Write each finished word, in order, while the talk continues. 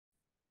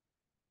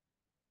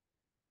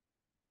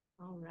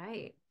All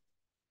right.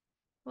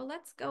 Well,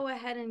 let's go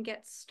ahead and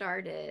get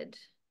started.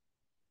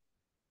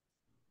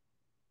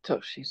 So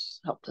she's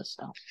helped us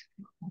out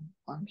on the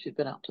farm. She's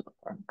been out to the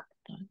farm a couple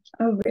times.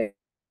 Oh, great.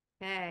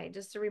 Okay,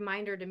 just a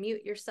reminder to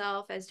mute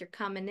yourself as you're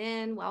coming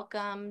in.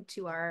 Welcome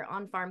to our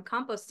on-farm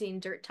composting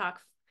Dirt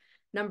Talk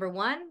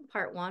 #1,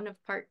 part 1 of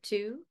part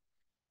 2.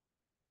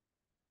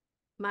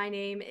 My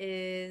name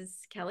is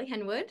Kellie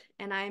Henwood,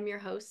 and I am your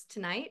host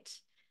tonight.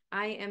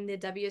 I am the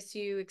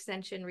WSU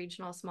Extension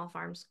Regional Small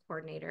Farms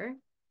Coordinator,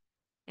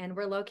 and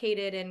we're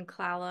located in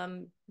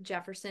Clallam,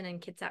 Jefferson,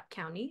 and Kitsap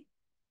County.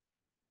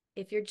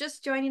 If you're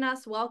just joining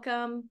us,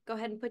 welcome. Go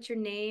ahead and put your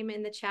name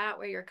in the chat,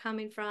 where you're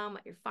coming from,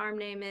 what your farm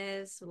name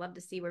is. We'd love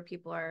to see where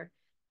people are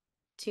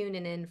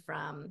tuning in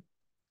from.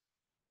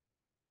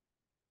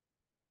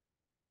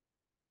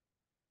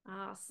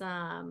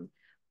 Awesome.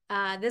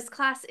 This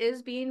class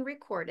is being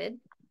recorded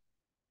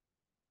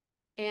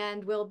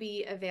and will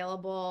be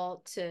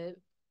available to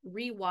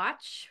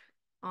rewatch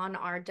on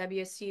our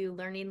WSU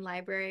Learning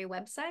Library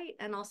website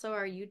and also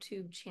our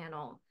YouTube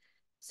channel.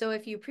 So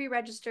if you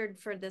pre-registered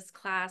for this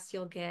class,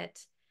 you'll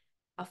get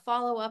a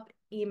follow-up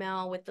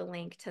email with the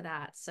link to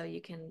that, so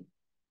you can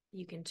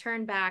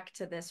turn back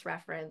to this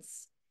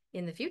reference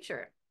in the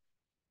future.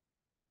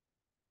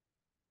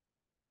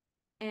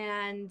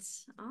 And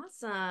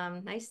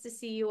awesome, nice to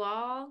see you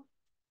all.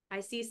 I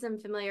see some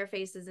familiar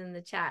faces in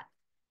the chat.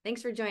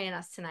 Thanks for joining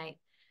us tonight.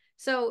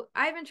 So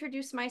I've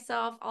introduced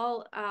myself.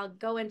 I'll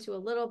go into a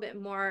little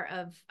bit more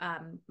of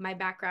my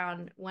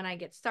background when I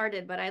get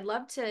started, but I'd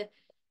love to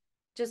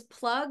just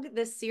plug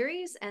this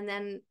series and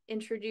then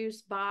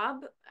introduce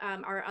Bob,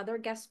 our other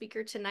guest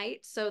speaker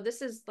tonight. So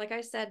this is, like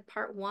I said,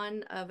 part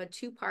 1 of a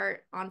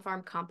 2-part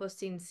on-farm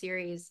composting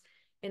series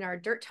in our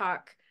Dirt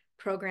Talk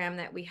program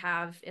that we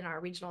have in our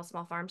Regional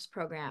Small Farms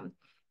program.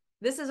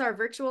 This is our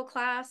virtual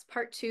class.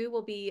 Part 2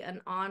 will be an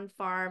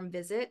on-farm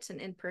visit, an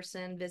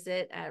in-person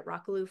visit at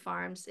Rokalu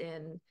Farms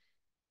in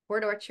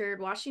Port Orchard,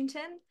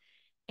 Washington.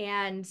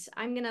 And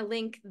I'm going to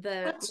link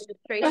the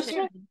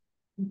registration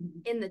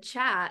in the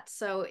chat.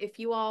 So if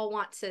you all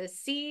want to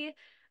see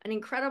an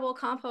incredible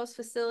compost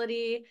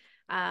facility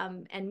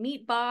and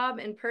meet Bob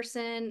in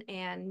person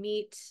and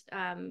meet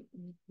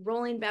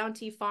Rolling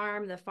Bounty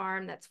Farm, the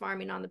farm that's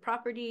farming on the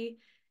property,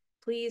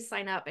 please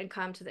sign up and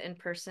come to the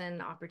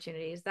in-person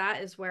opportunities.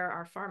 That is where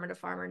our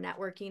farmer-to-farmer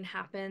networking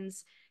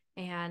happens,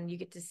 and you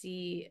get to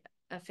see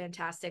a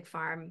fantastic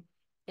farm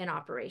in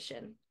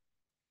operation.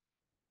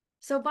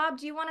 So Bob,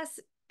 do you want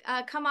to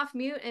come off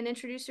mute and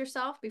introduce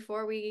yourself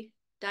before we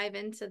dive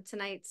into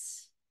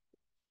tonight's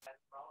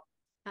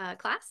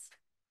class?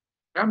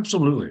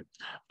 Absolutely.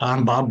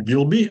 I'm Bob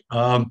Gilby.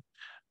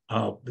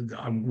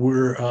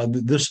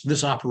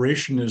 This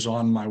operation is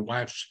on my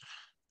wife's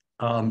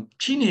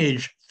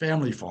teenage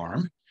family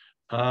farm.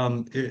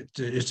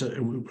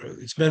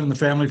 It's been in the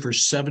family for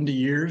 70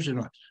 years.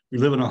 We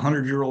live in a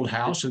 100-year-old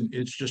house, and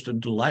it's just a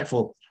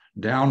delightful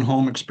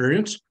down-home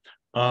experience.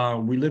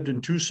 We lived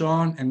in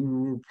Tucson,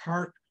 and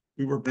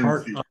we were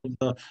part of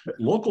the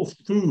local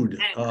food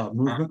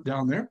movement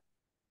down there.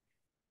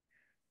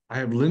 I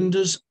have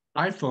Linda's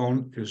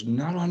iPhone is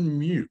not on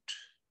mute,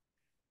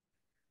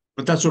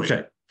 but that's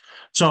okay.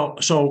 So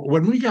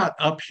when we got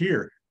up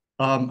here,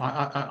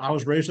 I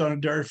was raised on a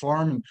dairy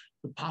farm, and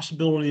the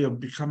possibility of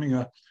becoming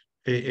a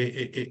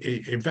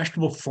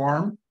vegetable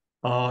farm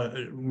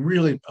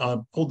really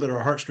pulled at our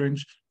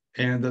heartstrings.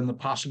 And then the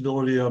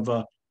possibility of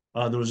there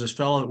was this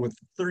fellow with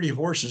 30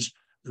 horses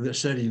that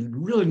said he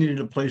really needed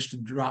a place to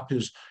drop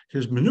his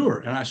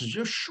manure, and I said,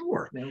 "Yeah,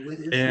 sure."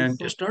 And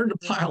it started to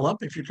pile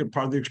up, if you could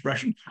pardon the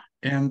expression.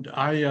 And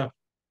I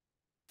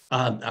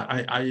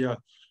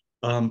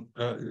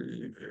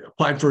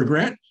applied for a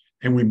grant,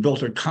 and we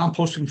built a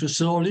composting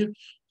facility.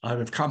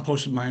 I've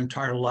composted my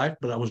entire life,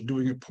 but I was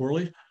doing it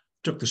poorly.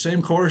 Took the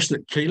same course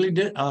that Kellie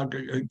did,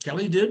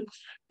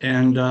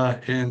 and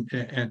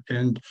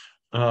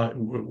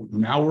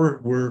now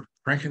we're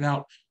cranking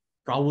out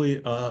probably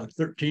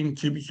 13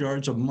 cubic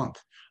yards a month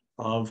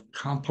of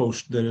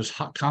compost that is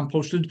hot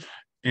composted,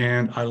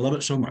 and I love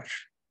it so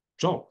much.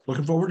 So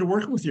looking forward to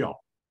working with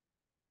y'all.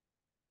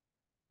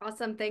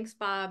 Awesome, thanks,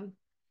 Bob.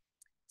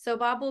 So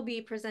Bob will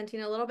be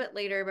presenting a little bit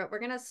later, but we're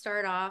going to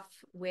start off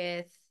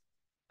with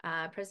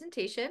a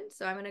presentation.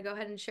 So I'm going to go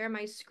ahead and share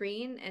my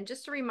screen. And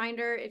just a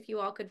reminder, if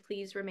you all could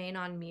please remain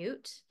on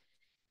mute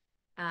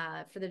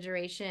for the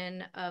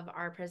duration of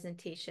our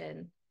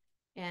presentation.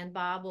 And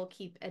Bob will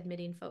keep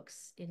admitting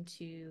folks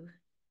into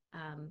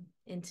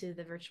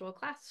the virtual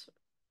class.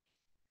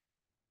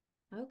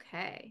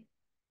 Okay.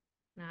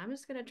 Now I'm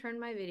just going to turn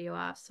my video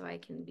off so I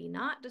can be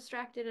not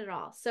distracted at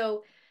all.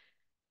 So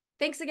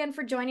thanks again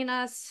for joining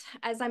us.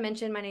 As I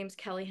mentioned, my name is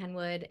Kellie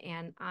Henwood,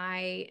 and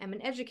I am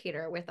an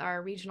educator with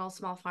our Regional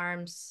Small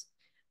Farms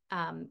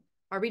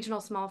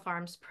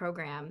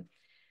program.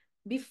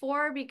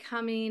 Before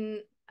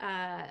becoming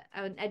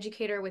an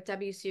educator with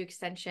WSU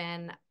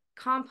Extension,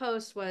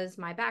 compost was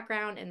my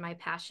background and my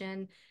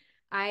passion.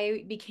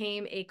 I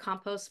became a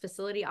compost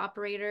facility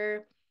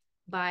operator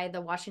by the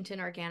Washington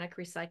Organic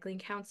Recycling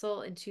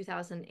Council in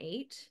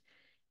 2008.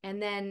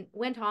 and then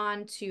went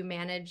on to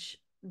manage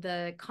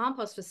the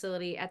compost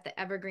facility at the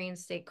Evergreen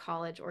State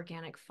College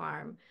Organic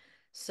Farm.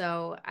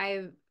 So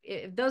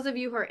if those of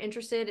you who are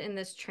interested in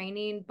this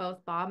training,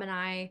 both Bob and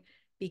I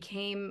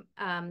became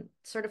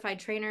certified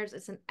trainers.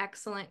 It's an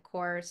excellent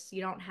course.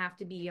 You don't have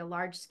to be a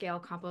large scale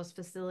compost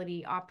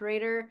facility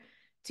operator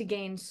to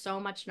gain so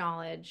much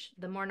knowledge.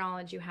 The more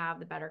knowledge you have,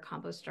 the better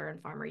composter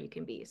and farmer you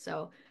can be.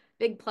 So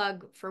big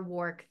plug for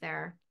WARC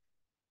there.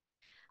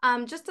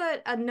 Just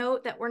a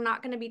note that we're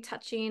not going to be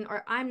touching,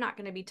 or I'm not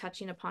going to be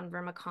touching upon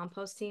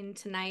vermicomposting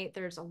tonight.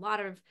 There's a lot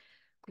of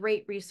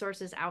great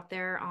resources out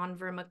there on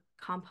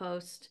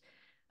vermicompost,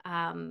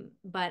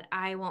 but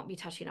I won't be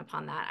touching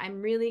upon that.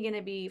 I'm really going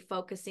to be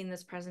focusing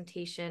this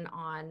presentation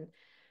on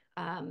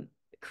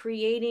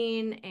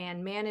creating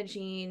and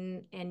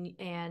managing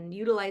and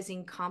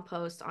utilizing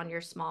compost on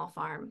your small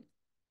farm.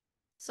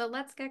 So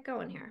let's get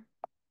going here.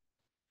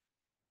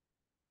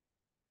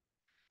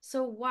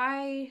 So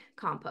why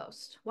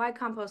compost? Why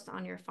compost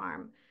on your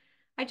farm?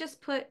 I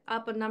just put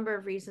up a number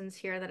of reasons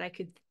here that I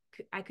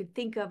could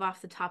think of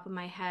off the top of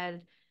my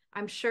head.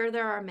 I'm sure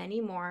there are many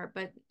more,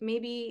 but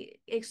maybe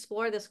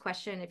explore this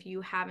question if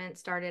you haven't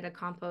started a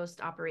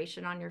compost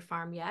operation on your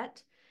farm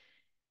yet.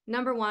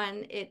 Number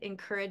one, it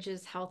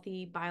encourages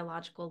healthy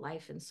biological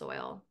life in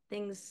soil.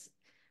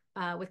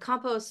 With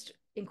compost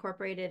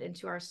incorporated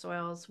into our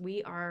soils,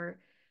 we are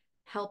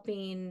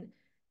helping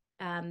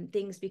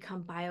things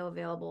become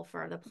bioavailable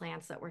for the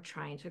plants that we're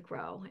trying to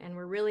grow. And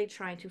we're really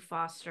trying to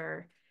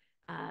foster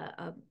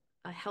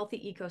a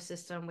healthy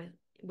ecosystem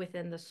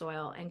within the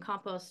soil, and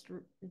compost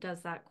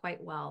does that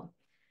quite well.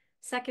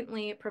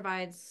 Secondly, it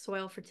provides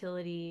soil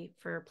fertility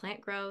for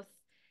plant growth.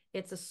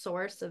 It's a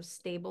source of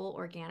stable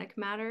organic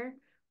matter.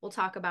 We'll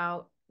talk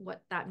about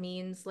what that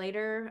means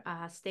later,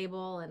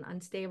 stable and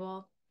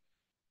unstable.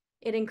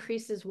 It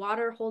increases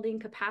water holding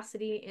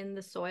capacity in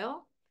the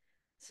soil.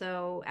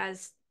 So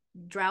as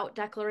drought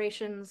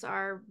declarations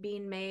are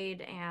being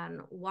made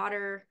and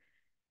water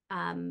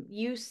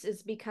use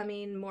is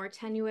becoming more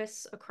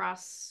tenuous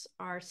across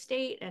our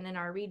state and in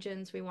our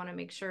regions, we want to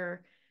make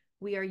sure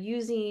we are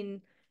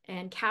using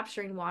and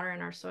capturing water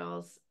in our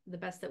soils the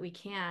best that we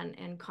can.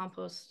 And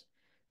compost,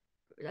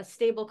 a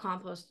stable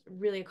compost,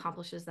 really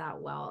accomplishes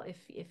that well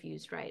if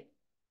used right.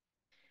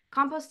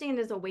 Composting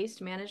is a waste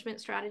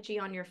management strategy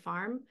on your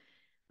farm.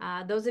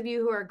 Those of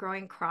you who are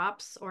growing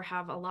crops or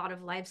have a lot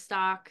of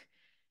livestock,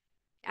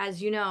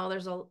 as you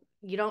know,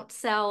 you don't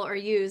sell or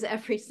use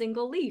every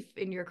single leaf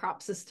in your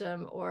crop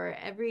system, or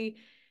every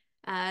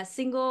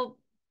single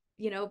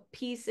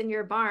piece in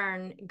your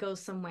barn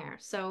goes somewhere.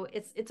 So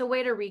it's a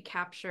way to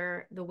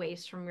recapture the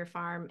waste from your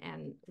farm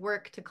and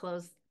work to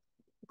close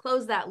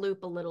that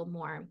loop a little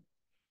more.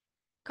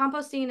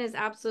 Composting is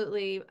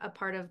absolutely a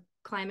part of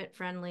climate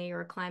friendly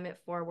or climate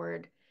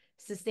forward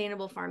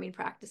sustainable farming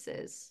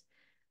practices.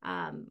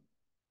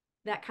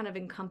 That kind of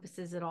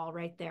encompasses it all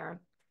right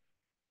there.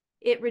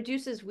 It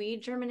reduces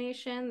weed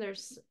germination.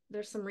 There's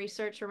some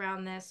research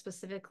around this,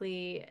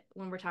 specifically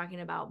when we're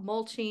talking about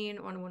mulching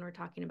or when we're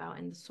talking about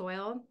in the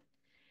soil.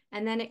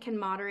 And then it can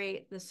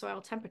moderate the soil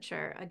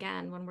temperature.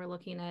 Again, when we're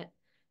looking at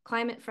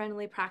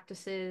climate-friendly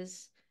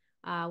practices,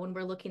 when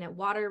we're looking at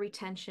water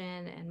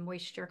retention and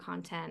moisture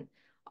content,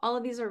 all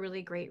of these are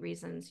really great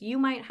reasons. You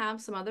might have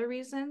some other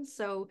reasons,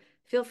 so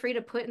feel free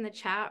to put in the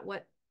chat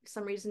what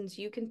some reasons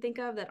you can think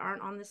of that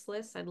aren't on this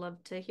list. I'd love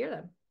to hear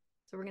them.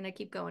 So we're going to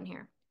keep going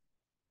here.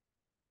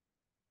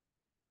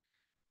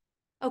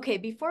 Okay,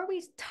 before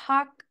we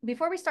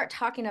start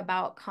talking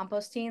about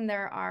composting,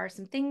 there are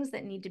some things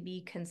that need to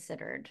be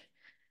considered.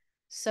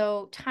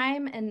 So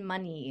time and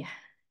money,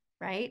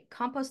 right?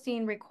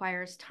 Composting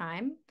requires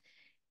time.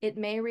 It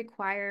may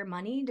require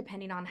money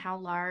depending on how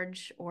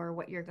large or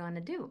what you're going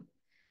to do.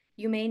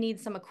 You may need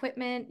some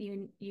equipment,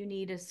 you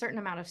need a certain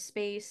amount of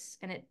space,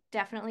 and it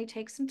definitely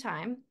takes some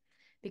time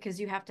because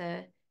you have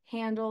to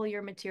handle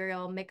your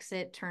material, mix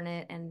it, turn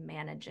it, and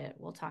manage it.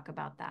 We'll talk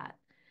about that.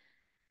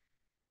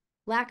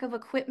 Lack of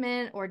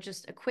equipment or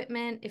just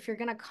equipment, if you're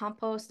going to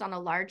compost on a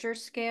larger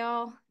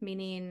scale,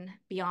 meaning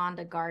beyond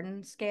a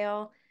garden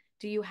scale,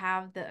 do you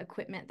have the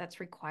equipment that's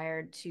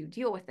required to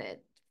deal with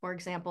it? For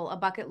example, a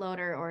bucket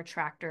loader or a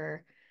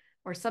tractor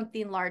or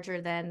something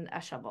larger than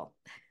a shovel.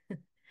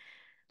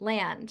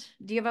 Land,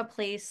 do you have a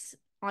place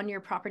on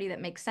your property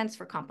that makes sense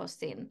for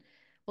composting?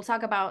 We'll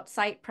talk about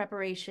site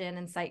preparation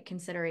and site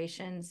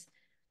considerations,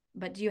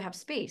 but do you have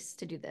space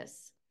to do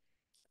this?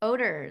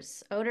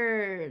 Odors.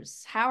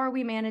 How are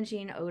we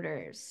managing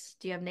odors?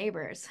 Do you have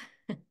neighbors?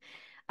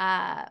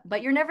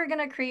 But you're never going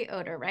to create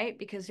odor, right?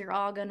 Because you're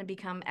all going to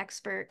become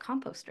expert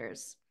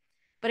composters.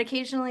 But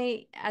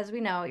occasionally, as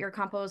we know, your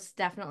compost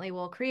definitely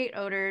will create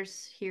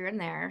odors here and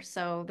there.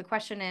 So the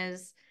question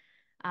is,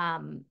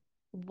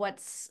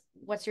 what's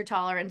your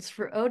tolerance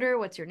for odor?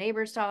 What's your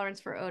neighbor's tolerance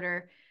for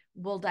odor?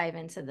 We'll dive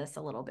into this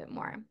a little bit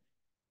more.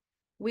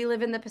 We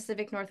live in the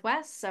Pacific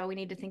Northwest, so we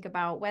need to think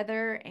about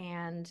weather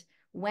and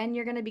when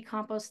you're going to be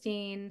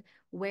composting,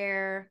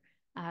 where,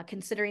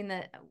 considering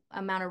the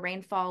amount of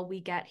rainfall we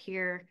get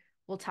here.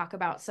 We'll talk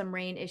about some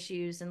rain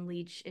issues and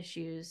leach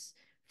issues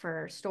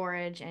for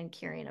storage and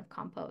curing of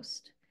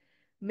compost.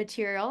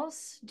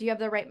 Materials. Do you have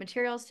the right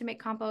materials to make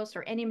compost,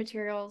 or any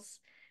materials?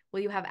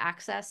 Will you have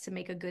access to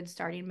make a good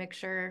starting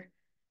mixture?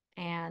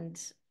 And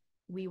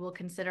we will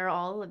consider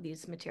all of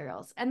these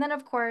materials. And then,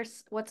 of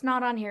course, what's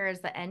not on here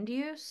is the end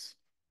use.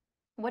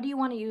 What do you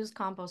want to use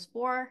compost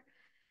for?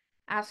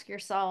 Ask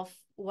yourself,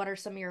 what are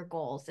some of your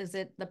goals? Is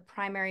it the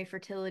primary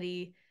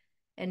fertility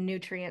and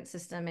nutrient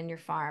system in your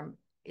farm?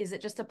 Is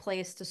it just a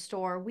place to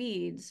store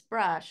weeds,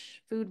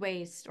 brush, food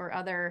waste, or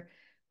other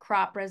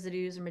crop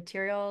residues or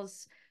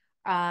materials?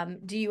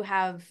 Do you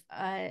have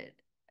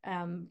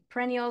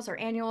perennials or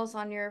annuals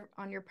on your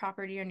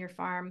property, on your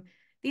farm?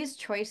 These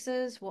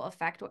choices will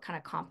affect what kind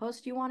of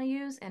compost you want to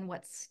use and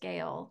what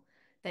scale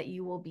that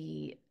you will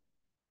be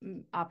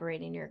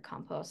operating your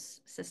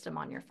compost system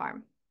on your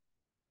farm.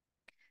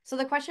 So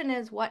the question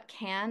is, what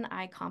can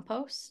I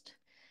compost?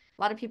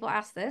 A lot of people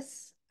ask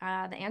this. The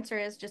answer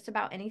is just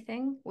about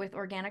anything with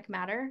organic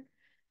matter,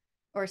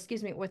 or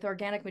excuse me, with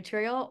organic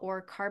material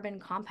or carbon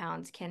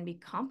compounds can be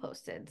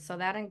composted. So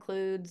that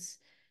includes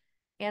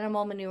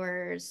animal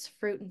manures,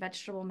 fruit and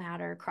vegetable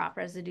matter, crop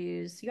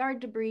residues,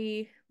 yard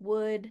debris,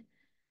 wood,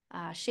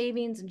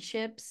 shavings and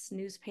chips,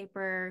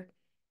 newspaper,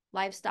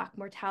 livestock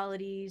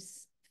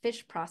mortalities,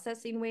 fish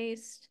processing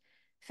waste,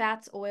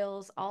 fats,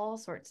 oils, all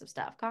sorts of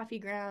stuff, coffee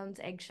grounds,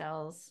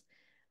 eggshells,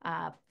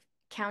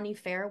 county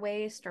fair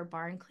waste or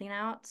barn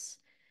cleanouts.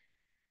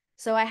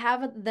 So I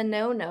have the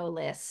no-no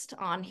list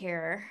on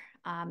here.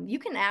 You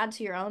can add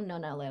to your own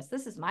no-no list.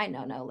 This is my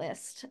no-no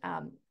list.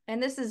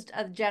 And this is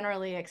a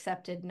generally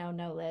accepted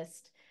no-no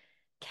list.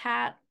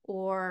 Cat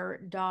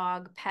or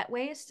dog pet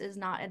waste is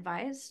not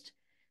advised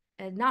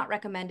and not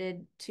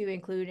recommended to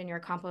include in your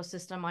compost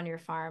system on your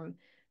farm.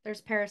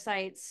 There's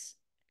parasites.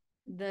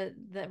 The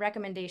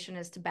recommendation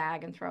is to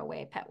bag and throw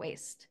away pet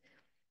waste.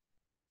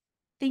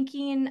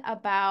 Thinking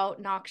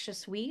about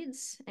noxious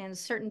weeds and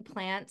certain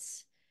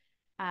plants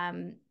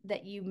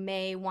that you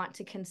may want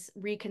to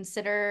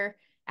reconsider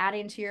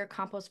adding to your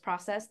compost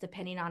process,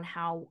 depending on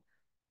how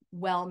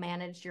well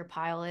managed your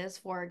pile is.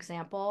 For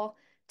example,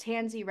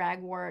 tansy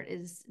ragwort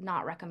is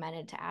not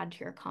recommended to add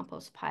to your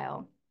compost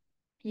pile.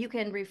 You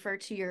can refer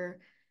to your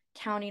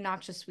county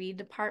noxious weed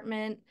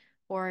department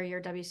or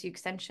your WSU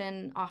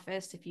extension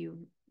office if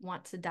you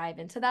want to dive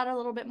into that a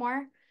little bit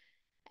more.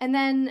 And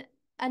then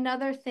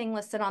another thing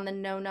listed on the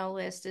no-no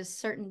list is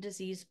certain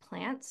disease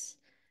plants.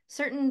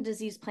 Certain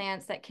disease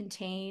plants that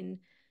contain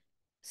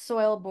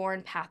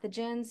soil-borne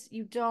pathogens,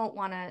 you don't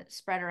want to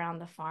spread around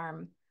the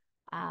farm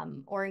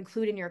or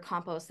include in your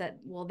compost that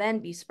will then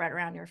be spread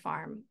around your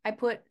farm. I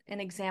put an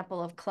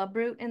example of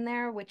clubroot in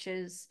there, which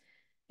is,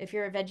 if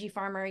you're a veggie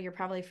farmer, you're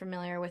probably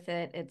familiar with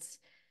it.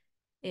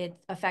 It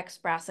affects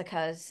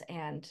brassicas,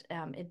 and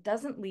it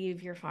doesn't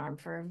leave your farm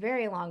for a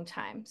very long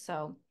time.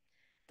 So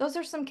those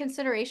are some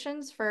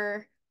considerations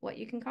for what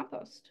you can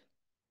compost.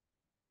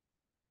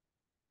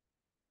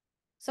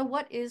 So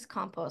what is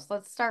compost?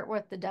 Let's start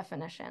with the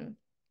definition.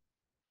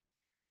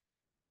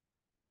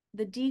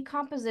 The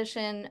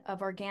decomposition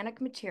of organic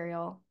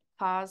material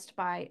caused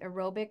by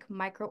aerobic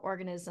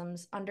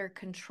microorganisms under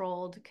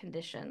controlled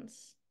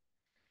conditions.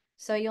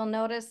 So you'll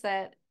notice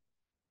that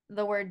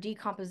the word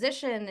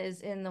decomposition is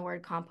in the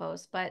word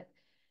compost, but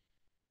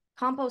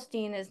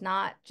composting is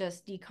not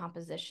just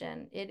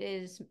decomposition. It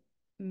is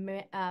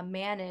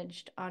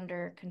managed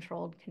under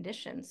controlled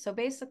conditions. So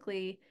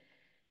basically,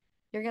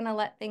 you're going to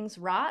let things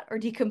rot or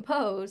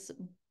decompose,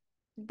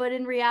 but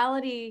in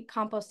reality,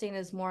 composting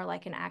is more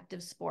like an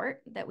active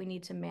sport that we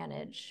need to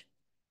manage.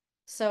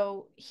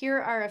 So here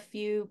are a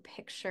few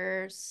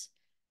pictures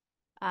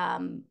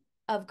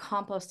of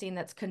composting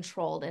that's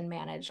controlled and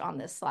managed on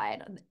this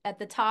slide. At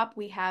the top,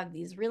 we have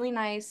these really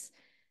nice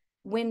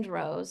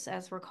windrows,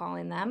 as we're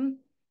calling them.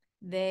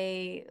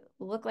 They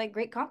look like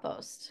great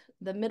compost.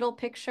 The middle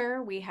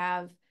picture, we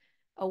have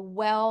a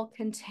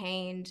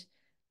well-contained,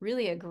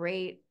 really a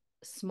great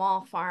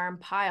small farm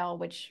pile,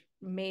 which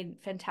made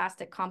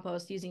fantastic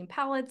compost using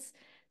pallets,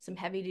 some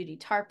heavy-duty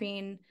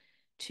tarping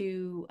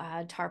to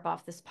tarp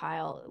off this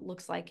pile, it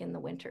looks like in the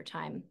winter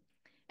time.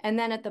 And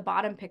then at the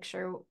bottom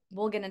picture,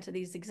 we'll get into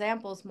these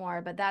examples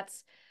more, but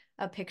that's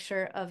a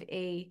picture of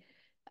a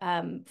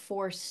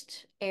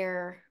forced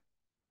air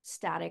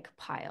static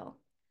pile.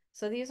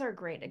 So these are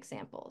great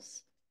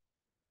examples.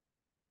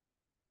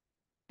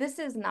 This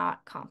is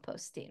not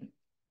composting.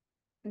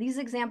 These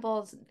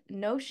examples,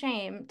 no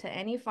shame to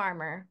any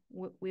farmer.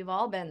 We've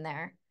all been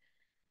there.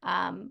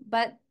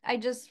 But I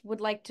just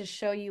would like to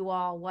show you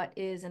all what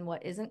is and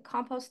what isn't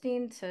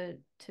composting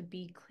to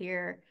be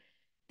clear.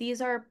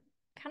 These are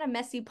kind of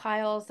messy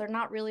piles. They're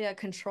not really a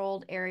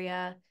controlled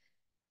area.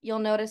 You'll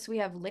notice we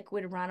have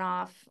liquid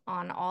runoff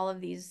on all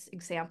of these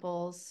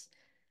examples.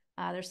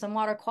 There's some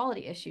water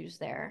quality issues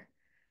there.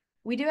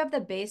 We do have the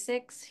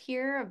basics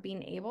here of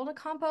being able to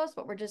compost,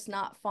 but we're just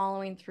not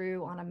following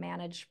through on a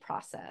managed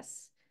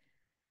process.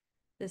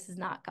 This is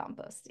not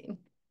composting.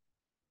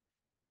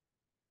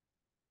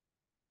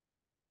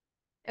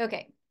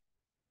 Okay,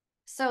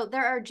 so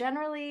there are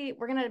generally,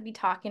 we're going to be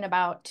talking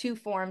about two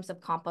forms of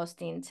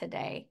composting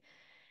today.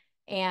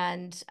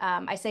 And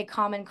I say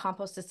common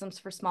compost systems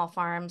for small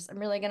farms. I'm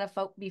really going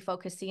to be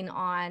focusing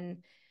on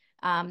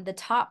the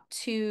top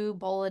two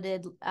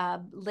bulleted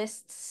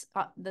lists,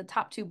 the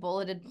top two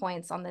bulleted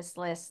points on this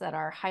list that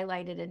are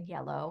highlighted in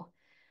yellow.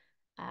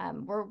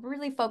 We're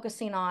really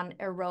focusing on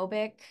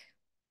aerobic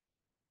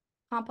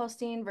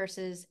composting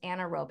versus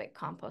anaerobic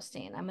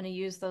composting. I'm going to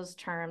use those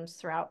terms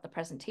throughout the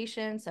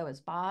presentation. So is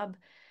Bob.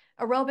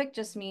 Aerobic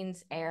just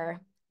means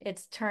air.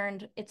 It's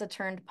a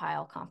turned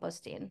pile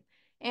composting.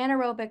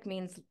 Anaerobic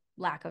means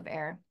lack of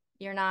air.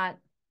 You're not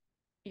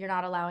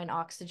allowing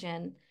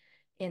oxygen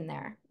in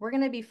there. We're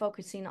going to be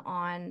focusing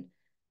on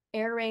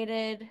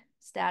aerated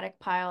static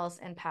piles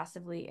and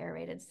passively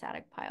aerated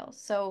static piles.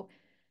 So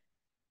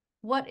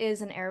what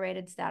is an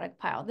aerated static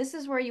pile? This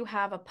is where you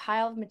have a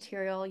pile of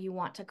material you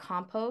want to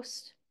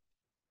compost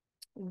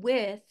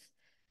with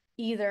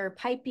either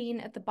piping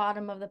at the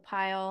bottom of the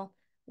pile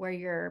where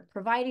you're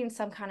providing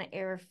some kind of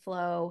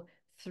airflow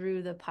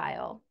through the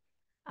pile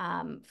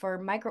for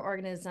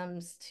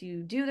microorganisms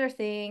to do their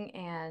thing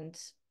and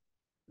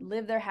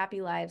live their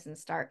happy lives and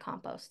start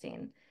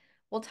composting.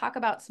 We'll talk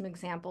about some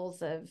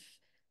examples of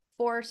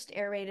forced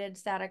aerated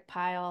static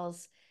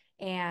piles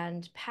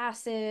and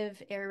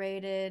passive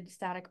aerated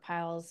static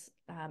piles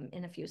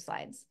in a few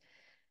slides.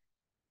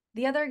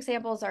 The other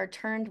examples are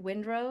turned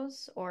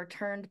windrows or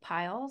turned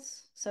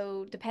piles.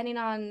 So depending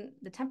on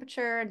the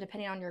temperature and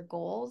depending on your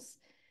goals,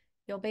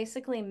 you'll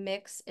basically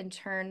mix and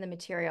turn the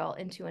material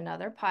into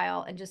another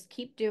pile and just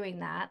keep doing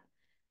that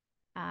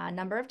a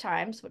number of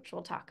times, which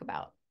we'll talk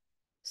about.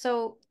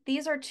 So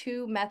these are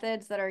two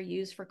methods that are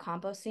used for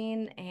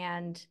composting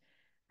and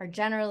are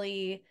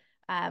generally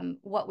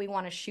what we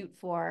want to shoot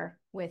for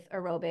with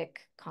aerobic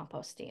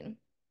composting.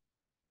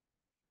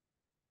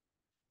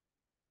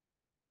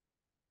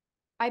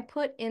 I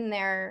put in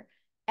there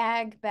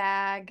ag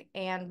bag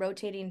and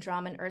rotating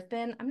drum and earth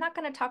bin. I'm not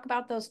going to talk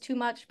about those too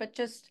much, but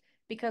just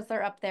because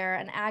they're up there,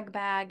 an ag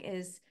bag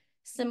is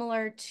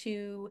similar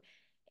to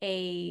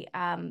a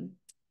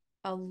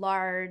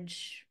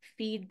large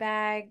feed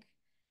bag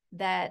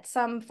that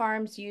some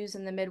farms use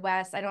in the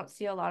Midwest. I don't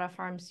see a lot of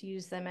farms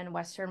use them in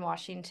Western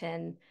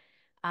Washington.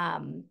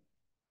 And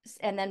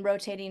then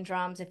rotating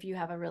drums if you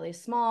have a really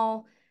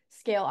small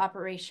scale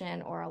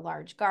operation or a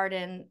large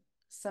garden.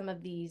 Some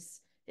of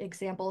these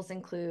examples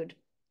include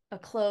a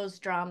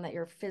closed drum that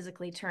you're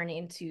physically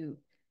turning to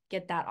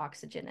get that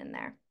oxygen in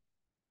there.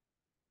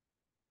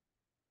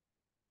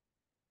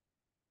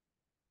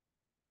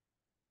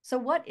 So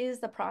what is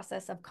the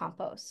process of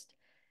compost?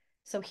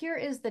 So here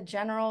is the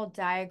general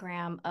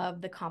diagram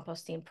of the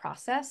composting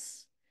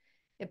process.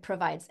 It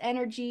provides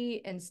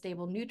energy and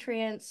stable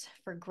nutrients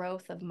for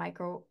growth of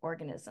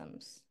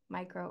microorganisms,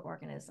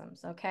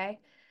 okay?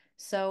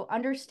 So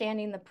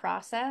understanding the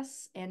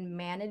process and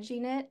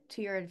managing it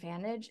to your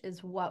advantage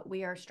is what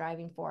we are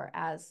striving for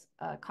as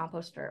a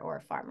composter or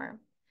a farmer.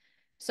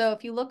 So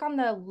if you look on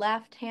the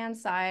left-hand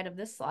side of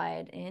this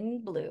slide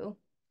in blue,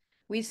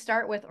 we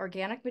start with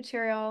organic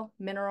material,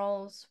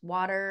 minerals,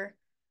 water.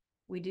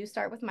 We do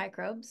start with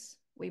microbes.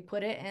 We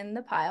put it in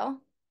the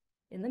pile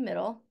in the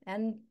middle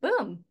and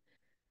boom,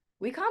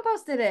 we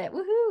composted it.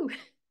 Woohoo!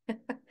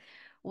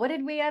 What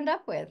did we end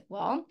up with?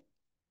 Well,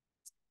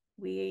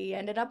 we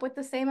ended up with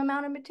the same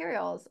amount of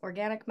materials,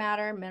 organic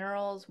matter,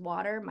 minerals,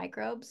 water,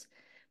 microbes.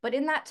 But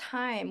in that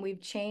time,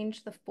 we've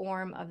changed the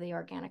form of the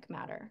organic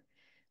matter.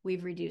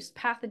 We've reduced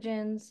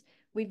pathogens.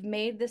 We've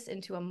made this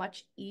into a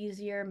much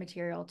easier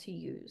material to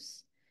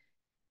use.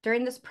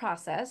 During this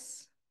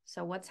process,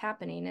 so what's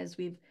happening is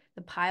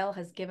the pile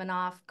has given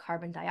off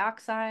carbon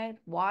dioxide,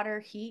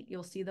 water, heat.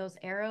 You'll see those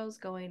arrows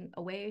going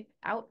away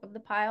out of the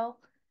pile.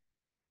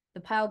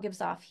 The pile gives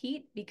off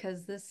heat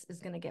because this is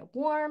going to get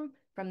warm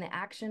from the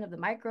action of the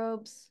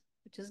microbes,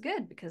 which is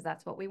good because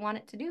that's what we want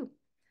it to do.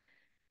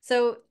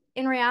 So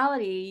in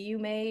reality, you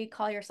may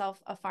call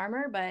yourself a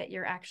farmer, but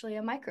you're actually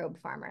a microbe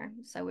farmer.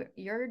 So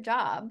your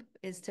job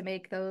is to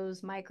make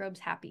those microbes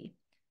happy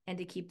and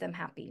to keep them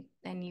happy.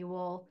 And you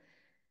will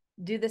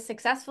do this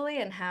successfully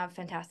and have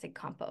fantastic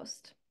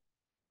compost.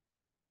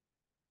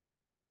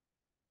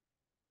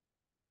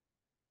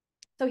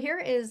 So here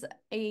is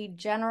a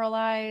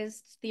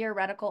generalized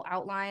theoretical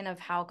outline of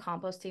how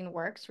composting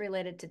works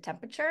related to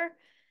temperature.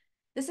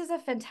 This is a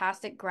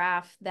fantastic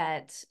graph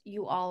that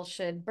you all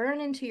should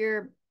burn into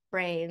your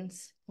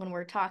brains when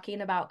we're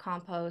talking about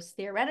compost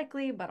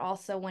theoretically, but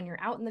also when you're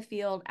out in the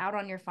field, out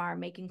on your farm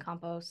making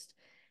compost.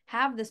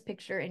 Have this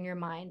picture in your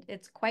mind.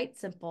 It's quite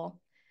simple.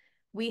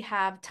 We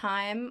have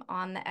time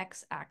on the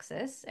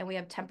x-axis and we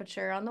have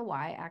temperature on the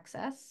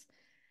y-axis.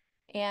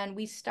 And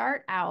we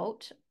start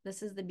out,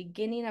 this is the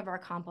beginning of our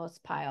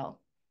compost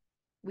pile.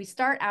 We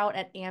start out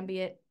at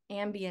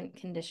ambient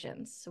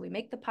conditions. So we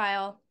make the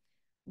pile,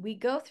 we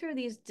go through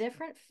these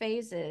different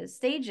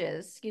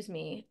stages,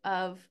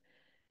 of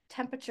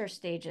temperature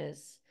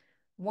stages.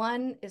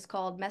 One is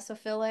called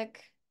mesophilic,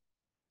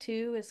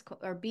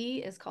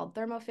 B is called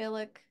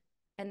thermophilic,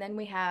 and then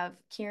we have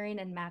curing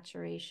and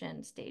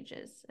maturation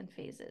stages and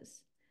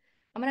phases.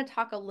 I'm going to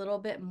talk a little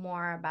bit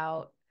more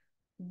about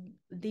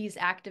these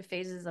active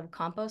phases of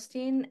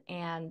composting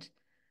and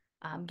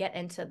get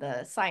into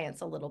the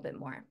science a little bit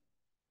more.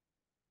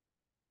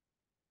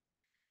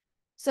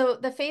 So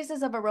the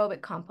phases of aerobic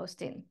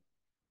composting.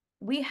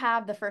 We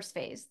have the first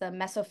phase, the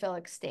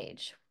mesophilic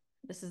stage.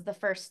 This is the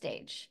first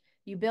stage.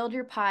 You build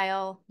your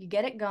pile, you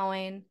get it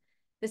going.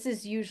 This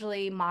is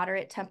usually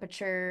moderate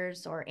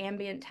temperatures or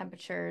ambient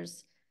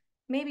temperatures,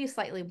 maybe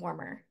slightly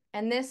warmer.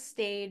 And this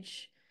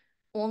stage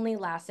only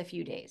lasts a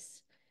few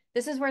days.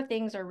 This is where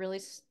things are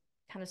really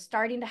kind of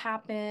starting to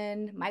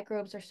happen.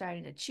 Microbes are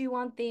starting to chew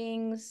on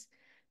things.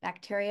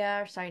 Bacteria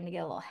are starting to get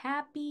a little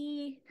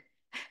happy.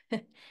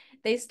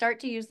 They start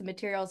to use the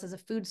materials as a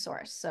food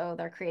source. So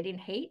they're creating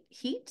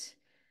heat.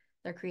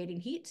 They're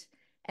creating heat.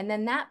 And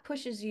then that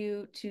pushes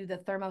you to the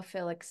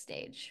thermophilic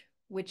stage,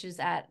 which is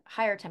at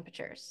higher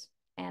temperatures.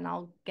 And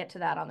I'll get to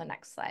that on the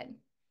next slide.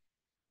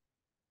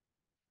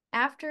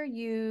 After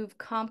you've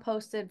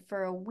composted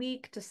for a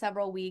week to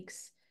several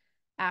weeks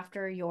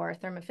after your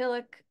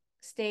thermophilic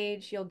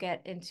stage, you'll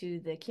get into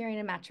the curing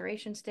and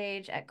maturation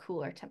stage at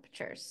cooler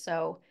temperatures.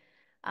 So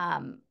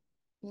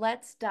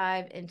let's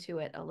dive into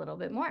it a little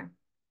bit more.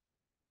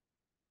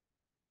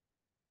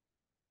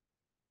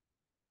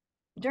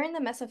 During the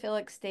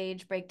mesophilic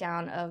stage,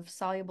 breakdown of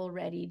soluble,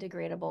 ready,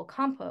 degradable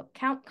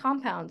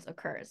compounds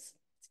occurs.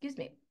 Excuse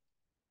me.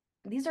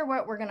 These are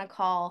what we're going to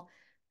call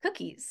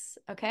cookies,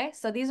 okay?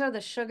 So these are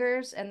the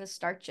sugars and the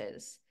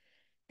starches.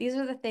 These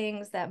are the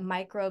things that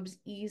microbes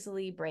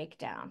easily break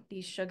down,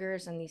 these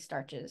sugars and these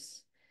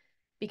starches.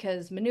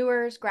 Because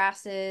manures,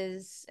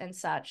 grasses, and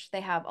such,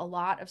 they have a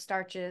lot of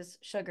starches,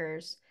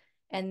 sugars,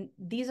 and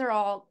these are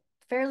all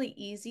fairly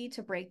easy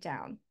to break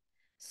down.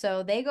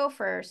 So they go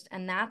first,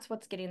 and that's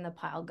what's getting the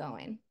pile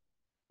going.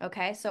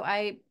 Okay, so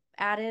I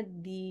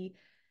added the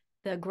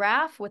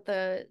graph with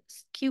the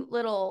cute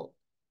little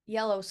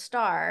yellow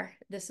star.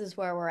 This is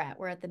where we're at.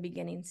 We're at the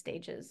beginning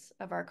stages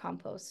of our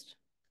compost.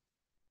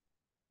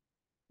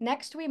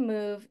 Next, we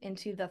move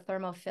into the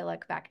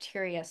thermophilic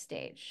bacteria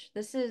stage.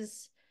 This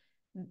is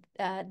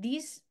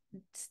these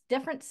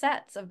different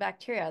sets of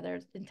bacteria.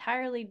 They're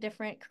entirely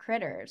different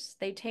critters.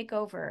 They take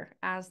over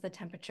as the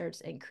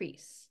temperatures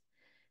increase.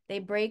 They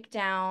break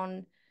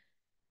down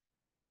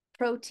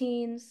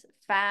proteins,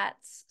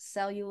 fats,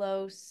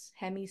 cellulose,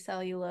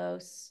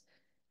 hemicellulose.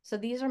 So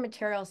these are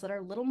materials that are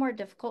a little more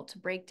difficult to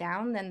break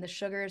down than the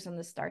sugars and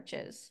the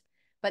starches.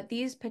 But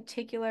these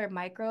particular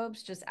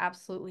microbes just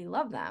absolutely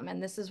love them.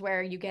 And this is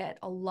where you get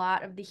a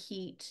lot of the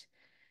heat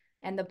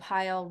and the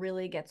pile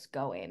really gets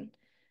going.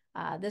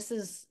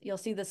 You'll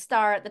see the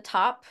star at the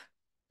top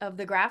of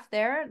the graph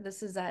there.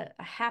 This is a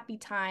happy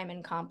time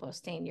in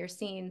composting. You're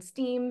seeing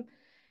steam,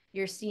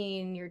 you're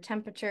seeing your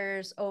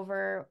temperatures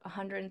over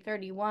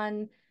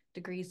 131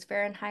 degrees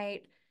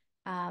Fahrenheit.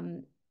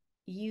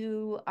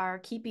 You are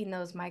keeping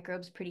those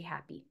microbes pretty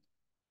happy.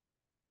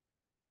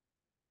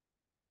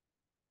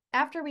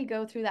 After we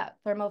go through that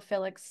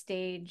thermophilic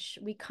stage,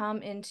 we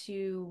come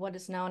into what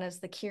is known as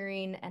the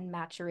curing and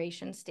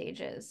maturation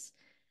stages.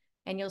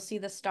 And you'll see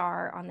the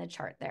star on the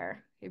chart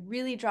there. It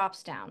really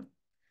drops down.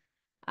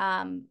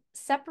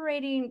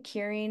 Separating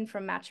curing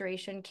from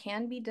maturation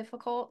can be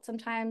difficult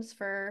sometimes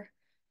for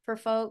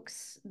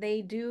folks.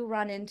 They do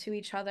run into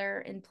each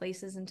other in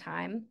places and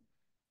time.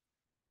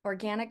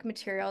 Organic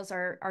materials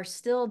are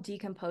still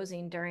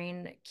decomposing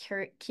during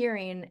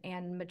curing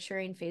and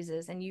maturing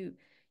phases, and you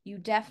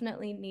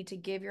definitely need to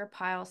give your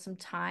pile some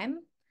time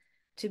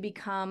to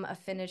become a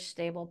finished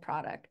stable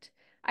product.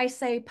 I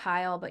say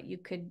pile, but you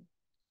could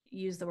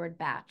use the word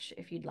batch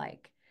if you'd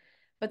like.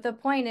 But the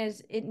point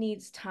is, it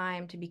needs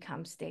time to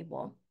become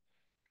stable.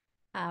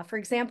 For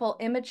example,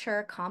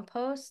 immature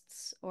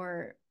composts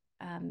or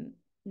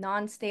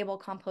non-stable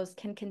compost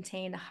can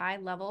contain high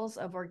levels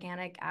of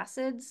organic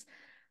acids,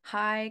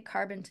 high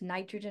carbon to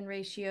nitrogen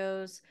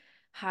ratios,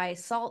 high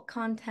salt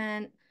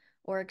content,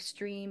 or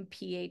extreme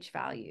pH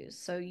values.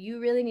 So you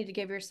really need to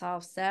give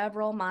yourself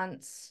several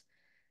months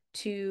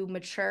to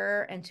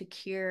mature and to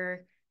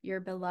cure your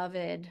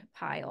beloved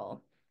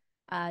pile.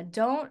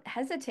 Don't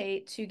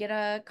hesitate to get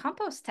a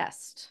compost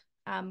test.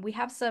 We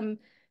have some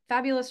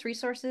fabulous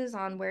resources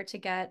on where to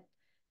get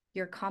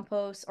your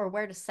compost or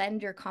where to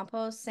send your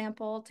compost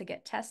sample to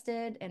get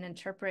tested and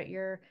interpret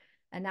your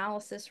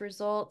analysis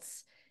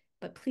results.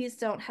 But please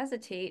don't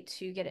hesitate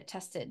to get it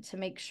tested to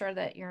make sure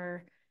that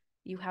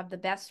you have the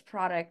best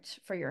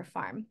product for your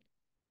farm.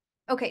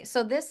 Okay,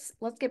 so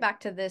let's get back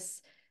to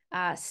this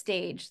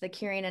stage, the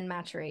curing and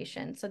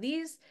maturation. So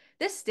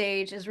this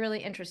stage is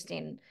really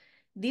interesting.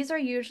 These are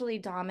usually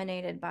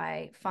dominated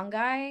by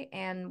fungi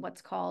and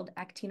what's called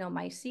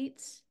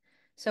actinomycetes.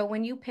 So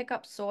when you pick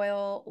up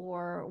soil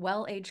or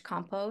well-aged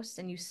compost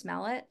and you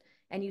smell it,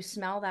 and you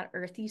smell that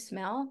earthy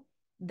smell,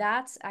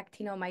 that's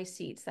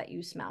actinomycetes that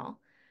you smell.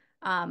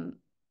 I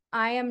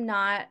am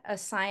not a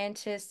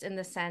scientist in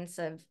the sense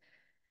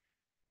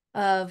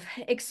of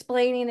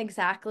explaining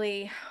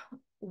exactly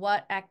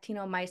what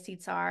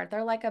actinomycetes are.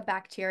 They're like a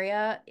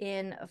bacteria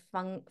in a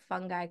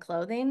fungi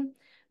clothing,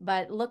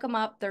 but look them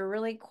up. They're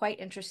really quite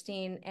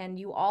interesting, and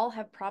you all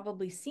have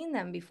probably seen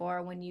them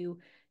before when you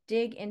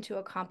dig into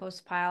a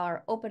compost pile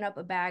or open up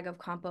a bag of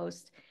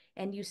compost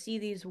and you see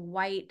these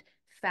white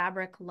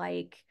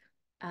fabric-like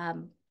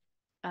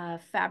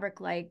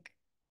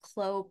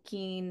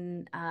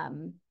cloaking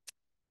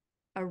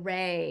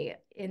array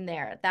in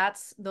there,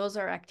 those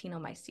are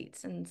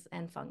actinomycetes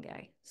and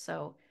fungi.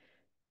 So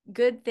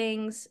good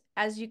things.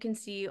 As you can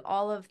see,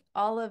 all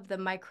of the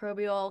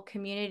microbial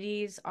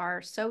communities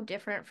are so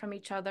different from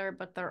each other,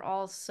 but they're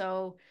all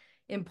so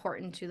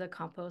important to the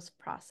compost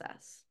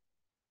process.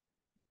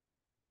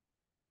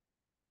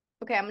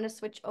 Okay, I'm going to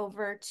switch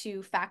over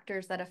to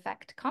factors that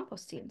affect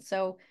composting.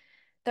 So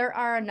there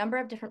are a number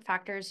of different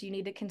factors you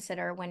need to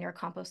consider when you're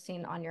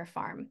composting on your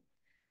farm,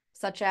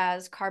 such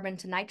as carbon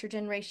to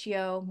nitrogen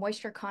ratio,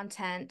 moisture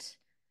content,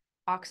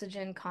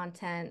 oxygen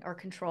content or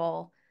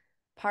control,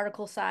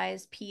 particle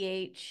size,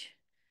 pH.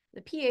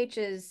 The pH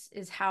is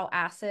how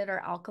acid or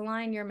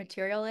alkaline your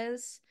material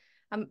is.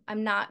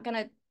 I'm not going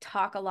to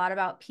talk a lot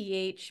about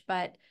pH,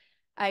 but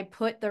I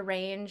put the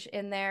range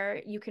in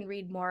there. You can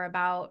read more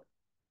about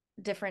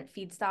different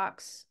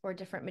feedstocks or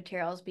different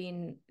materials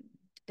being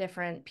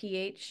different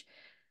pH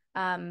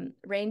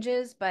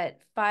ranges, but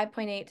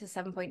 5.8 to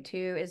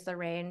 7.2 is the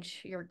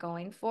range you're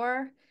going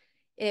for.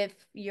 If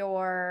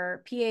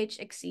your pH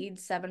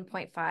exceeds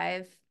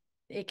 7.5,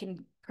 it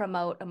can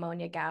promote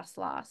ammonia gas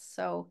loss.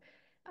 So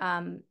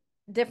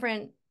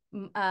different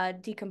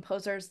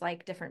decomposers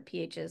like different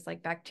pHs,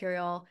 like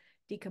bacterial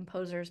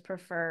decomposers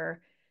prefer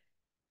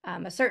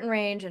a certain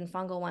range and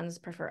fungal ones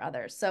prefer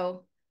others.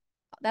 So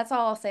that's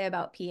all I'll say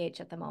about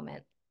pH at the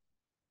moment.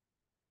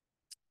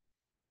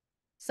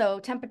 So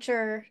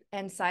temperature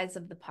and size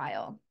of the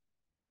pile.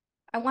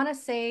 I want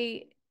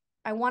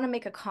to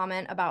make a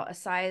comment about a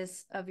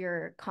size of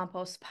your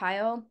compost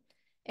pile.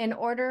 In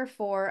order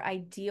for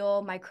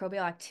ideal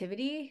microbial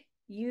activity,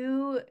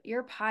 your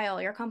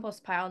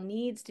compost pile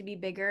needs to be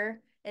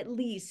bigger, at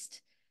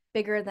least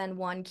bigger than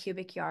 1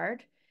 cubic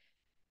yard.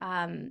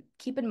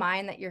 Keep in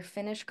mind that your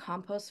finished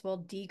compost will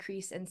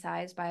decrease in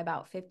size by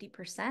about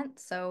 50%.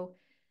 So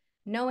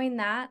knowing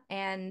that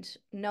and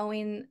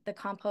knowing the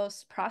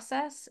compost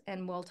process,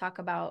 and we'll talk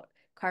about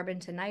carbon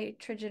to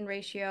nitrogen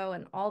ratio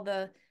and all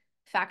the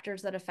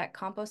factors that affect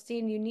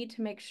composting, you need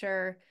to make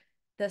sure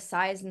the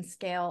size and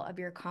scale of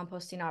your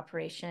composting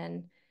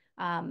operation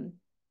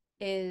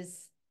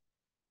is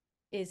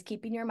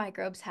keeping your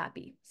microbes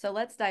happy. So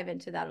let's dive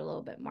into that a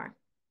little bit more.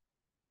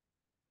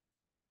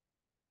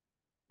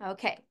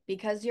 Okay,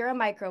 because you're a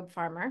microbe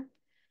farmer,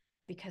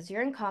 because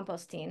you're in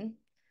composting,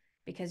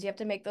 because you have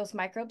to make those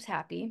microbes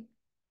happy,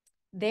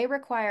 they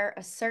require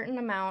a certain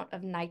amount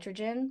of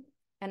nitrogen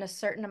and a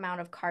certain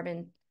amount of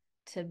carbon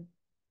to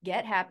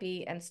get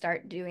happy and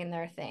start doing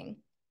their thing.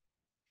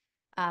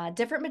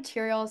 Different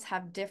materials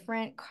have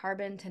different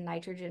carbon to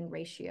nitrogen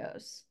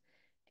ratios,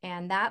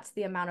 and that's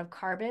the amount of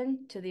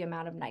carbon to the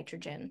amount of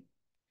nitrogen.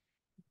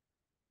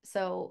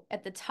 So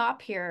at the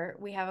top here,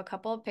 we have a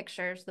couple of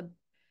pictures.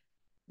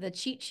 The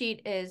cheat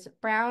sheet is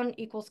brown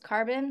equals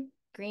carbon,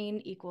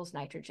 green equals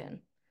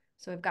nitrogen.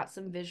 So we've got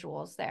some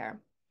visuals there.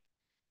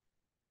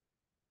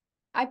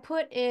 I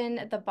put in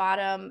at the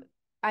bottom,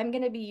 I'm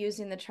going to be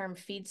using the term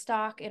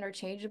feedstock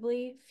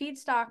interchangeably.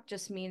 Feedstock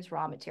just means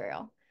raw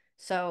material.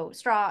 So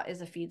straw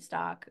is a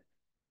feedstock,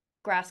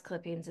 grass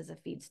clippings is a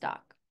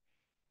feedstock.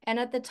 And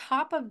at the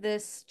top of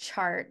this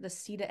chart, the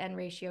C to N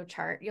ratio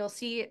chart, you'll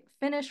see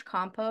finished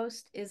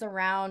compost is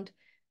around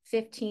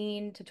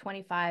 15 to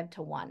 25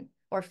 to 1,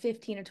 or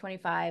 15 to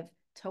 25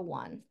 to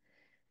 1.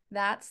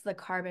 That's the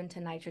carbon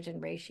to nitrogen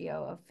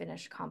ratio of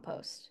finished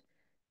compost.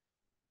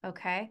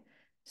 Okay,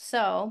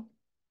 so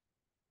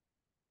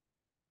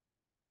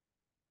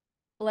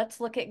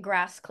let's look at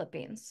grass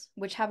clippings,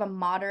 which have a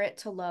moderate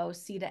to low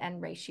C to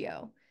N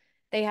ratio.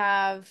 They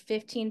have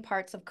 15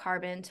 parts of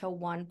carbon to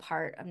 1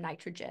 part of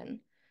nitrogen.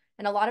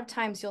 And a lot of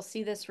times you'll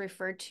see this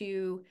referred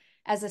to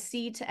as a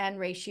C to N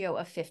ratio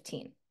of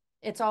 15.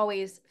 It's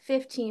always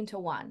 15 to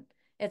 1.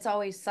 It's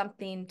always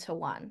something to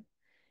 1.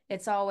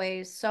 It's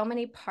always so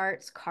many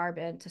parts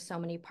carbon to so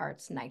many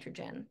parts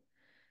nitrogen.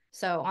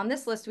 So on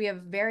this list, we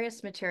have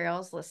various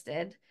materials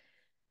listed.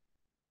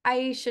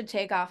 I should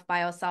take off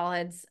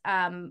biosolids.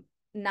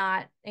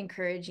 Not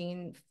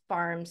encouraging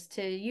farms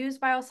to use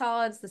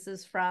biosolids. This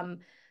is from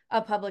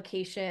a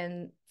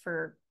publication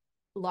for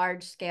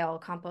large-scale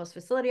compost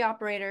facility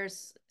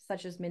operators,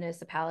 such as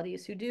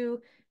municipalities who do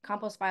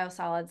compost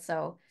biosolids.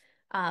 So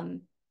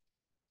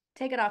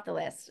take it off the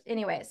list.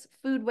 Anyways,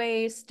 food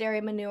waste, dairy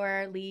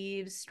manure,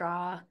 leaves,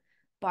 straw,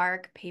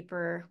 bark,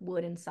 paper,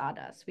 wood, and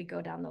sawdust. We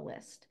go down the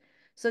list.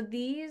 So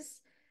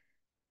these,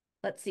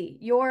 let's see,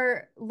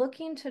 you're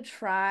looking to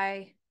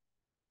try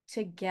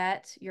to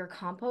get your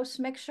compost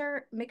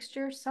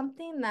mixture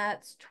something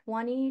that's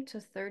 20 to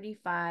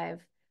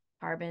 35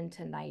 carbon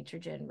to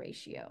nitrogen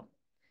ratio.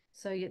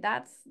 So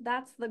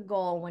that's the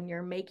goal when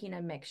you're making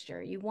a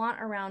mixture. You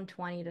want around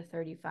 20 to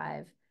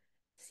 35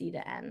 C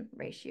to N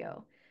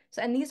ratio.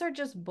 So, and these are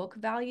just book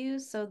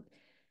values. So,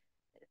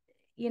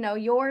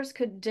 yours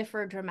could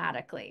differ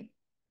dramatically.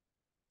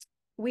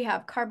 We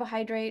have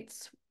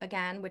carbohydrates,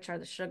 again, which are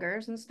the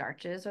sugars and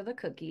starches or the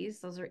cookies.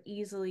 Those are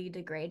easily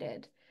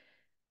degraded.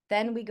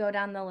 Then we go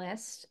down the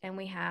list and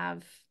we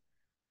have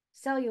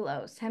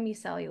cellulose,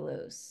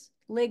 hemicellulose,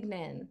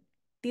 lignin.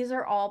 These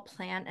are all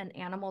plant and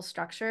animal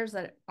structures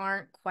that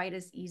aren't quite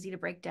as easy to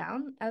break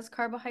down as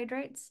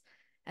carbohydrates,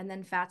 and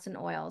then fats and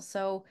oils.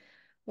 So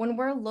when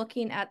we're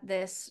looking at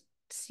this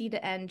C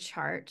to N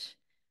chart,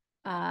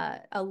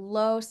 a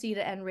low C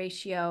to N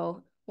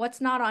ratio,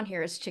 what's not on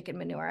here is chicken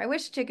manure. I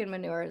wish chicken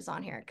manure is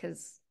on here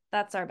because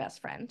that's our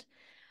best friend.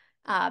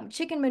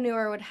 Chicken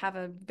manure would have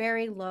a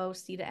very low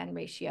C to N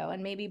ratio,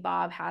 and maybe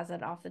Bob has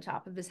it off the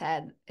top of his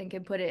head and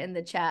can put it in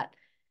the chat.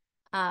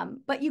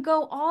 But you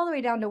go all the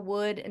way down to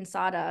wood and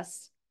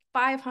sawdust,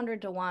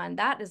 500 to 1.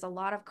 That is a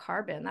lot of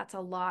carbon. That's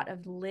a lot of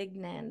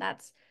lignin.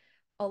 That's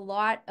a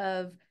lot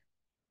of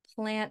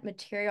plant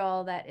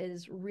material that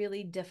is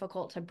really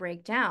difficult to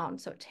break down.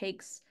 So it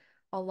takes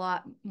a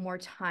lot more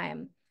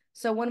time.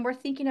 So when we're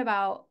thinking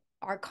about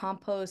our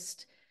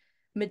compost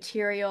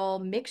material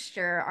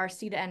mixture, our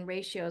C to N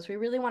ratios, we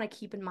really want to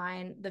keep in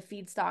mind the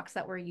feedstocks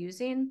that we're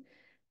using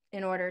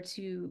in order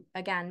to,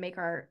 again, make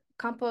our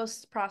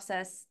compost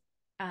process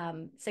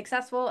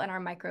successful and our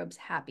microbes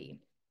happy.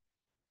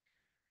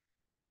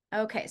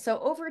 Okay, so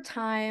over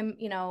time,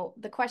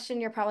 the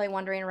question you're probably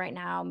wondering right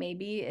now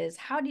maybe is,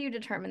 how do you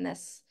determine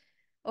this?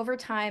 Over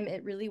time,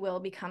 it really will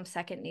become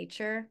second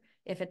nature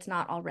if it's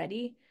not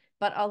already,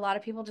 but a lot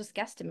of people just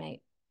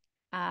guesstimate.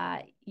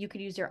 You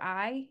could use your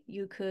eye,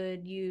 you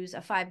could use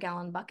a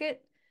 5-gallon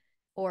bucket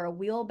or a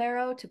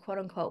wheelbarrow to quote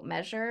unquote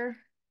measure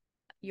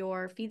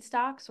your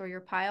feedstocks or your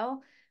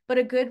pile. But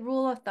a good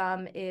rule of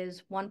thumb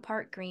is 1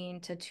 part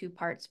green to 2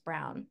 parts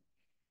brown.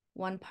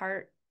 1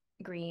 part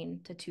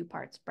green to 2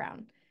 parts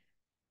brown.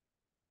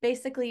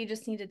 Basically, you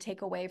just need to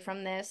take away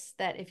from this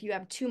that if you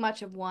have too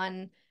much of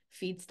one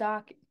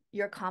feedstock,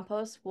 your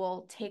compost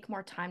will take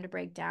more time to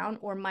break down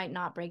or might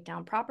not break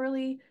down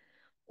properly,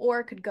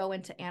 or could go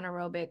into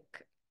anaerobic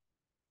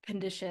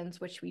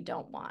conditions, which we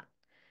don't want.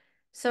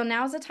 So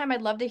now's the time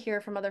I'd love to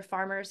hear from other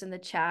farmers in the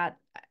chat.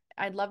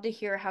 I'd love to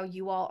hear how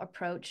you all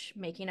approach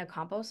making a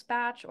compost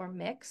batch or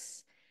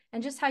mix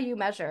and just how you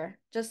measure,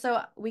 just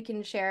so we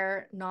can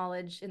share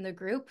knowledge in the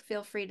group.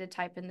 Feel free to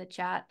type in the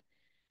chat.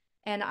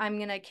 And I'm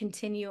going to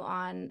continue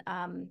on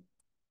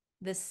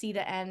the C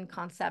to N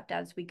concept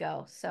as we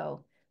go.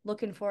 So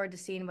looking forward to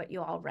seeing what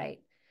you all write.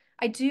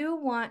 I do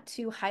want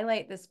to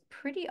highlight this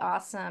pretty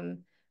awesome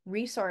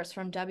resource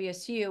from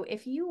WSU.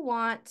 If you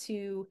want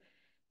to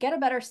get a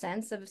better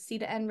sense of C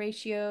to N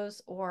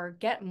ratios or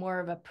get more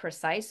of a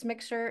precise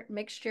mixture,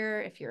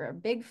 if you're a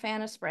big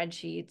fan of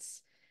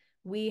spreadsheets,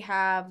 we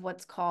have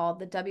what's called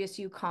the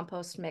WSU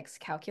Compost Mix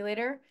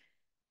Calculator.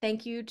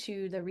 Thank you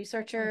to the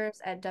researchers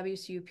at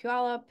WSU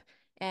Puyallup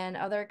and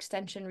other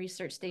extension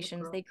research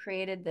stations. They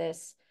created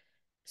this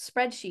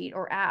spreadsheet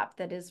or app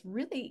that is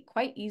really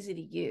quite easy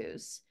to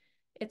use.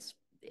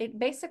 It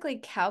basically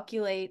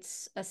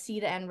calculates a C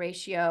to N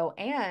ratio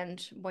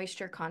and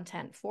moisture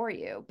content for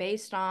you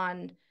based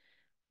on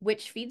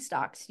which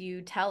feedstocks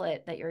you tell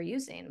it that you're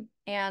using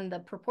and the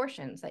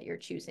proportions that you're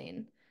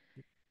choosing.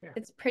 Yeah.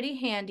 It's pretty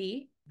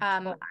handy.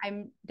 I'm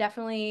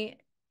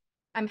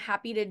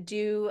happy to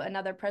do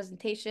another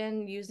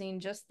presentation using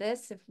just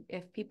this.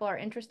 If people are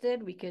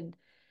interested, we could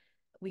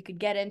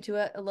get into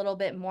it a little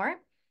bit more.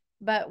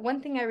 But one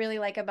thing I really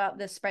like about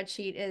this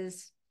spreadsheet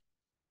is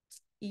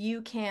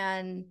you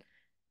can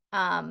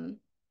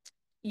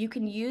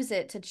use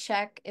it to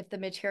check if the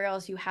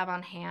materials you have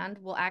on hand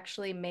will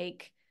actually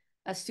make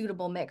a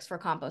suitable mix for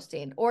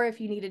composting, or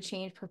if you need to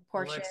change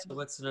proportion. Alexa,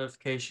 what's the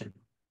notification?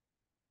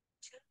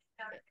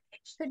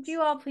 Could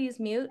you all please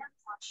mute?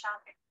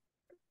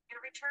 Your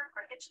return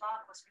for hitch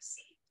log was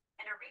received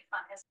and a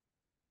refund has.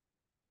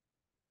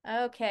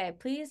 Okay,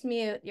 please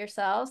mute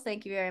yourselves.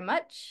 Thank you very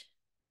much.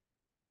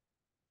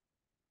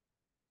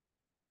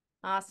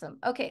 Awesome.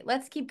 Okay,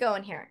 let's keep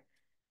going here.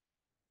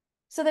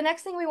 So the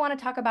next thing we want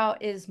to talk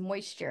about is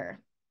moisture.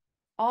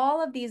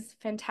 All of these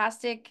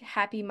fantastic,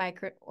 happy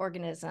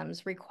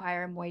microorganisms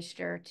require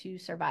moisture to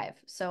survive.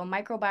 So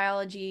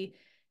microbiology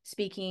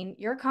speaking,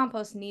 your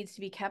compost needs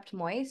to be kept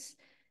moist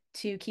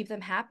to keep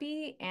them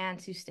happy and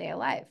to stay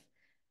alive,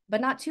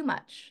 but not too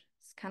much.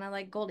 It's kind of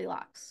like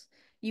Goldilocks.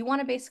 You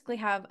want to basically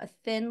have a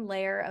thin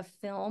layer of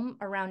film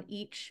around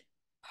each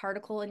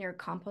particle in your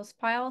compost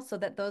pile so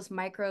that those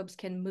microbes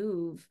can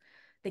move.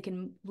 They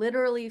can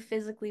literally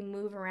physically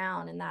move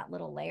around in that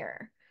little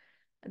layer.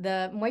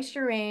 The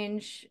moisture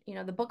range,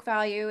 the book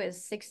value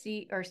is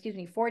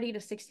 40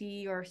 to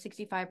 60 or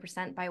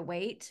 65% by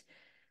weight.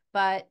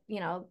 But,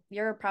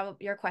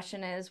 your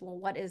question is, well,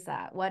 what is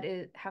that?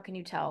 How can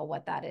you tell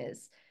what that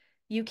is?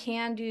 You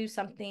can do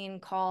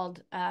something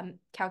called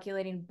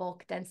calculating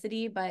bulk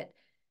density, but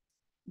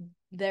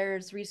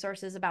there's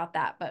resources about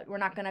that, but we're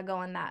not going to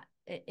go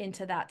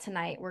into that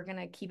tonight. We're going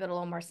to keep it a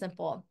little more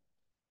simple.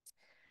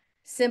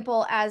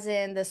 Simple as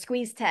in the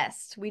squeeze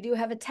test. We do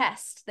have a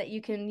test that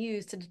you can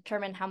use to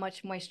determine how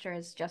much moisture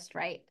is just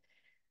right.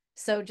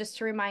 So just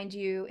to remind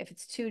you, if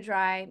it's too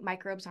dry,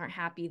 microbes aren't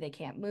happy, they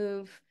can't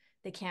move.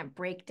 They can't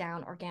break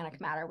down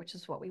organic matter, which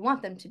is what we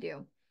want them to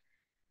do.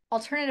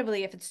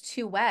 Alternatively, if it's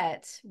too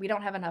wet, we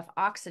don't have enough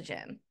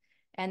oxygen,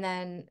 and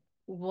then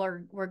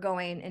we're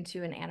going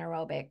into an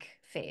anaerobic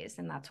phase,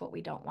 and that's what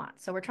we don't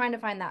want. So we're trying to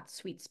find that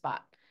sweet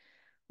spot.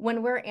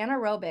 When we're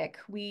anaerobic,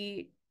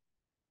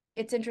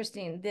 it's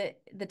interesting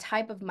that the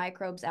type of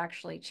microbes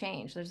actually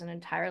change. There's an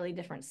entirely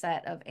different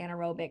set of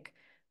anaerobic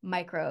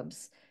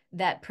microbes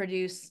that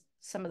produce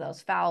some of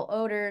those foul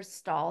odors,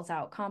 stalls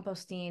out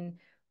composting.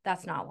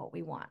 That's not what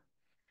we want.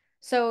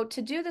 So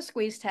to do the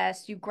squeeze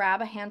test, you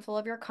grab a handful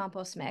of your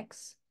compost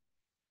mix.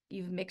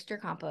 You've mixed your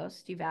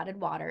compost. You've added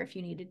water if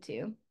you needed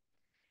to.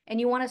 And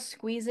you want to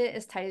squeeze it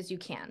as tight as you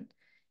can.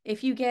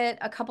 If you get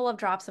a couple of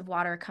drops of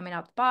water coming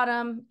out the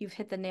bottom, you've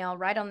hit the nail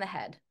right on the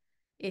head.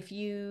 If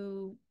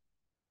you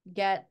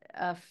get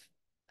a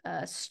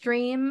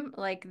stream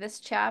like this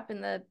chap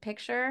in the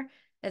picture,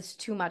 it's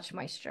too much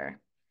moisture.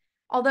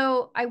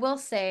 Although I will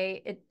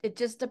say it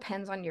just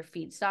depends on your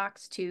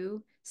feedstocks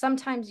too.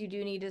 Sometimes you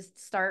do need to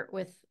start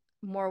with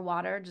more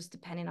water, just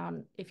depending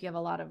on if you have a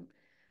lot of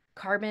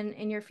carbon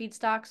in your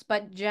feedstocks,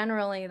 but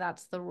generally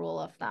that's the rule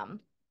of thumb.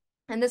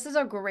 And this is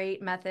a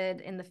great method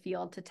in the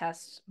field to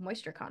test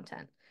moisture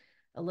content.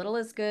 A little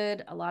is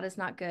good, a lot is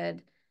not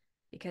good,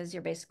 because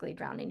you're basically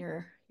drowning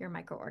your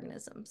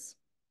microorganisms.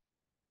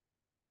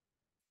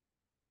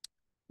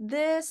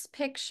 This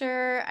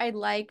picture I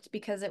liked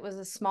because it was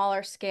a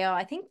smaller scale.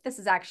 I think this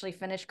is actually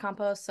finished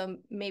compost, so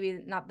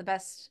maybe not the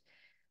best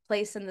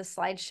place in the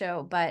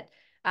slideshow, but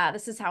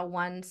this is how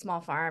one small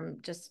farm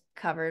just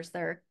covers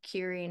their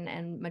curing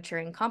and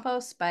maturing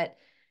compost. But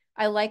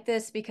I like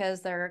this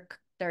because they're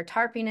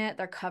tarping it,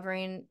 they're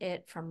covering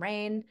it from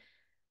rain.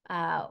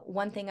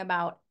 One thing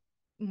about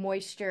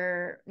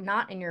moisture,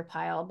 not in your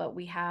pile, but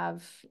we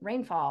have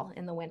rainfall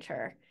in the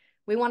winter.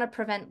 We want to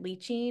prevent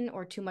leaching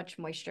or too much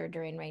moisture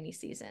during rainy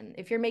season.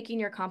 If you're making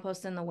your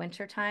compost in the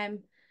winter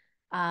time,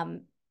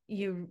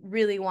 you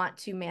really want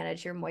to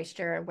manage your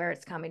moisture and where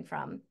it's coming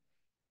from.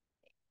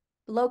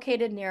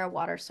 Located near a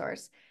water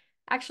source.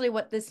 Actually,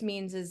 what this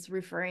means is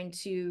referring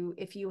to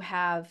if you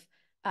have,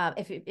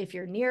 if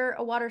you're near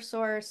a water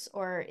source,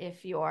 or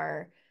if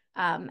you're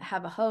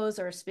have a hose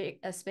or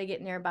a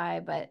spigot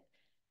nearby. But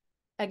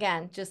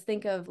again, just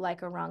think of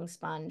like a wrung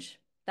sponge.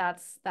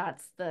 That's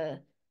the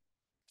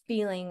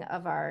feeling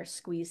of our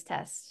squeeze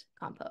test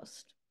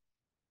compost.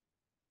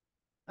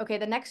 Okay,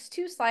 the next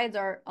two slides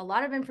are a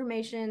lot of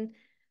information,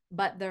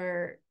 but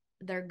they're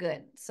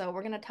good. So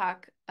we're going to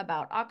talk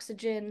about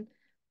oxygen,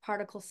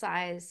 particle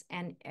size,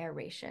 and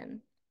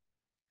aeration.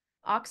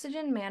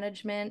 Oxygen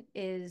management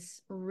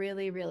is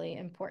really, really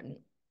important.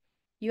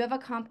 You have a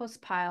compost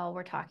pile.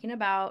 We're talking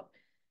about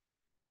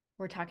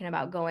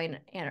going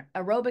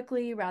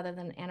aerobically rather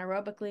than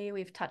anaerobically.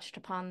 We've touched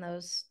upon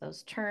those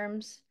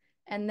terms.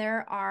 And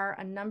there are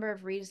a number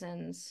of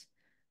reasons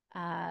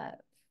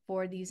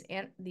for these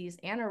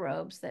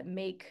anaerobes that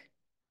make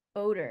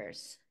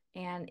odors,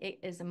 and it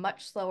is a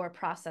much slower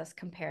process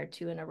compared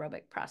to an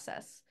aerobic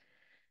process.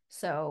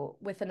 So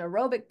with an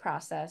aerobic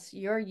process,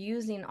 you're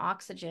using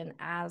oxygen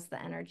as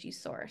the energy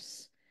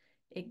source.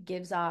 It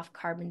gives off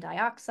carbon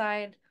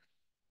dioxide,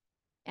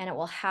 and it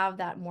will have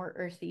that more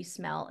earthy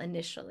smell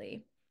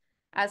initially.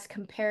 As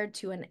compared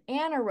to an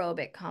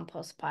anaerobic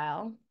compost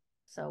pile,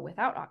 so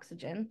without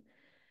oxygen,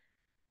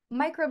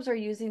 microbes are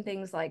using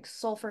things like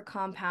sulfur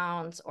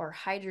compounds or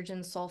hydrogen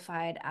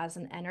sulfide as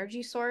an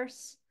energy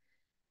source.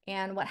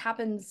 And what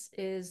happens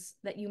is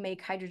that you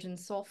make hydrogen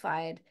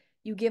sulfide,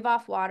 you give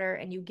off water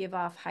and you give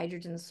off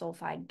hydrogen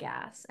sulfide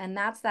gas. And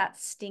that's that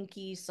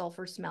stinky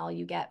sulfur smell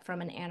you get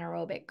from an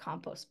anaerobic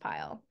compost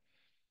pile.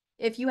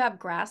 If you have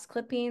grass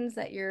clippings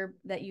that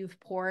you've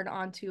poured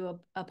onto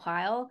a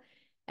pile,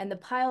 and the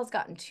pile's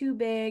gotten too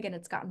big and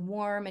it's gotten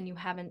warm and you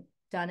haven't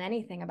done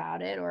anything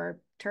about it or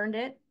turned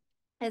it,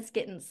 it's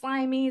getting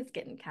slimy, it's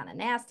getting kind of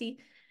nasty.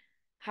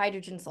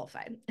 Hydrogen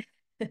sulfide.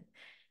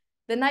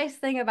 The nice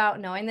thing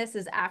about knowing this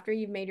is after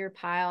you've made your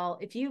pile,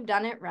 if you've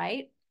done it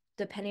right,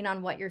 depending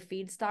on what your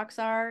feedstocks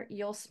are,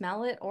 you'll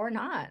smell it or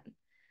not.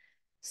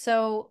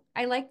 So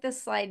I like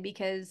this slide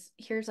because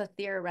here's a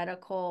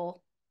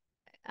theoretical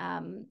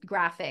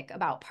graphic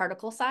about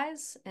particle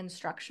size and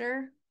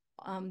structure.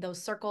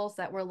 Those circles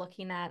that we're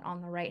looking at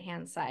on the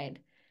right-hand side.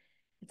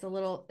 It's a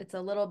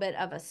little bit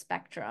of a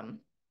spectrum.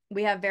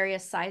 We have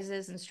various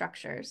sizes and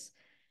structures,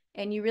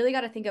 and you really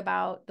got to think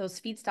about those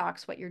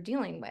feedstocks, what you're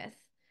dealing with.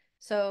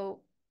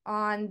 So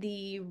I'm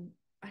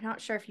not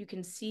sure if you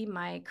can see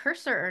my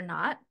cursor or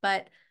not,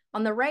 but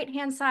on the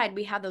right-hand side,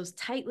 we have those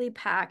tightly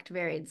packed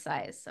varied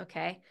size,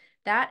 okay?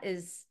 That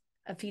is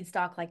a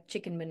feedstock like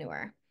chicken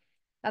manure.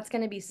 That's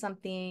going to be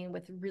something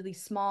with really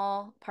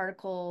small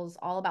particles,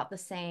 all about the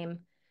same.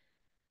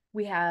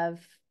 We have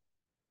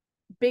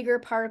bigger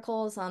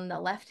particles on the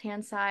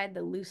left-hand side,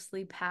 the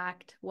loosely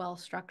packed,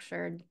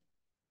 well-structured,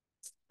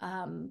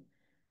 and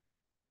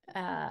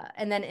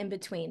then in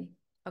between,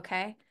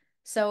 okay?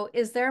 So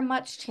is there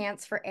much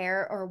chance for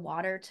air or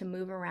water to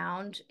move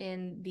around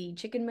in the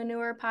chicken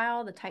manure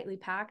pile, the tightly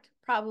packed?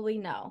 Probably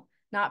no,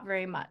 not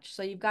very much.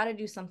 So you've got to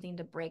do something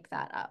to break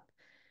that up.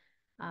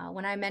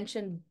 When I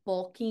mentioned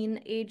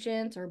bulking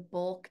agent or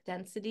bulk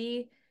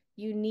density,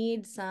 you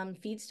need some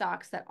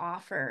feedstocks that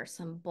offer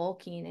some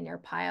bulking in your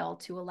pile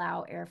to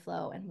allow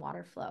airflow and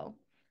water flow.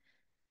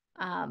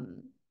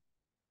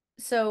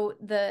 So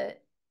the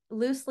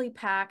loosely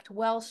packed,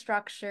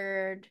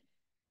 well-structured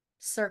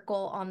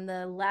circle on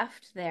the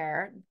left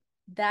there,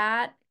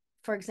 that,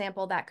 for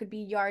example, that could be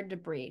yard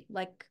debris,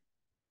 like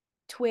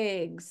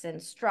twigs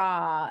and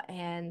straw,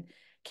 and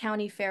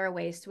county fair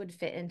waste would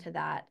fit into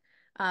that.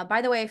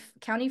 By the way,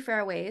 county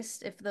fair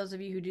waste, if those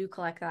of you who do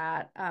collect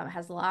that,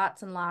 has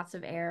lots and lots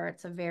of air.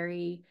 It's a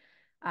very,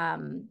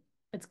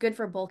 it's good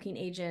for bulking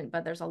agent,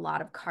 but there's a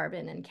lot of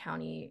carbon in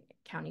county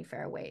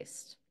fair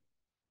waste.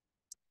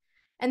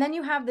 And then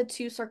you have the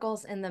two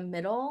circles in the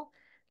middle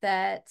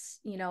that,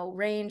 you know,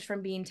 range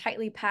from being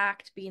tightly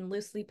packed, being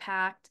loosely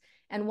packed.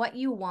 And what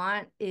you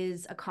want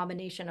is a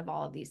combination of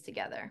all of these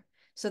together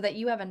so that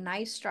you have a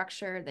nice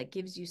structure that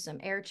gives you some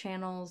air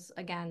channels,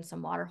 again,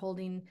 some water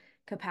holding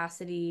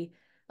capacity,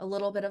 a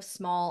little bit of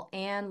small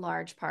and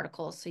large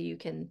particles so you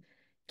can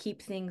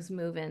keep things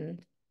moving.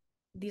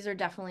 These are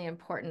definitely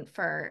important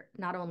for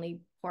not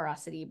only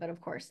porosity, but of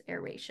course,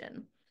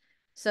 aeration.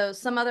 So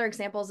some other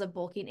examples of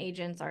bulking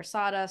agents are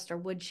sawdust or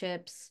wood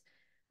chips.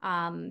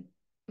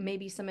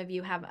 Maybe some of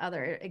you have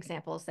other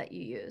examples that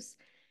you use.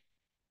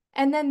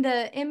 And then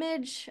the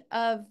image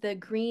of the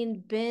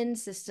green bin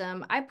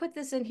system, I put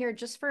this in here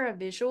just for a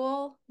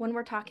visual when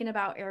we're talking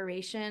about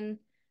aeration.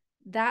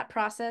 That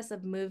process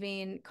of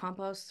moving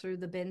compost through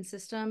the bin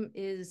system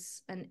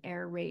is an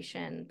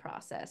aeration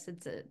process.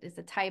 It's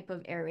a type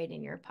of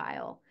aerating your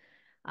pile.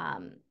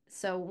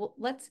 So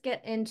let's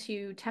get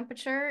into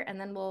temperature and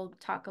then we'll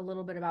talk a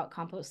little bit about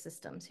compost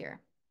systems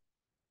here.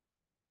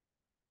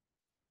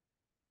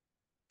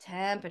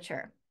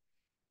 Temperature.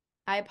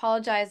 I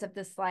apologize if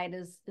this slide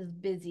is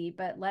busy,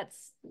 but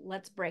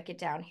let's break it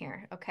down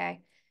here,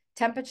 okay?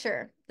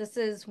 Temperature. This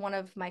is one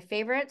of my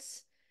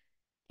favorites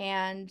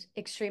and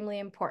extremely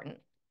important.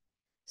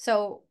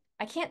 So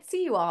I can't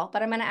see you all,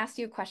 but I'm going to ask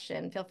you a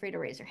question. Feel free to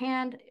raise your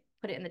hand,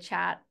 put it in the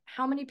chat.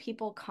 How many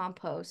people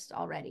compost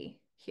already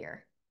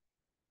here?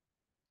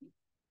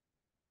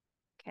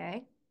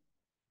 Okay.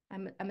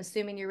 I'm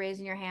assuming you're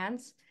raising your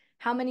hands.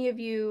 How many of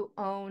you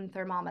own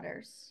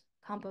thermometers,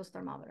 compost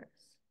thermometers?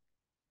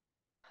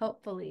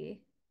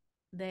 Hopefully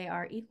they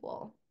are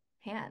equal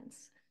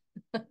hands.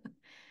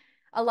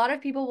 A lot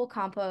of people will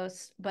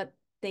compost, but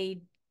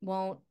they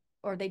won't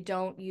or they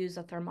don't use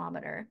a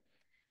thermometer.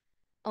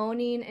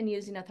 Owning and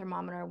using a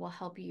thermometer will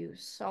help you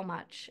so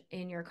much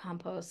in your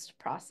compost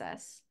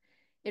process.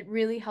 It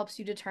really helps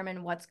you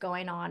determine what's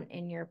going on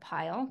in your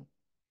pile.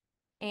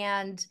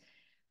 And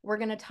we're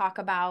going to talk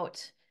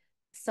about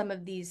some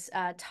of these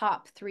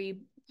top 3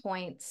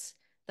 points: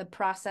 the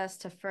process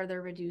to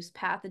further reduce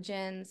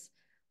pathogens.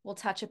 We'll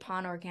touch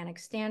upon organic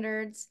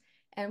standards,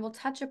 and we'll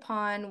touch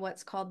upon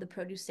what's called the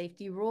produce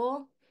safety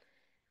rule,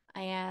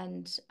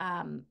 and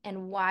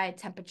why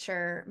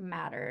temperature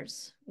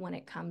matters when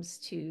it comes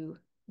to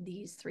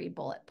these 3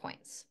 bullet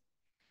points.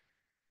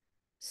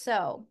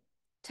 So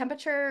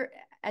temperature,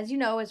 as you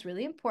know, is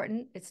really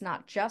important. It's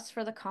not just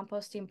for the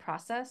composting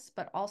process,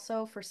 but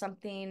also for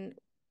something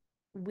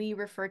we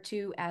refer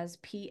to as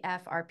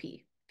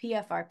PFRP,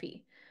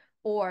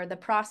 or the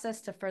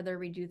process to further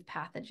reduce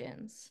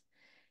pathogens.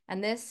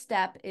 And this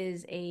step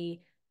is a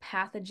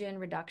pathogen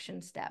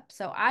reduction step.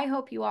 So I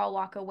hope you all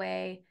walk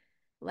away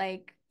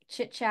like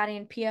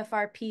chit-chatting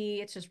PFRP.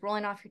 It's just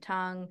rolling off your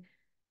tongue.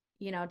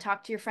 You know,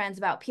 talk to your friends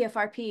about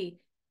PFRP.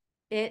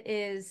 It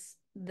is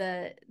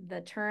the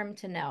term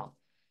to know.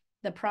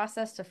 The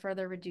process to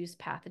further reduce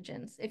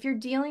pathogens. If you're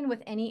dealing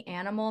with any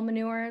animal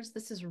manures,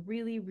 this is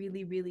really,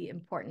 really, really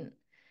important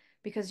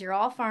because you're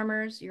all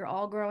farmers, you're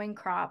all growing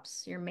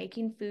crops, you're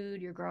making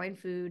food, you're growing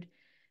food.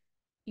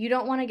 You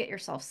don't want to get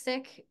yourself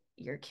sick,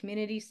 your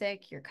community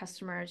sick, your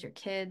customers, your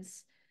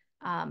kids.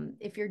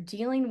 If you're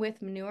dealing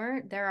with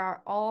manure, there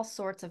are all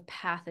sorts of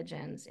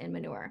pathogens in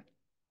manure.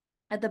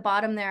 At the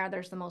bottom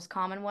there's the most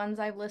common ones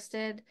I've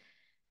listed: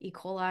 E.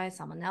 coli,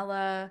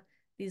 Salmonella.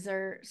 These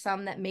are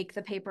some that make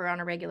the paper on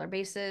a regular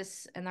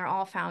basis, and they're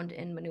all found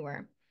in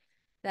manure.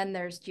 Then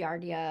there's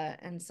Giardia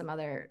and some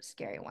other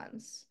scary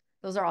ones.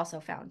 Those are also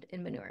found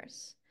in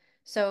manures.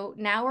 So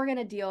now we're going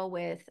to deal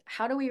with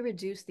how do we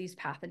reduce these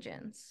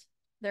pathogens.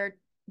 There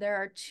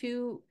are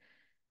 2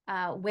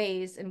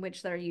 ways in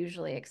which they're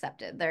usually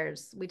accepted.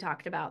 We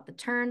talked about the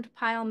turned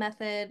pile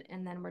method,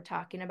 and then we're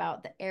talking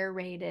about the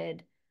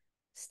aerated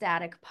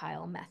static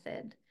pile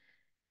method.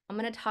 I'm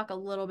going to talk a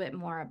little bit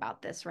more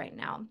about this right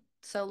now.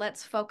 So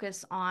let's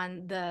focus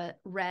on the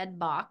red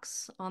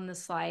box on the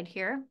slide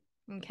here,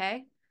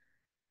 okay?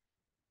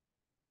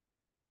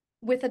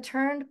 With a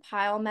turned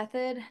pile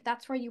method,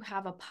 that's where you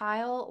have a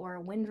pile or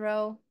a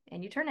windrow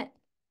and you turn it.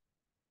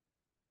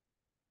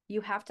 You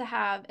have to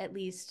have at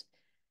least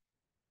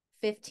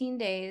 15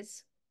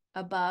 days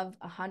above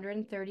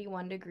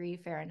 131 degree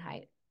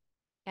Fahrenheit.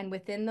 And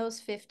within those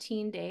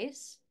 15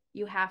 days,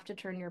 you have to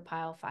turn your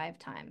pile 5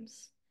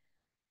 times.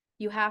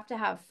 You have to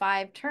have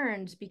 5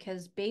 turns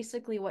because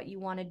basically what you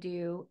want to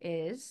do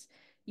is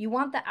You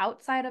want the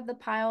outside of the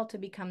pile to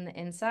become the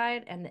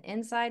inside and the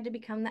inside to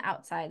become the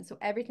outside. So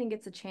everything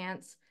gets a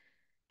chance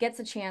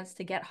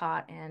to get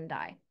hot and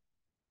die.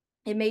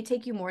 It may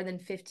take you more than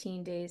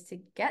 15 days to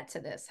get to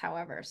this,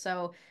 however.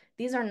 So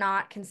these are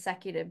not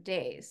consecutive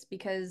days,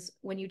 because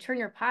when you turn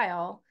your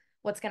pile,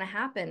 what's going to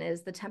happen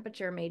is the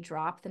temperature may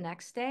drop the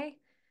next day.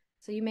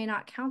 So you may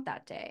not count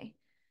that day.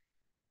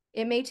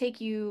 It may take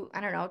you,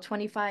 I don't know,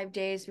 25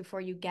 days before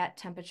you get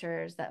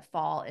temperatures that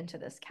fall into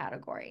this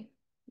category.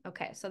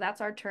 Okay, so that's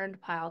our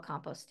turned pile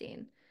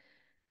composting.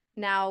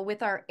 Now,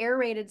 with our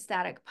aerated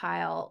static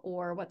pile,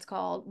 or what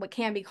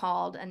can be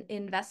called an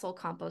in-vessel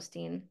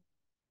composting,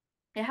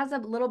 it has a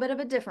little bit of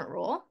a different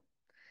rule,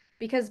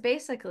 because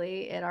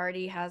basically it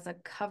already has a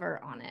cover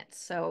on it.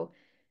 So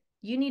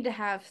you need to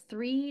have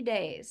 3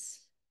 days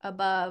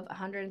above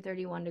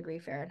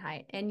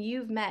 131°F, and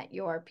you've met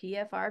your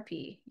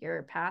PFRP,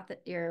 your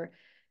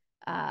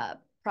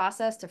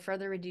process to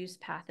further reduce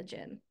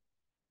pathogen.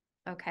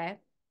 Okay,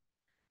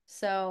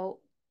 so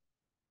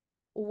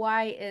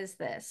why is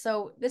this?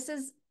 So this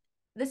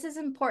is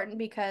important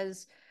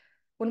because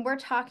when we're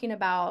talking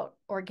about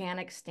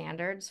organic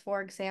standards,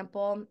 for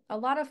example, a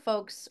lot of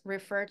folks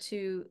refer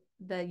to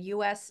the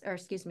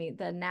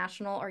the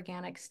National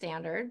Organic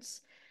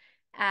Standards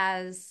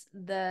as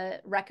the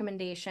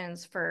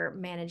recommendations for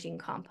managing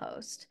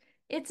compost.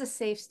 It's a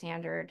safe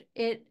standard.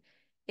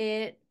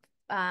 The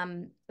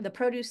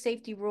Produce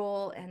Safety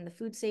Rule and the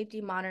Food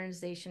Safety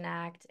Modernization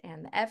Act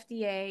and the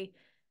FDA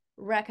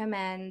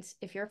recommend,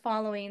 if you're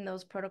following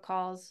those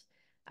protocols,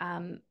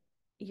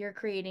 you're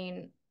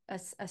creating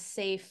a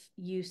safe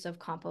use of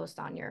compost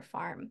on your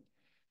farm.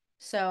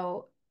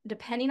 So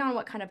depending on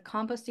what kind of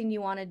composting you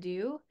want to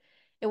do,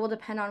 it will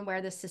depend on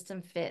where the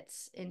system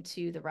fits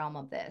into the realm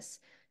of this.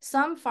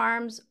 Some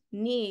farms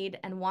need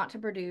and want to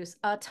produce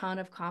a ton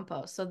of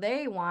compost. So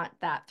they want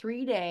that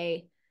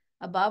 3-day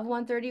above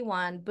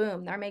 131,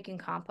 boom, they're making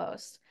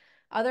compost.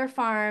 Other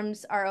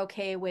farms are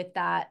okay with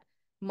that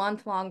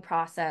month-long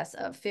process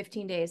of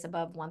 15 days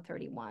above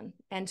 131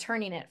 and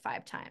turning it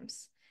 5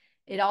 times.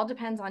 It all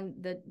depends on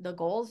the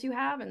goals you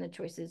have and the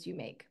choices you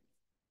make.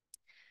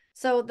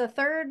 So the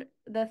third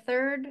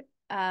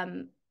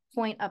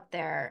point up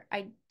there,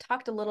 I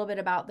talked a little bit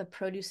about the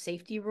produce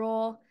safety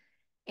rule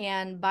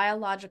and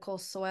biological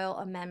soil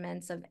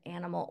amendments of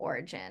animal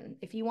origin.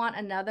 If you want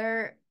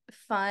another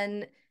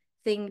fun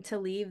thing to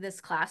leave this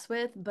class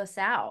with,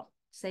 BASAO.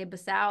 Say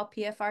BASAO,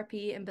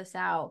 PFRP, and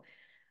BASAO.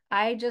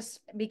 I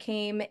just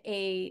became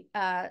a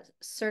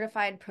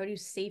certified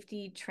produce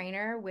safety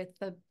trainer with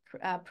the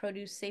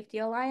Produce Safety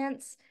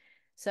Alliance.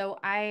 So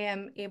I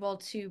am able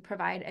to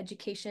provide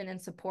education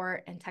and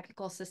support and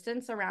technical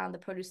assistance around the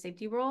produce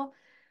safety rule.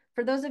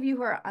 For those of you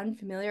who are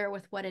unfamiliar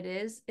with what it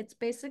is, it's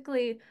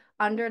basically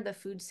under the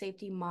Food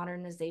Safety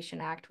Modernization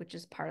Act, which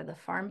is part of the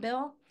Farm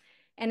Bill.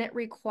 And it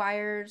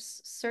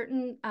requires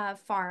certain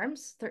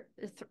farms,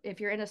 if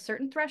you're in a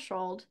certain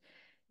threshold,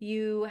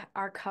 you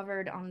are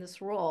covered on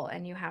this rule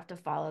and you have to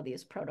follow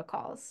these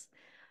protocols.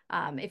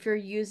 If you're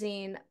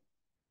using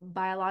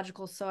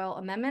biological soil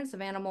amendments of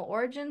animal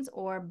origins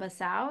or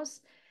BASAOs,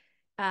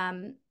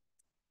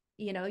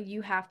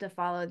 you have to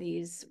follow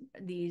these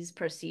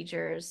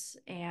procedures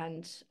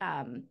and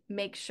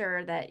make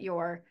sure that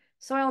your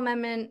soil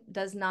amendment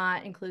does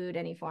not include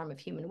any form of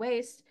human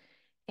waste.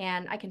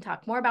 And I can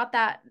talk more about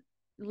that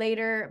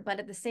later, but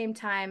at the same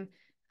time,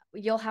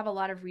 you'll have a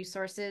lot of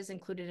resources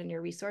included in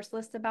your resource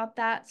list about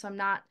that. So I'm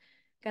not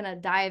going to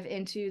dive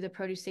into the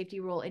produce safety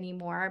rule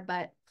anymore,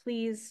 but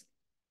please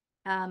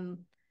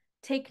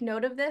take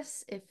note of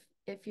this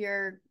if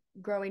you're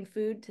growing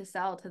food to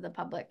sell to the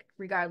public,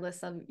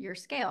 regardless of your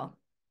scale.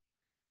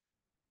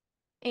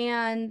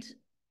 And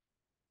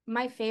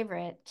my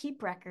favorite,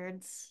 keep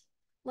records.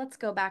 Let's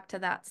go back to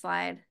that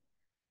slide.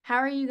 How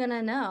are you going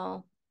to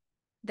know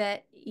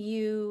that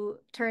you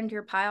turned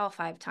your pile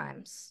 5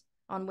 times?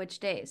 On which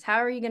days? How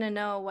are you going to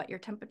know what your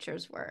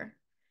temperatures were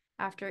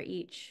after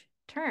each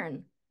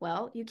turn?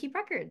 Well, you keep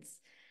records.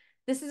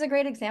 This is a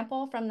great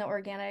example from the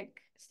organic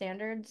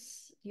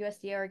standards,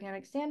 USDA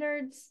organic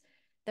standards.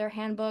 Their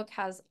handbook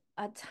has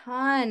a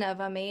ton of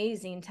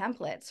amazing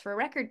templates for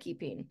record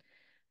keeping,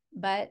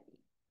 but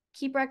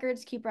keep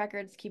records, keep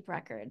records, keep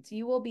records.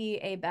 You will be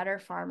a better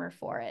farmer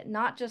for it,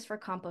 not just for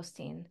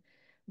composting,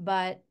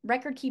 but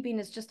record keeping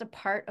is just a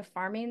part of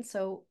farming.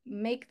 So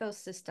make those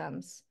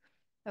systems,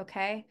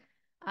 okay?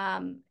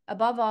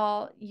 Above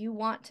all, you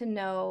want to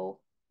know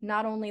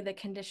not only the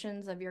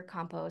conditions of your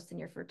compost and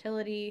your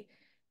fertility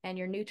and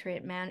your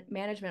nutrient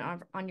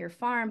management on your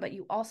farm, but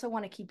you also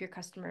want to keep your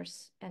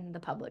customers and the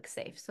public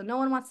safe. So no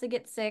one wants to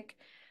get sick.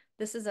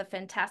 This is a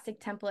fantastic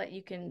template.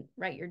 You can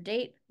write your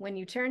date, when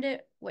you turned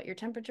it, what your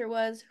temperature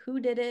was, who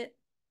did it.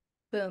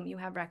 Boom, you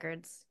have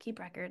records. Keep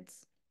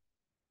records.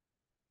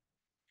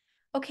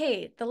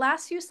 Okay, the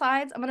last few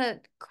slides, I'm going to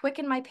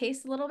quicken my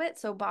pace a little bit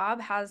so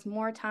Bob has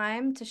more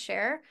time to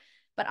share,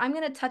 but I'm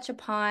going to touch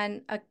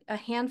upon a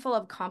handful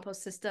of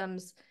compost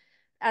systems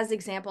as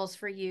examples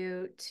for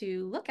you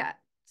to look at.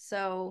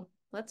 So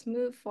let's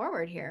move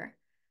forward here.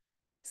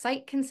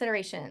 Site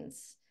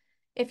considerations.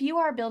 If you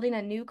are building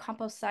a new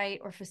compost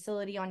site or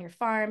facility on your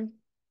farm,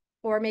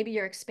 or maybe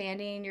you're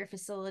expanding your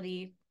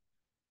facility,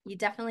 you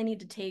definitely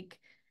need to take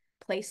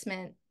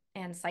placement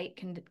and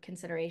site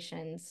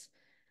considerations.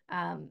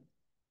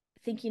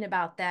 Thinking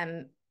about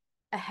them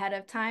ahead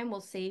of time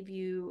will save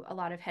you a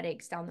lot of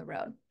headaches down the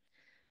road.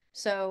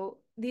 So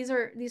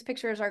these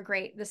pictures are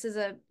great. This is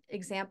an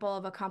example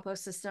of a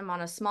compost system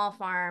on a small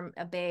farm,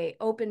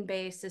 open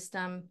bay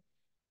system.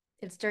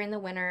 It's during the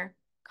winter.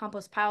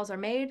 Compost piles are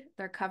made.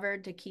 They're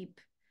covered to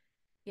keep,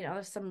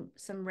 some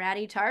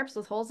ratty tarps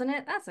with holes in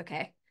it. That's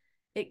okay.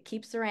 It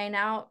keeps the rain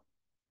out.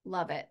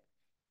 Love it.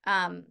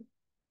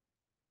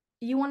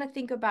 You want to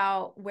think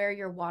about where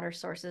your water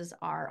sources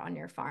are on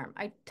your farm.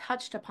 I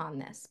touched upon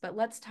this, but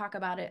let's talk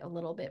about it a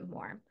little bit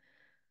more.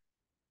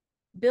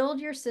 Build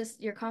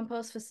your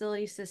compost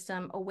facility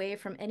system away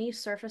from any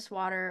surface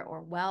water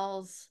or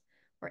wells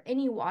or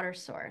any water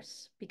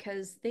source,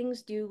 because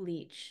things do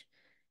leach,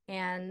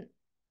 and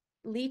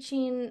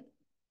leaching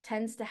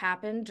tends to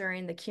happen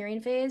during the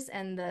curing phase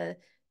and the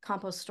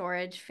compost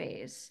storage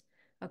phase.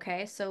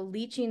 Okay, so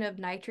leaching of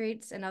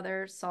nitrates and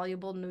other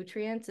soluble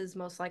nutrients is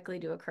most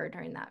likely to occur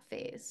during that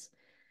phase.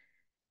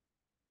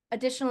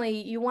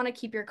 Additionally, you want to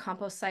keep your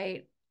compost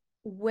site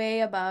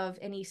way above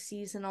any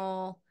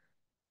seasonal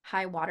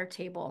high water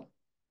table.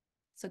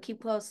 So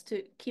keep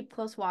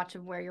close watch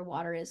of where your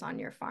water is on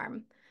your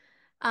farm.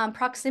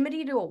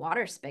 Proximity to a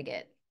water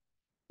spigot.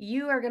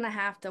 You are going to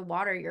have to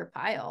water your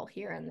pile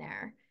here and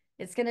there.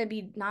 It's going to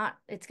be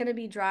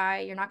dry.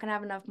 You're not going to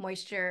have enough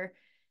moisture.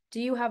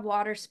 Do you have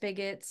water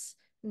spigots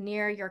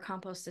near your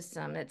compost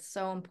system? It's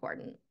so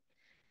important.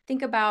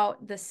 Think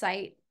about the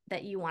site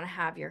that you want to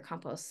have your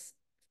compost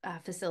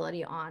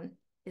facility on.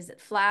 Is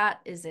it flat?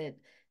 Is it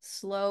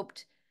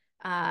sloped?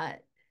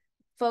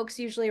 Folks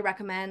usually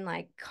recommend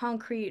like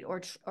concrete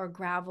or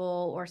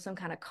gravel or some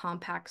kind of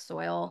compact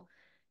soil.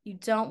 You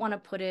don't want to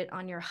put it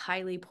on your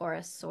highly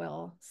porous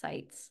soil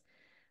sites.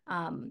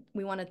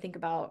 We want to think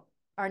about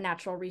our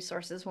natural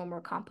resources when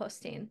we're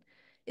composting.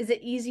 Is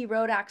it easy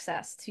road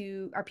access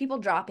are people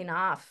dropping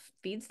off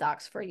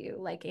feedstocks for you,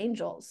 like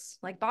angels,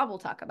 like Bob will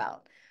talk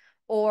about?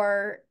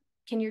 Or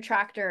can you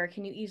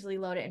easily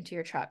load it into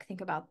your truck?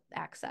 Think about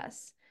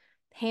access.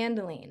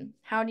 Handling.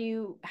 How are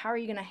you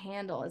going to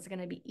handle? Is it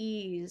going to be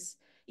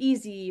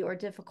easy or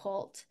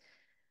difficult?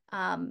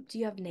 Do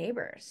you have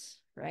neighbors,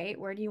 right?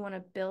 Where do you want to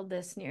build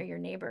this near your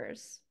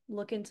neighbors?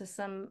 Look into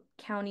some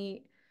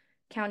county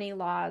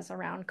laws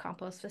around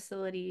compost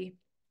facility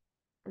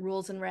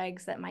rules and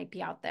regs that might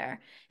be out there.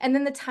 And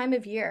then the time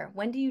of year.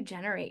 When do you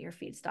generate your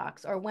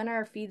feedstocks, or when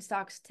are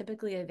feedstocks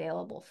typically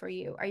available for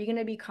you? Are you going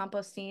to be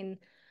composting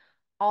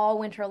all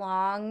winter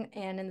long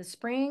and in the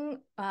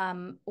spring,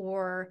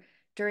 or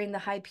during the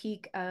high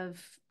peak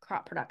of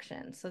crop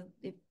production? So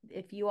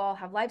if you all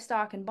have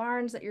livestock and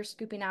barns that you're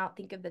scooping out,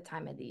 think of the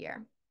time of the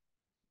year.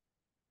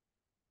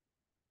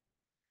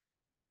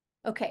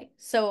 Okay,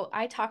 so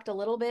I talked a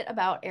little bit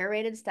about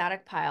aerated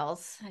static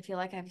piles. I feel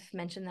like I've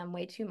mentioned them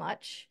way too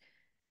much.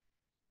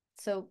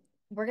 So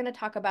we're going to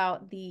talk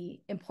about the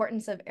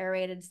importance of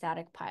aerated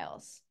static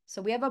piles.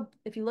 So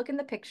if you look in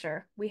the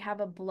picture, we have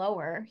a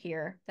blower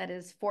here that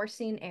is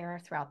forcing air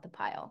throughout the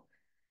pile.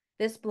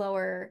 This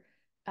blower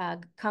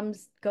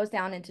goes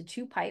down into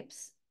two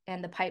pipes,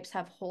 and the pipes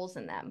have holes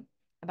in them,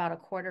 about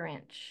 1/4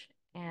 inch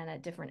and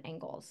at different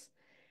angles.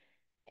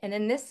 And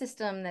in this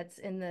system that's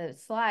in the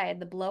slide,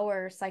 the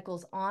blower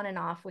cycles on and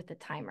off with the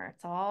timer.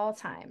 It's all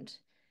timed,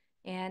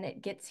 and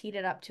it gets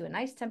heated up to a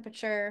nice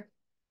temperature,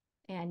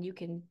 and you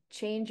can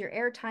change your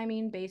air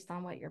timing based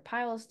on what your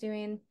pile is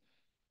doing.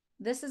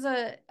 This is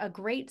a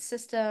great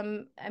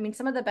system. I mean,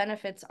 some of the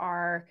benefits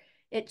are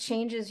it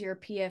changes your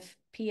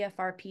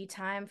PFRP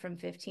time from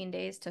 15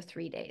 days to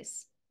 3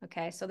 days.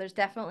 Okay, so there's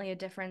definitely a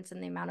difference in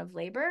the amount of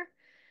labor.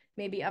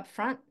 Maybe up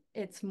front,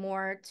 it's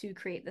more to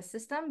create the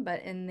system,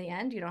 but in the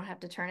end, you don't have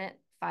to turn it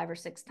 5 or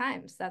 6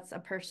 times. That's a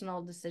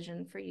personal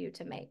decision for you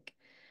to make.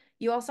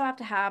 You also have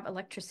to have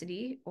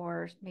electricity,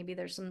 or maybe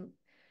there's some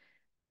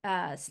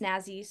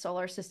snazzy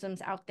solar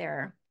systems out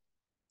there.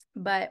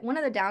 But one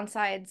of the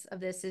downsides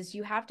of this is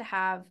you have to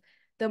have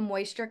the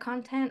moisture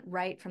content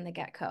right from the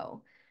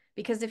get-go.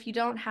 Because if you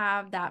don't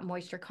have that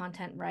moisture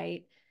content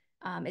right,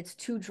 it's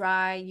too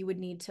dry, you would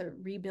need to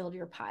rebuild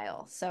your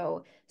pile.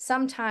 So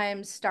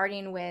sometimes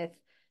starting with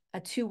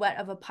too wet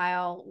of a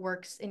pile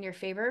works in your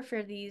favor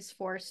for these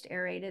forced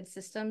aerated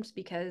systems,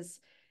 because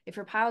if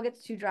your pile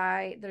gets too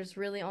dry, there's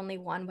really only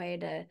one way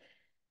to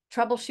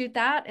troubleshoot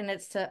that, and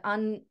it's to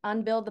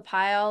unbuild the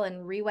pile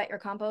and re-wet your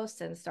compost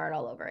and start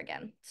all over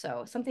again.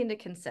 So something to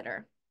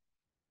consider.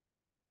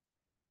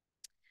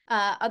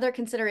 Other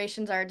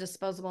considerations are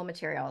disposable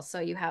materials. So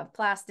you have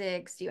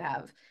plastics, you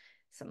have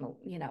some,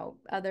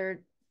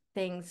 other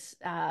things,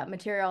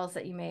 materials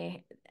that you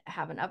may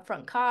have an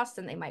upfront cost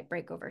and they might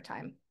break over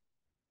time.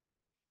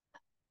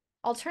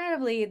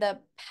 Alternatively, the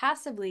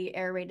passively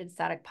aerated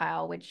static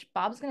pile, which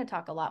Bob's going to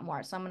talk a lot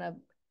more, so I'm going to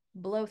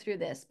blow through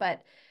this,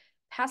 but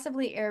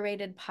passively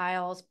aerated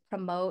piles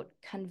promote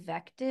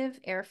convective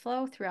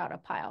airflow throughout a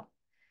pile.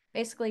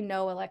 Basically,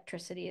 no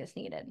electricity is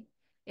needed.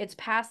 It's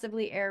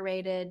passively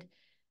aerated.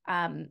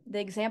 The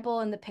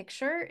example in the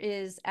picture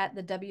is at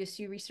the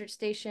WSU research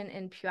station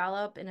in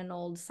Puyallup in an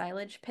old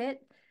silage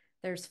pit.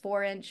 There's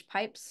 4-inch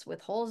pipes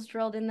with holes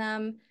drilled in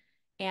them,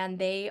 and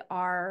they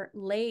are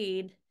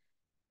laid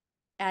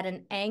at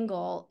an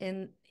angle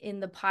in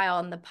the pile,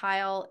 and the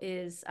pile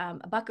is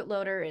a bucket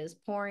loader is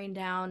pouring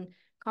down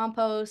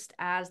compost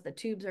as the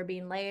tubes are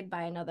being laid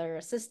by another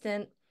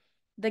assistant.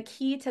 The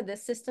key to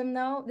this system,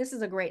 though, this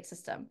is a great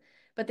system,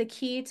 but the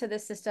key to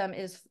this system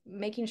is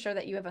making sure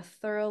that you have a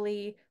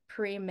thoroughly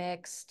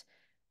pre-mixed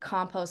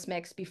compost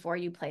mix before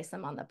you place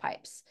them on the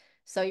pipes.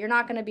 So you're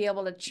not going to be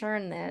able to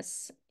churn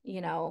this, you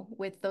know,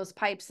 with those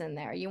pipes in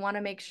there. You want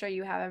to make sure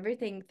you have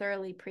everything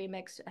thoroughly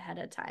pre-mixed ahead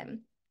of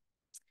time.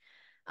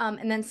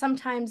 And then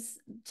sometimes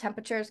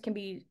temperatures can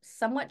be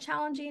somewhat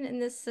challenging in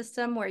this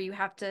system where you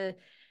have to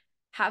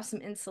have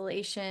some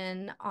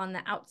insulation on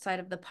the outside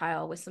of the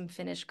pile with some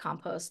finished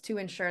compost to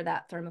ensure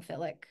that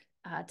thermophilic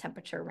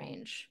temperature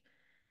range.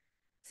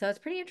 So it's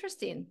pretty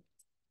interesting.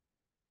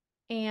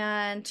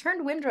 And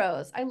turned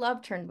windrows. I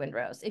love turned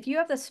windrows. If you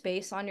have the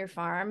space on your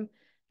farm,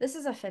 this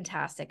is a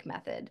fantastic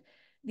method.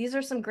 These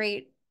are some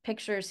great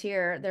pictures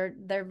here.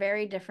 They're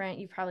very different.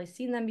 You've probably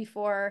seen them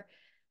before,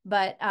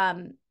 but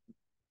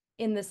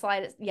in the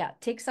slide, yeah,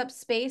 takes up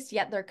space,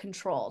 yet they're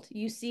controlled.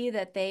 You see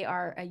that they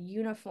are a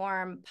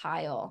uniform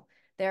pile.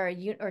 They're a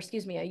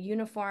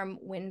uniform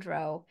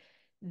windrow.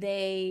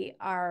 They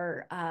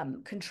are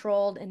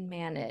controlled and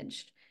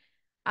managed.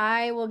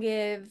 I will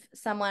give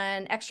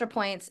someone extra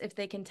points if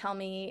they can tell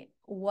me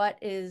what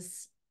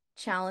is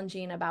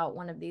challenging about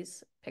one of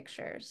these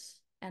pictures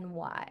and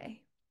why.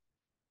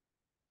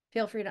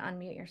 Feel free to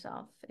unmute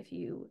yourself if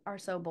you are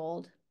so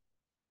bold.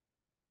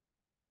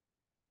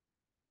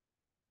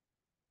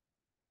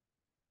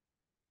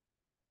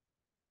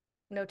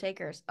 No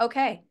takers.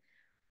 Okay.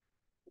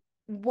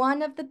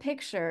 One of the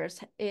pictures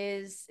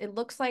is, it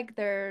looks like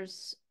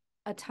there's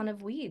a ton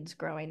of weeds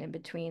growing in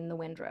between the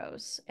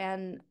windrows.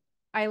 And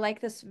I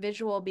like this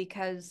visual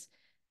because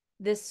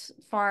this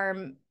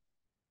farm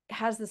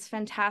has this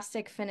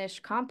fantastic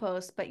finished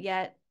compost, but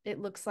yet it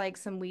looks like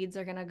some weeds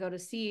are going to go to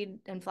seed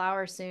and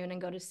flower soon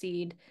and go to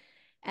seed,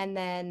 and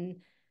then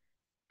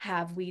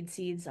have weed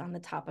seeds on the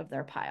top of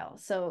their pile.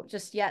 So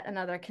just yet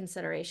another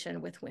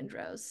consideration with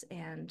windrows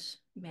and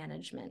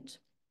management.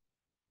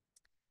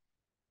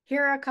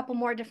 Here are a couple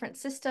more different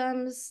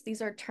systems.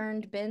 These are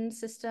turned bin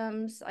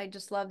systems. I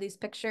just love these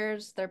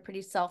pictures. They're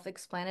pretty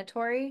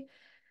self-explanatory.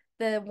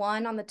 The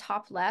one on the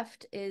top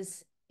left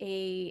is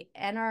a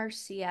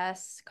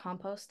NRCS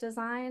compost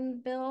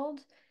design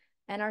build.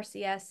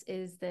 NRCS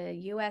is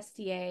the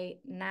USDA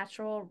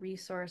Natural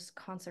Resource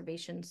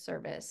Conservation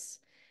Service.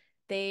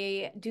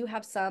 They do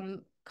have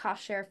some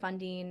cost share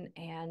funding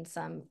and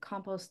some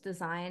compost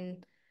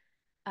design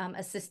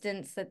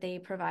assistance that they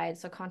provide.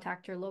 So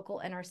contact your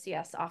local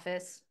NRCS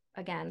office,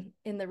 again,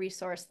 in the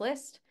resource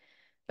list.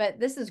 But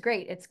this is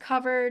great. It's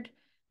covered.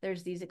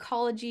 There's these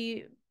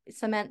ecology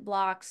cement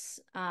blocks,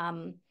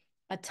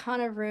 a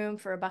ton of room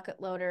for a bucket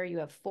loader. You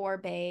have 4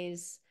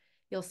 bays.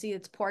 You'll see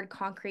it's poured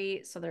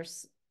concrete. So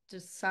there's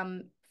just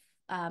some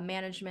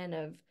management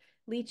of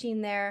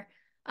leaching there.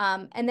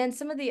 And then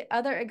some of the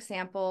other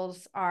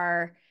examples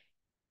are,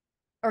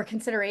 or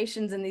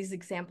considerations in these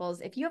examples,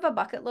 if you have a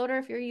bucket loader,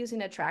 if you're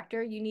using a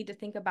tractor, you need to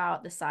think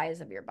about the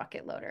size of your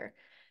bucket loader.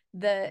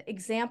 The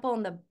example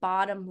in the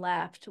bottom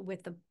left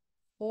with the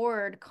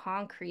poured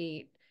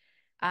concrete,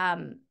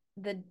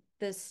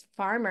 this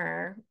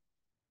farmer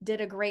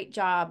did a great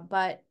job,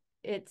 but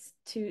it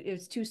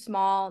was too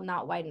small,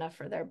 not wide enough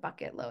for their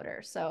bucket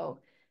loader. So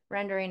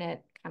rendering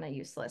it kind of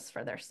useless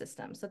for their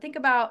system. So think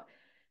about,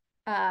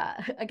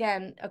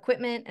 again,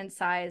 equipment and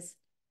size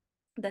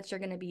that you're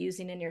going to be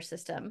using in your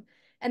system.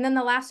 And then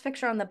the last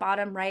picture on the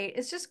bottom right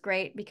is just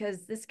great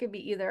because this could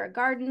be either a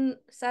garden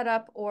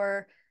setup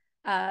or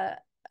a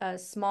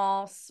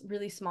small,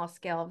 really small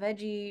scale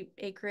veggie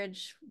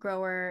acreage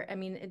grower. I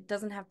mean, it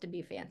doesn't have to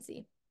be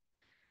fancy.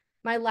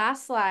 My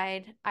last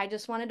slide, I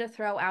just wanted to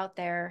throw out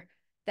there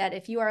that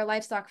if you are a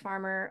livestock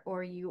farmer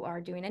or you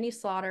are doing any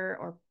slaughter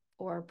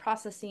or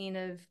processing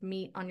of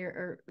meat on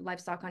your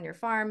livestock on your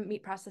farm,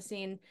 meat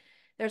processing,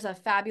 there's a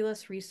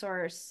fabulous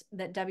resource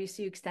that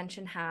WSU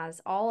Extension has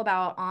all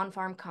about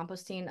on-farm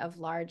composting of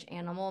large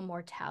animal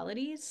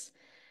mortalities.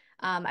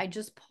 I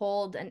just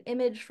pulled an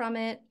image from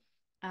it,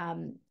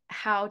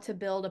 how to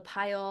build a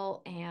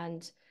pile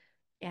and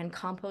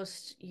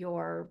compost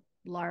your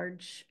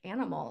large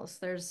animals.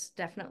 There's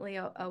definitely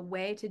a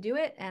way to do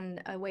it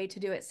and a way to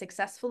do it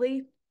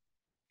successfully.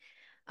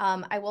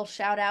 I will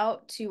shout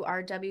out to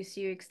our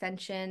WSU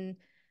Extension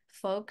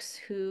folks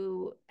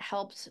who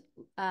helped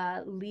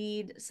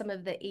lead some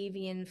of the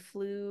avian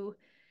flu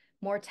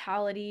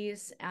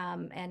mortalities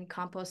and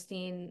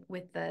composting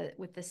with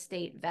the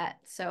state vet.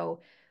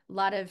 So a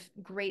lot of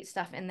great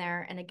stuff in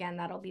there. And again,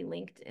 that'll be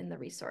linked in the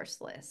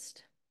resource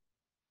list.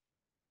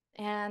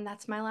 And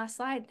that's my last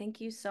slide. Thank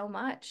you so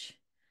much.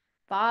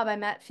 Bob,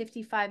 I'm at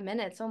 55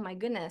 minutes. Oh my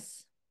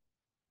goodness.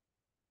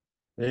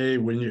 Hey,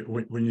 when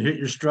you hit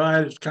your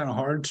stride, it's kind of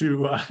hard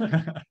to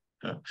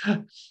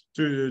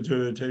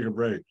to take a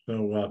break.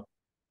 So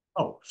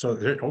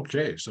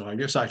okay. So I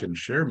guess I can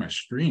share my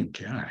screen,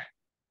 can I?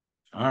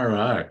 All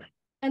right.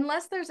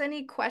 Unless there's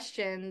any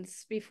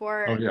questions Oh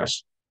before,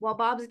 yes. while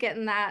Bob's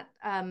getting that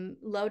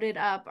loaded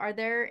up, are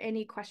there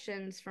any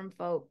questions from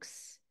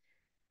folks?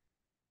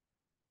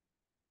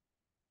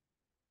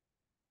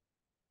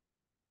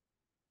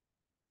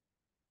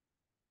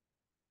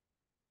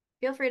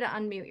 Feel free to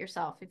unmute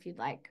yourself if you'd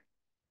like.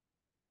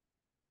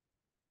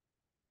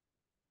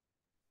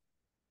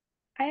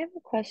 I have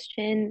a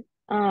question.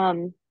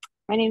 My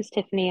name's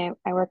Tiffany.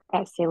 I work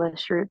at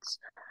Salish Roots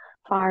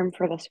Farm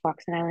for the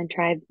Squaxin Island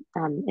tribe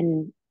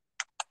in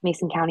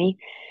Mason County.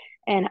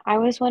 And I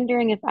was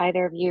wondering if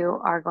either of you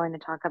are going to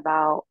talk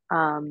about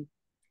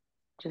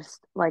just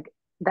like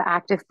the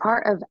active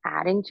part of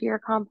adding to your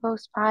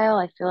compost pile.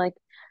 I feel like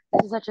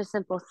this is such a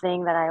simple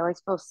thing that I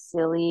always feel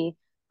silly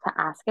to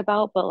ask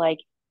about, but like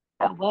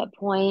at what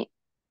point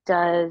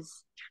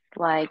does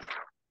like,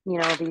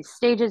 these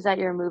stages that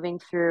you're moving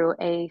through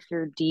A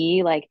through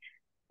D, like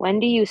when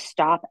do you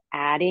stop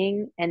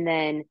adding and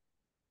then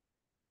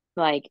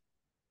like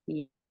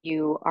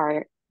you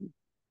are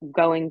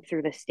going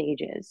through the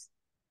stages?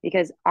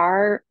 Because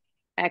our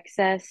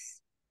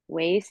excess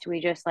waste, we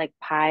just like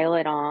pile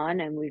it on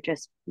and we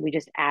just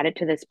add it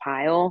to this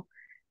pile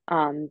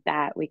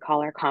that we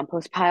call our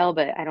compost pile,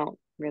 but I don't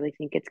really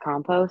think it's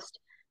compost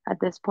at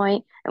this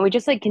point. And we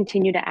just like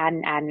continue to add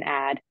and add and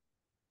add.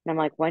 And I'm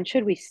like, when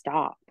should we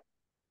stop?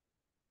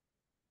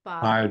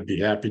 Bob. I'd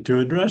be happy to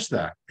address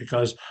that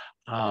because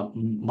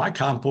my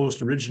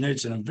compost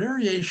originates in a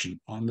variation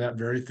on that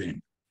very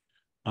theme.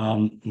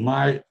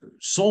 My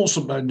soul,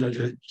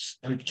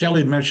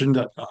 Kelly mentioned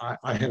that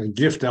I had a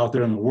gift out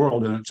there in the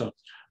world, and it's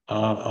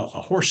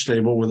a horse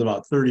stable with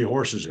about 30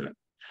 horses in it.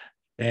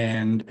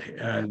 And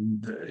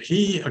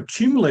he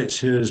accumulates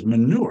his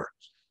manure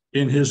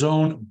in his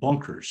own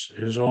bunkers,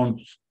 his own,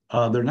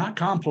 they're not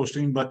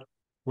composting, but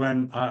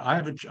when I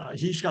have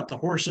he's got the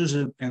horses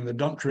and the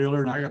dump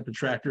trailer, and I got the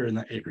tractor and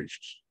the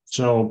acreage.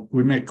 So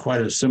we make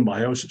quite a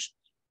symbiosis.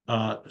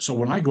 So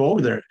when I go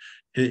over there,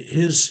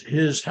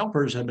 his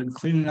helpers have been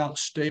cleaning out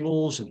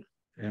stables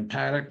and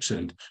paddocks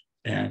and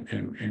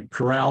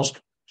corrals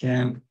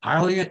and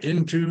piling it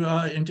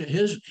into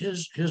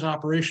his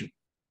operation.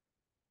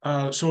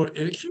 So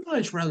it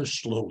accumulates rather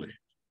slowly.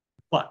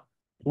 But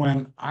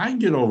when I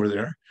get over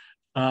there,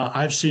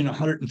 I've seen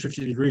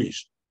 150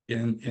 degrees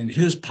in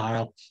his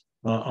pile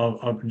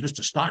of just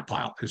a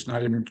stockpile. It's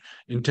not even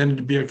intended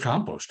to be a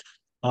compost.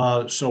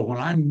 So when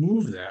I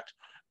move that,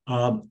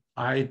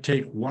 I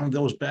take one of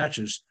those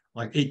batches,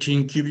 like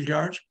 18 cubic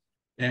yards,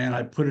 and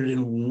I put it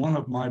in one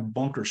of my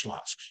bunker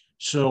slots.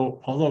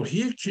 So although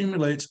he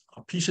accumulates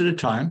a piece at a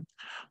time,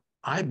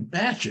 I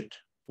batch it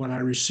when I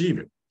receive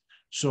it.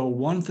 So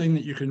one thing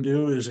that you can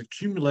do is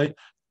accumulate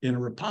in a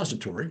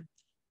repository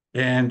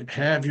and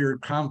have your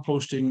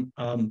composting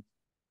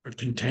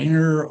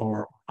container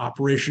or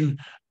operation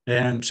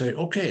and say,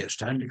 okay, it's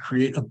time to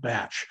create a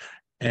batch.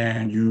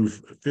 And you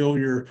fill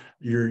your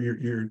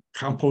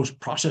compost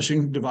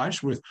processing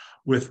device with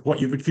what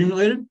you've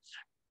accumulated.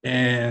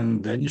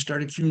 And then you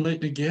start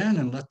accumulating again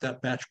and let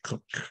that batch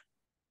cook.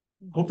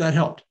 Hope that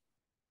helped.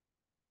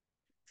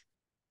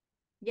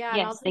 Yeah,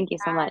 and I'll Yes, just thank you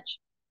so add, much.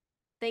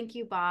 thank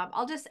you, Bob.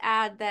 I'll just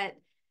add that,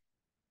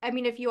 I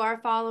mean, if you are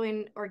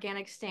following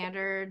organic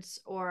standards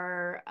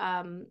or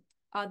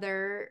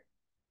other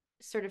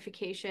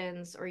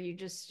certifications, or you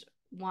just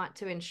want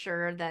to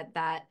ensure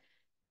that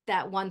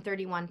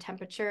 131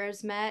 temperature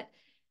is met,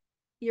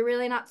 you're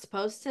really not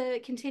supposed to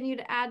continue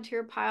to add to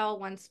your pile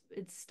once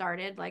it's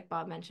started. Like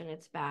Bob mentioned,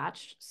 it's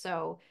batched.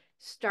 So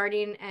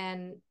starting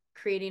and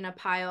creating a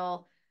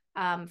pile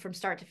from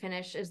start to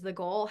finish is the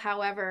goal.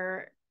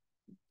 However,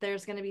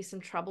 there's going to be some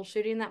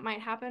troubleshooting that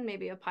might happen.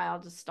 Maybe a pile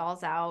just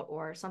stalls out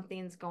or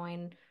something's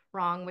going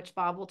wrong, which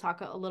Bob will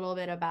talk a little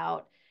bit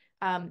about.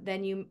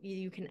 Then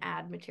you can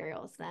add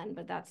materials then,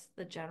 but that's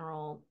the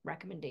general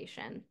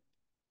recommendation.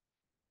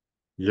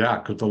 Yeah,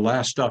 because the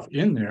last stuff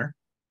in there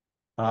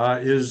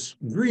is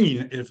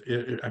green, if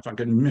I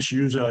can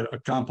misuse a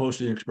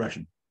composting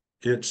expression.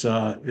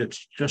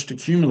 It's just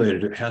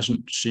accumulated. It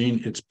hasn't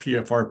seen its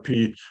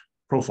PFRP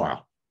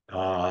profile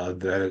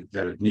that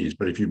it needs.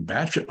 But if you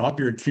batch it up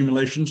your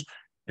accumulations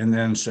and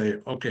then say,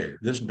 okay,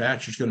 this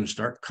batch is going to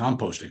start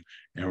composting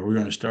and we're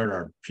going to start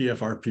our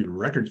PFRP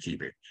record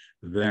keeping,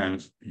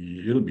 then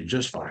it'll be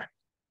just fine.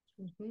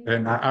 Mm-hmm.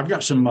 And I've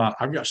got some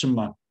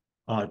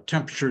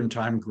temperature and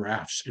time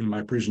graphs in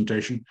my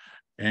presentation.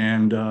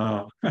 And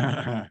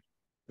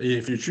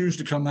if you choose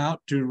to come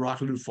out to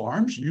Rokalu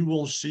Farms, you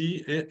will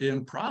see it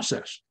in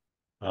process.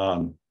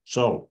 Anything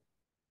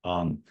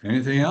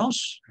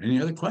else? Any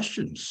other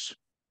questions?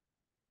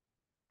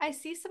 I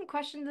see some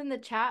questions in the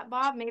chat,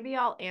 Bob. Maybe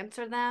I'll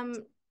answer them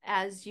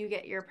as you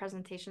get your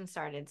presentation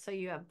started, so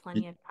you have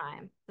plenty of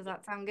time. Does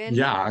that sound good?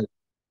 Yeah,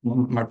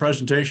 my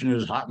presentation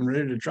is hot and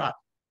ready to trot.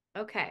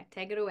 Okay,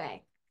 take it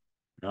away.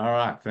 All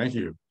right, thank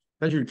you.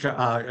 Thank you,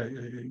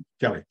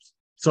 Kelly.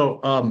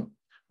 So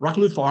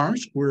Rokalu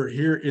Farms, we're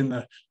here in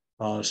the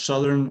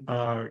southern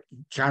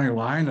county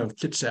line of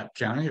Kitsap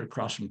County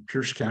across from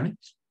Pierce County,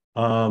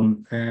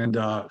 and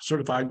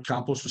certified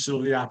compost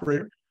facility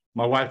operator.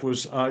 My wife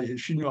was,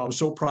 she knew I was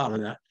so proud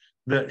of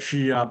that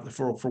she,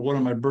 for one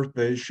of my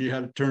birthdays, she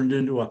had it turned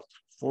into a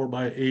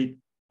 4x8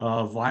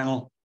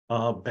 vinyl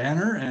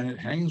banner, and it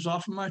hangs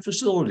off of my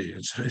facility.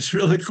 It's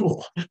really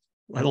cool,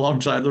 right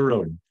alongside the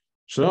road.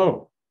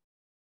 So,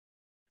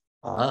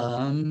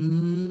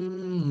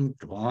 come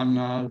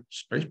on,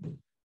 space.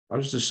 How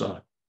does this?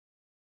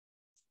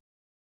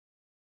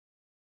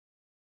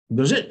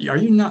 Does it? Are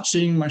you not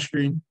seeing my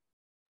screen?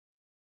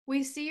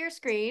 We see your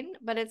screen,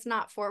 but it's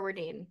not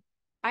forwarding.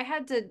 I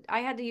had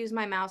to use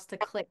my mouse to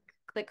click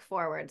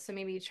forward. So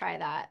maybe you try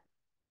that.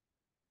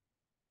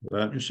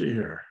 Let me see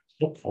here.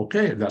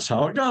 Okay, that's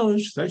how it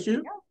goes. Thank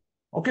you.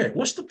 Okay,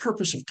 what's the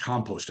purpose of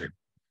composting?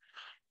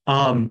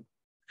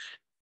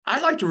 I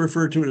like to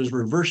refer to it as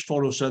reverse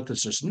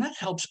photosynthesis, and that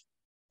helps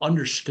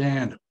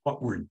understand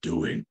what we're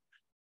doing.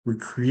 We're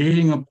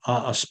creating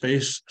a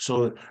space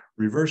so that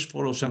reverse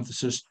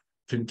photosynthesis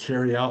can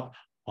carry out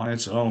on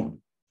its own.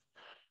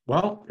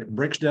 Well, it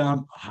breaks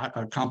down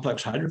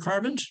complex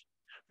hydrocarbons,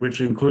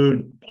 which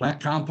include plant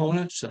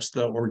components. That's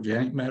the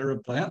organic matter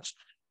of plants.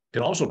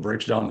 It also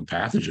breaks down the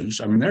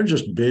pathogens. I mean, they're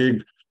just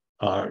big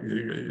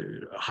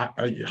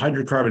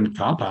hydrocarbon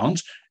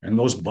compounds, and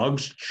those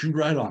bugs chew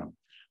right on them.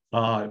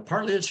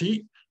 Partly it's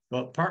heat,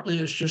 but partly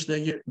it's just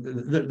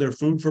they're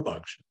food for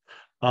bugs.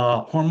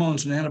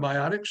 Hormones and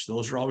antibiotics,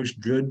 those are always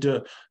good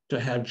to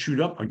have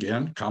chewed up,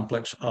 again,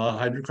 complex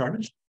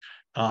hydrocarbons.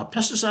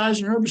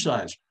 Pesticides and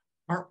herbicides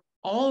are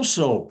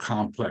also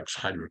complex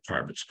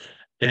hydrocarbons.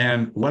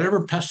 And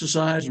whatever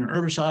pesticides and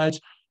herbicides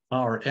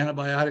or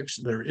antibiotics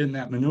that are in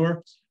that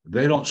manure,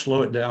 they don't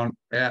slow it down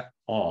at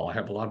all. I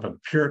have a lot of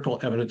empirical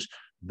evidence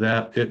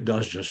that it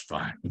does just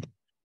fine.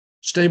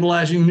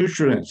 Stabilizing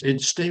nutrients. It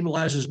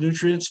stabilizes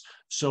nutrients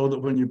so that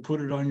when you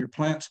put it on your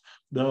plants,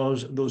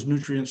 those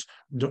nutrients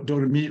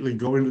don't immediately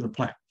go into the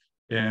plant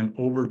and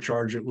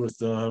overcharge it with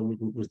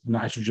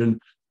nitrogen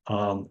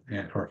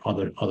or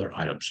other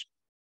items.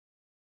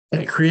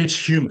 And it creates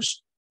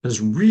humus. This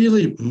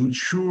really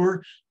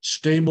mature,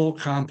 stable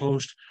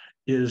compost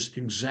is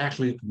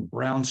exactly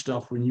brown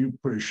stuff when you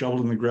put a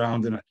shovel in the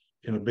ground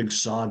in a big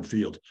sod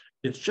field.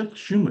 It's just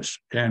humus,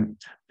 and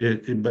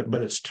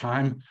but it's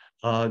time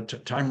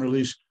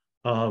release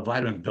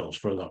vitamin pills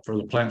for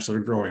the plants that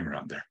are growing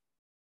around there.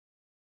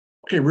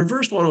 Okay,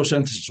 reverse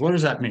photosynthesis. What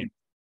does that mean?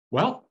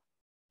 Well,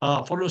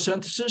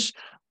 photosynthesis,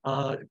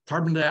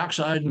 carbon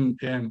dioxide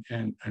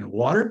and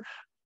water,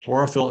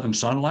 chlorophyll and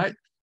sunlight.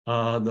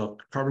 The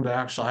carbon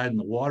dioxide and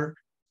the water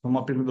come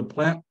up into the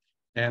plant,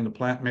 and the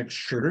plant makes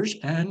sugars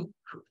and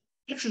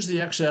pushes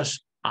the excess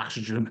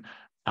oxygen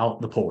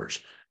out the pores.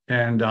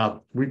 And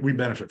we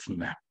benefit from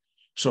that.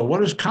 So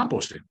what is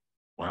composting?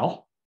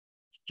 Well,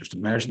 just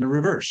imagine the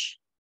reverse.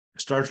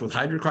 It starts with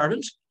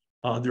hydrocarbons,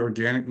 the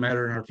organic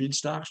matter in our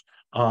feedstocks,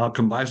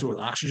 combines it with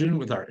oxygen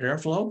with our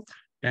airflow,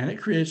 and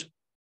it creates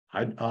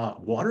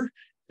water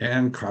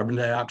and carbon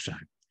dioxide.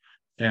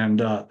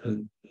 And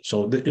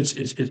so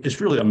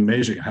it's really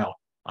amazing how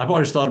I've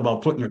always thought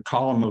about putting a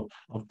column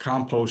of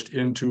compost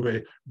into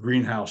a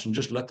greenhouse and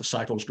just let the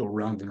cycles go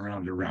round and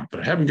around and around,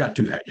 but I haven't got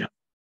to that yet.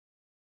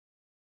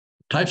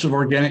 Types of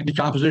organic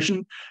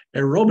decomposition: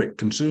 aerobic,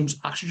 consumes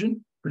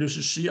oxygen,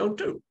 produces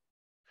CO2.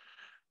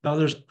 Now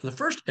there's the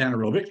first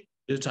anaerobic,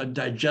 it's a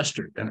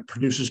digester, and it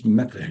produces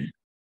methane.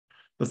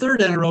 The third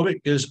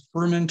anaerobic is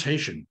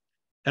fermentation,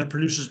 and it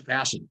produces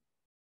acid.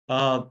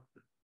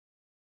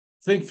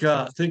 Think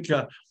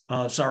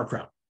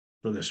sauerkraut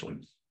for this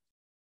one.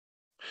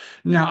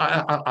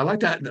 Now I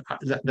like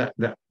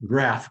that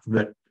graph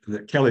that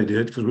Kelly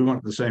did, because we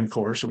went to the same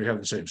course, so we have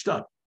the same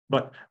stuff.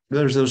 But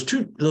there's those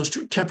two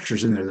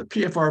temperatures in there. The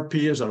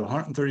PFRP is at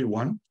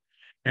 131,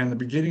 and the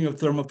beginning of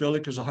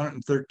thermophilic is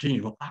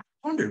 113. Well, I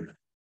wondered,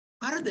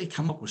 how did they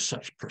come up with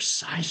such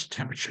precise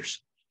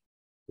temperatures?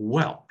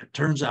 Well, it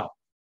turns out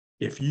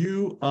if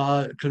you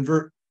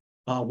convert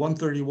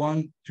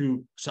 131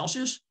 to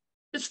Celsius,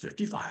 it's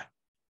 55.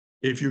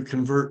 If you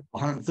convert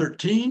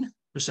 113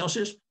 to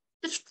Celsius,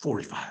 it's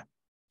 45.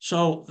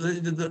 So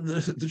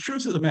the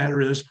truth of the matter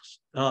is,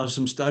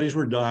 some studies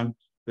were done.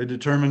 They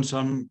determined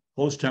some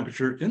close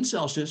temperature in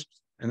Celsius,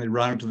 and they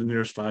round it to the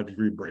nearest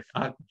 5-degree break.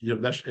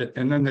 That's it.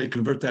 And then they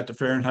convert that to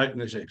Fahrenheit, and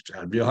they say it's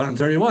got to be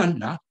 131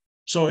 now.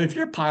 So if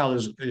your pile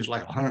is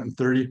like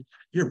 130,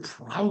 you're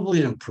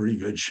probably in pretty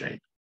good shape.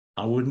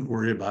 I wouldn't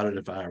worry about it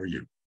if I were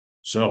you.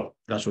 So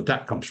that's what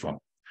that comes from.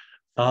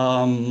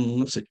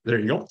 Let's see. There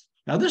you go.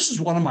 Now this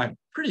is one of my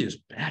prettiest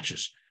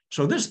batches.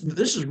 So this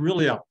is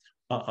really a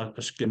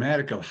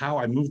schematic of how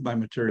I move my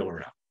material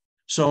around.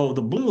 So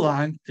the blue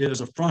line is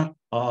the front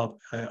of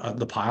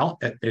the pile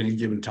at any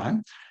given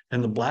time,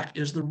 and the black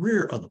is the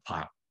rear of the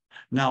pile.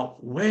 Now,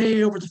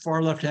 way over the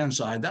far left-hand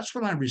side, that's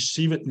when I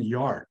receive it in the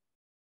yard.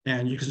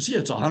 And you can see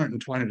it's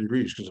 120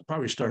 degrees because it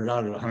probably started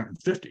out at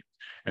 150.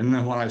 And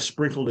then when I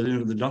sprinkled it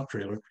into the dump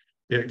trailer,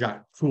 it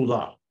got cooled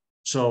off.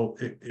 So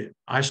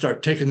I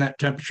start taking that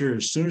temperature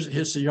as soon as it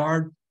hits the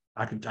yard,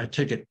 I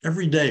take it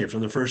every day for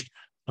the first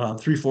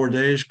 3-4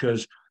 days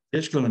because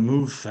it's going to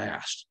move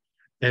fast.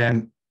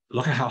 And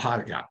look at how hot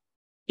it got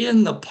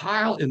in the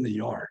pile in the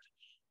yard,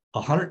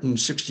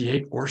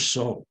 168 or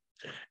so.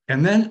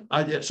 And then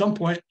at some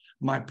point,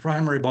 my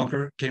primary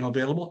bunker came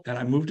available and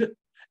I moved it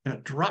and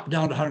it dropped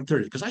down to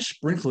 130 because I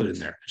sprinkle it in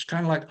there. It's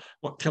kind of like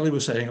what Kelly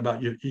was saying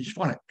about you just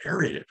want to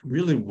aerate it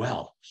really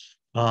well.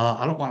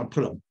 I don't want to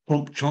put a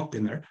plump chunk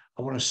in there.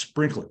 I want to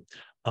sprinkle it.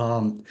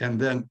 And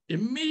then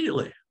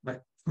immediately,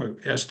 like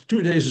as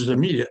 2 days is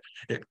immediate,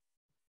 it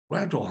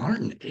went up to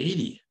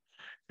 180.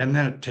 And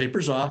then it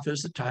tapers off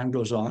as the time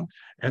goes on.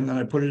 And then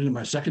I put it in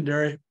my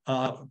secondary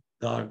bunker.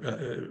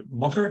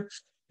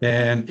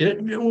 And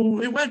it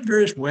went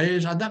various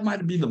ways. That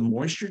might be the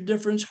moisture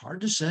difference,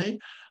 hard to say.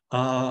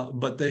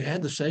 But they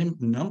had the same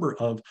number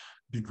of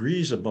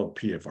degrees above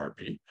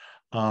PFRP.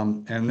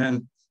 And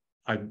then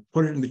I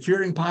put it in the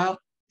curing pile,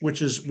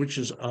 which is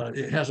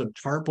it has a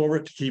tarp over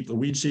it to keep the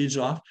weed seeds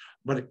off,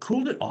 but it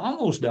cooled it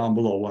almost down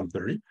below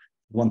 130,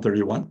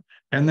 131.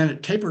 And then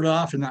it tapered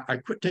off, and I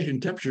quit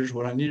taking temperatures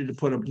when I needed to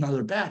put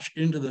another batch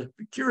into the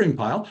curing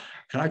pile,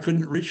 and I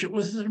couldn't reach it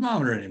with the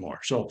thermometer anymore.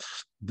 So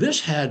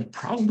this had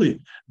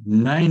probably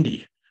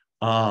 90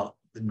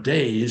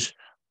 days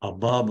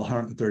above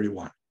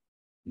 131,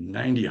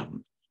 90 of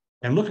them.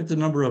 And look at the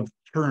number of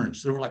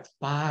turns. There were like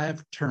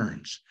 5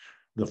 turns.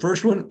 The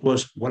first one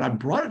was when I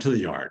brought it to the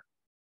yard.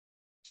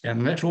 And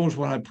the next one was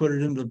when I put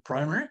it into the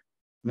primary.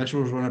 The next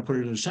one was when I put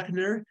it in the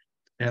secondary.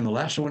 And the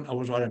last one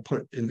was when I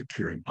put it in the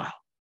curing pile.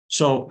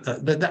 So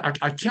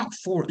I count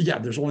 4. Yeah,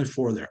 there's only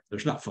 4 there.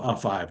 There's not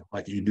 5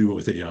 like you do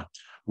with a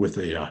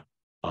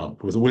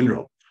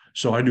windrow.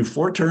 So I do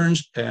 4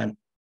 turns and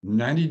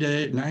 90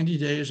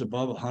 days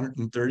above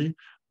 130,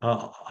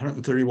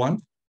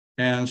 131.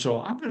 And so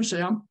I'm going to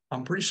say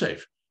I'm pretty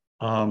safe.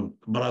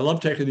 But I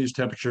love taking these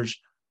temperatures.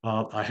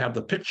 I have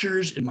the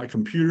pictures in my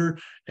computer,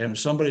 and if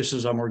somebody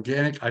says I'm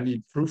organic, I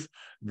need proof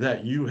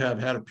that you have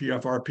had a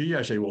PFRP.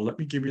 I say, well, let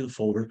me give you the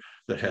folder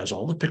that has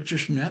all the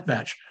pictures from that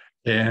batch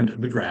and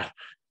the graph,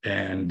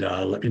 and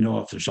let me know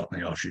if there's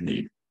something else you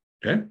need.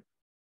 Okay.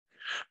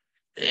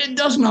 It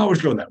doesn't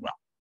always go that well.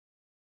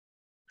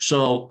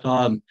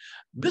 So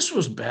this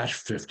was batch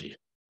 50.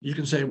 You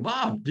can say,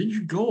 Bob, did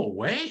you go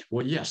away?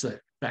 Well, yes, the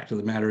fact of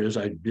the matter is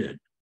I did.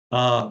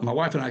 My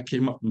wife and I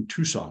came up from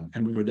Tucson,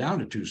 and we were down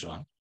to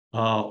Tucson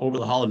over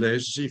the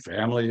holidays to see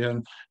family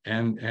and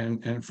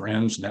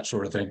friends and that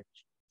sort of thing.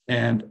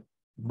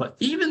 But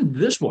even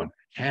this one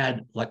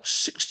had like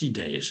 60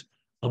 days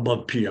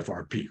above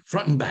PFRP,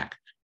 front and back.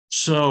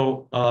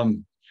 So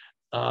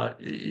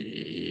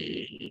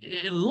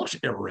it looks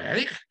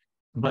erratic,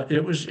 but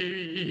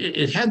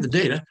it had the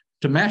data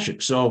to match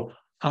it. So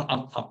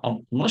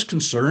I'm less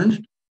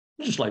concerned.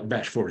 Just like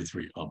batch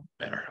 43,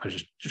 better. I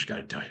just got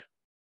to tell you.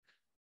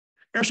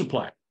 Air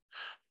supply.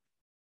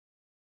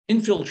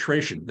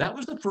 Infiltration. That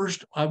was the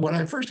first, when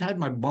I first had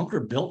my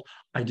bunker built,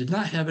 I did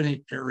not have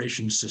any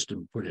aeration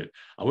system put in.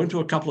 I went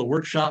to a couple of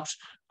workshops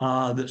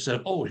that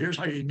said, oh, here's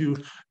how you do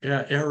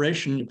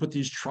aeration. You put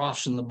these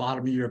troughs in the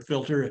bottom of your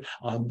filter,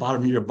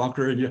 bottom of your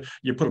bunker, and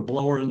you put a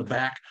blower in the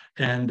back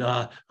and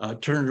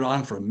turn it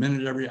on for a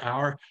minute every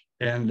hour,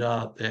 and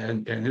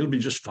it'll be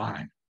just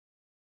fine.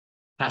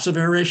 Passive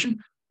aeration,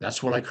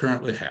 that's what I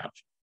currently have.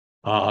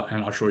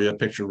 And I'll show you a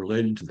picture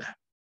related to that.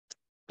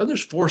 Then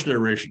there's forced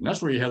aeration.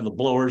 That's where you have the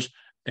blowers.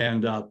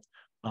 And I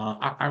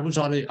was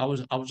on a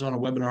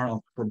webinar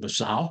for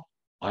BASAO,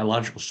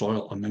 biological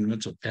soil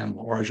amendments of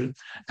animal origin,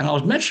 and I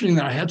was mentioning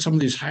that I had some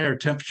of these higher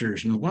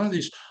temperatures. And one of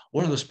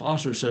the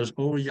sponsors says,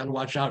 "Oh, you got to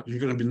watch out. You're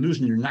going to be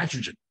losing your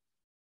nitrogen."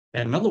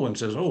 And another one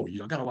says, "Oh,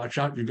 you got to watch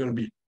out. You're going to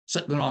be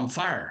setting it on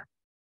fire."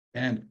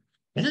 And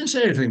I didn't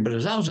say anything, but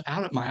as I was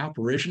out at my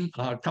operation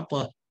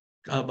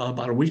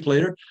about a week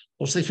later,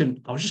 I was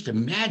just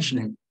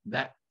imagining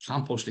that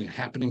composting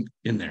happening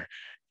in there.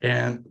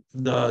 And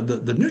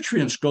the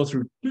nutrients go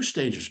through 2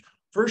 stages.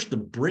 First, the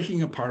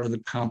breaking apart of the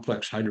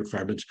complex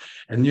hydrocarbons,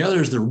 and the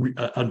other is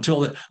until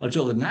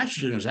the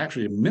nitrogen is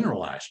actually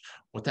mineralized.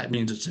 What that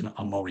means, it's in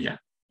ammonia.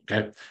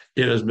 Okay,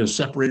 it has been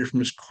separated from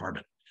its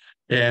carbon,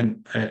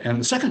 and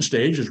the second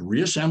stage is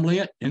reassembling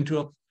it into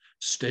a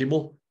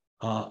stable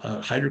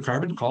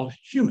hydrocarbon called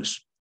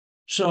humus.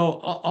 So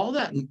all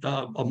that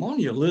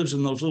ammonia lives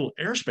in those little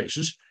air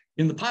spaces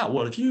in the pile.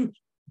 Well, if you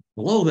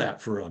blow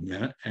that for a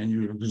minute and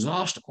you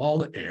exhaust all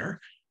the air,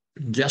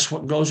 guess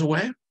what goes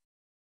away?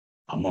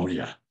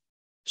 Ammonia.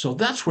 So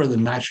that's where the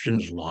nitrogen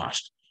is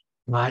lost.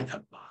 I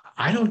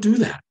don't do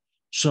that.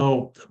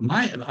 So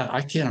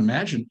I can't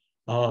imagine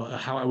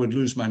how I would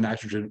lose my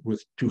nitrogen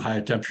with too high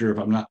a temperature if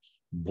I'm not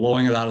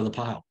blowing it out of the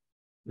pile.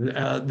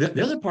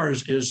 The other part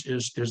is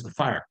the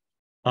fire.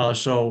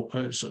 So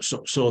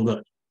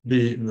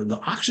the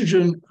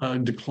oxygen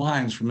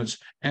declines from its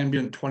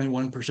ambient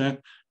 21%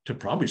 to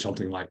probably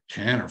something like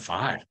 10 or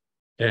 5.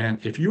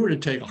 And if you were to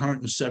take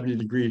 170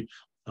 degree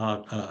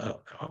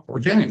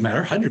organic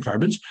matter,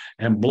 hydrocarbons,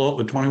 and blow it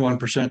with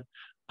 21%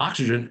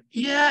 oxygen,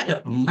 yeah,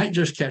 it might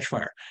just catch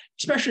fire,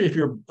 especially if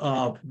your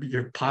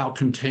pile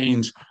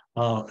contains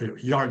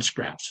yard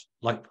scraps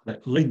like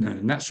lignin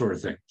and that sort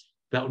of thing.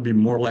 That would be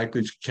more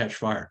likely to catch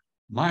fire.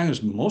 Mine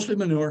is mostly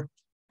manure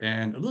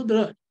and a little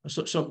bit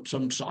of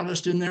some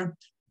sawdust in there,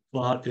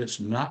 but it's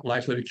not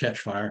likely to catch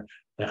fire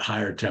at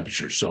higher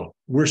temperatures. So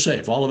we're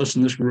safe. All of us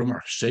in this room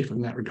are safe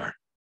in that regard.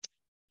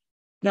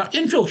 Now,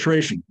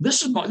 infiltration.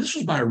 This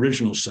was my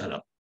original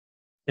setup.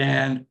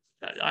 And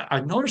I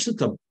noticed that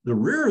the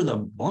rear of the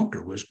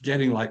bunker was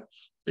getting like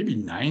maybe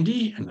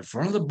 90, and the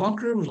front of the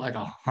bunker was like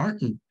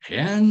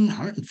 110,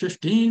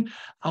 115.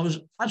 I was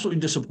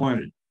absolutely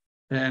disappointed,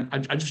 and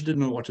I just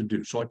didn't know what to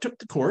do. So I took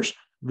the course,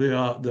 the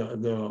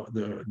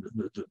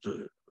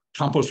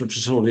composter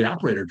facility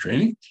operator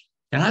training,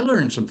 and I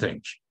learned some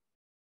things.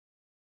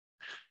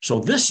 So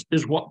this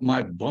is what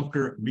my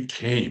bunker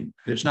became.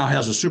 It now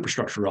has a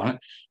superstructure on it.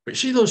 But you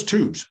see those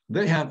tubes?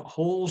 They have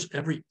holes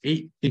every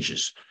 8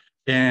 inches.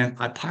 And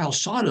I pile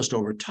sawdust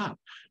over top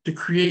to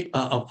create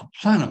a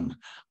plenum,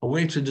 a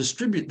way to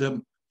distribute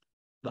the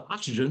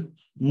oxygen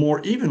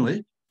more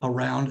evenly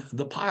around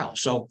the pile.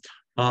 So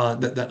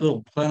that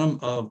little plenum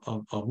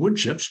of wood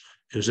chips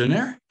is in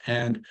there.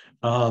 And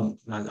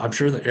I'm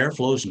sure the air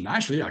flows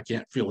nicely. I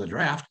can't feel the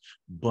draft,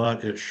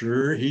 but it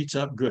sure heats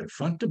up good,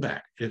 front to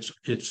back. It's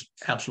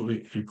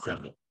absolutely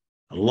incredible.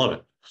 I love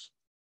it.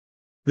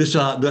 This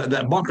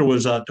that bunker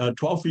was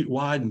 12 feet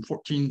wide and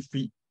 14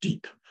 feet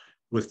deep,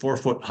 with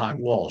 4-foot high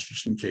walls,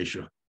 just in case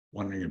you're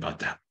wondering about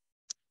that.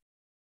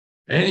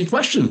 Any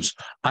questions?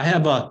 I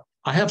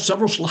have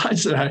several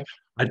slides that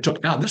I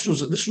took out. This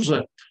was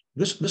a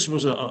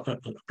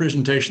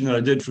presentation that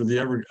I did for the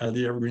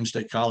Evergreen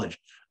State College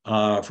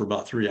for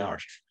about 3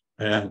 hours,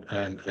 and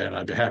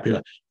I'd be happy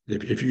to,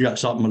 if you got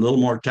something a little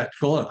more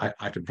technical,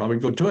 I could probably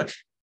go to it.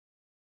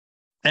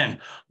 And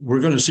we're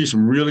going to see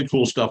some really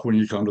cool stuff when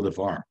you come to the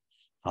farm.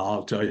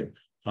 I'll tell you.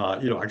 I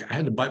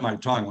had to bite my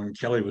tongue when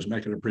Kellie was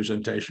making a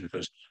presentation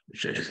because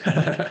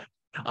I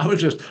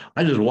just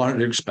wanted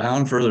to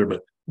expound further,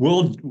 but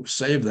we'll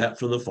save that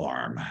for the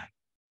farm.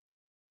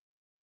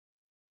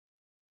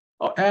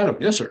 Oh, Adam,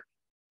 yes, sir.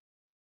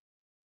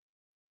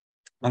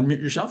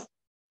 Unmute yourself.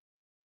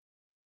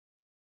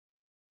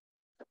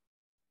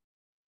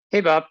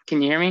 Hey, Bob,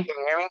 can you hear me?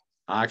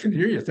 I can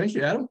hear you. Thank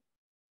you, Adam.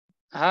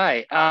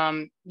 Hi.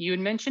 You had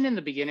mentioned in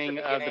the beginning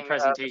of the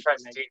presentation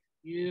that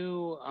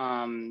you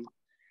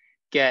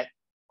get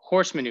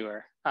horse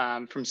manure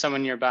from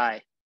someone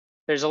nearby.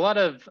 There's a lot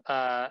of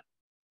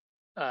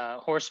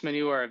horse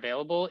manure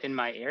available in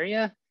my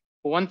area.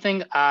 One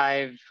thing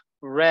I've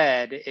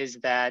read is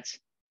that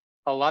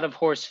a lot of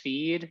horse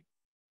feed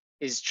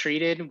is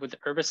treated with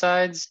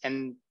herbicides,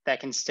 and that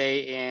can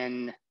stay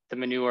in the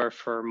manure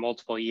for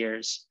multiple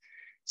years.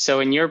 So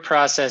in your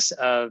process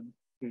of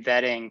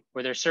vetting,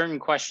 were there certain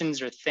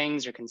questions or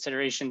things or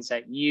considerations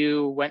that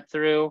you went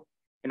through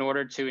in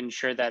order to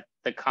ensure that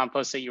the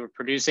compost that you were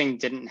producing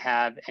didn't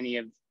have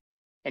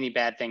any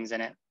bad things in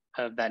it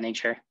of that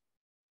nature?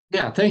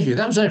 Yeah, thank you.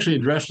 That was actually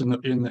addressed in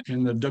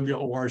the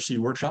WORC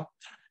workshop,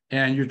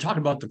 and you're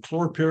talking about the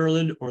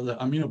chlorpyrrolid or the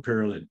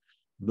aminopyrrolid.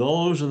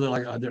 Those are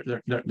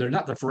they're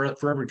not the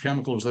forever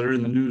chemicals that are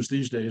in the news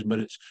these days,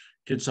 but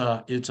it's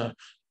a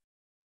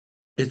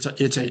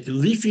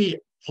leafy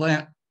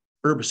plant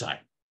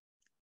herbicide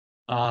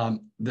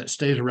that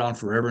stays around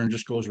forever and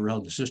just goes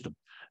around the system.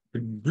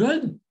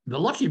 The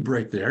lucky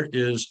break there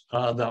is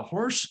the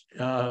horse,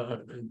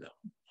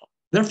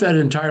 they're fed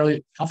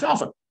entirely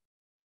alfalfa.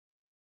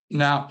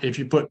 Now, if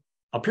you put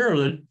a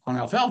pyrrolid on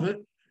alfalfa,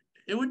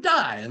 it would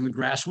die and the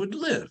grass would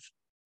live.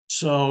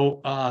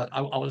 So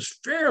I was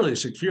fairly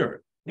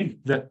secure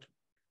that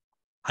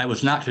I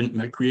was not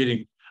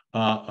creating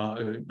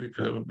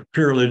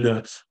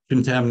pyrrolid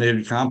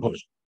contaminated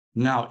compost.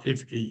 Now,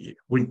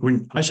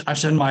 when I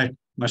send my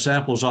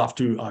samples off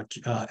to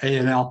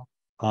A&L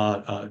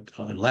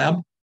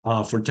lab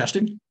for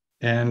testing,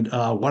 and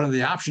one of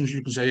the options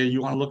you can say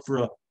you want to look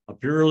for a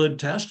pyrrolid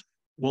test.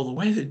 Well, the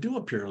way they do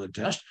a pyrrolid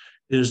test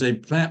is they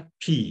plant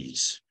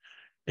peas.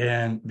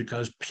 And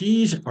because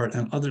peas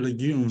and other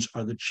legumes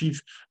are the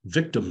chief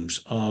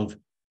victims of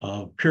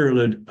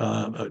pyrrolid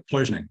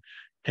poisoning.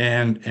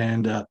 And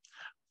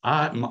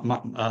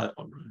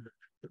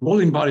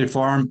Rolling Body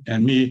Farm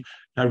and me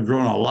have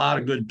grown a lot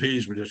of good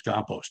peas with this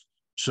compost.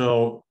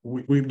 So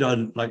we've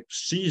done like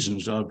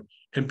seasons of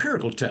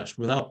empirical tests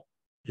without,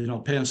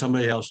 paying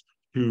somebody else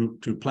to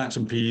plant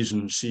some peas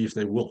and see if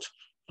they wilt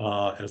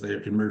as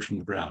they emerge from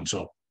the ground.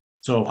 So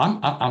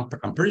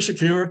I'm pretty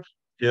secure.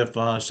 If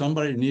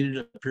somebody needed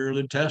a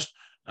pyrrolid test,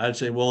 I'd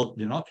say, well,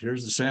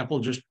 here's the sample.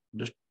 Just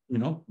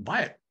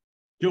buy it.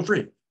 Feel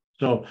free.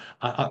 So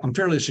I'm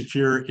fairly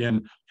secure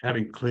in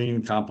having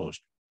clean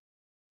compost.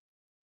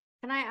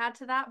 Can I add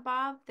to that,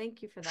 Bob?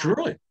 Thank you for that.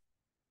 Surely.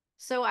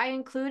 So I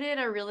included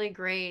a really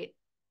great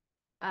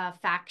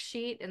fact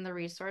sheet in the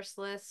resource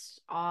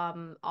list,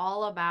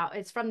 all about,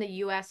 it's from the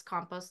US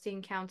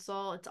Composting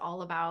Council. It's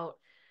all about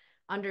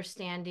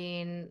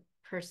understanding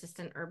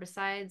persistent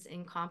herbicides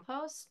in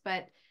compost,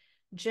 but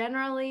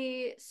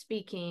generally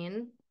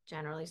speaking,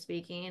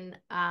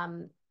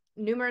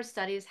 numerous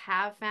studies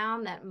have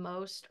found that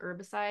most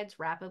herbicides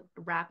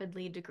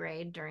rapidly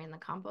degrade during the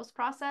compost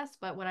process.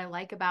 But what I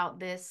like about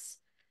this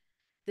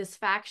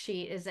fact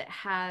sheet is it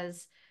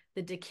has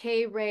the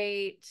decay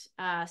rate,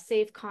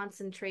 safe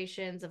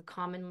concentrations of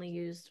commonly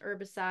used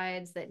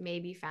herbicides that may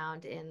be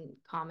found in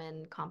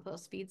common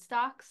compost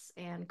feedstocks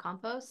and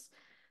compost.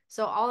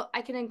 So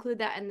I can include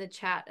that in the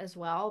chat as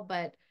well,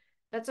 but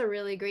that's a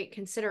really great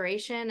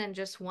consideration and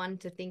just one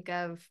to think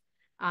of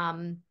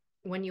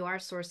when you are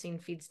sourcing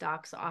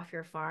feedstocks off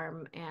your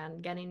farm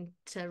and getting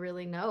to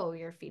really know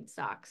your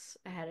feedstocks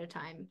ahead of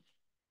time.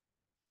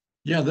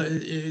 Yeah,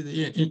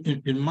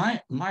 in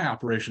my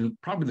operation,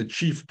 probably the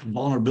chief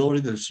vulnerability,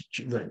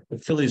 the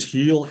Achilles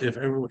heel, if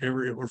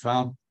ever it were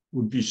found,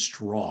 would be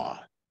straw,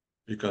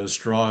 because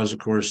straw is, of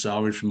course,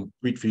 salvaged from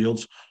wheat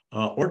fields.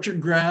 Orchard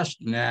grass,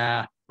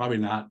 nah, probably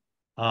not.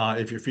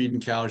 If you're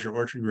feeding cows your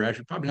orchard grass,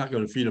 you're probably not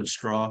going to feed them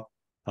straw.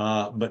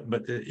 But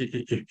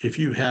if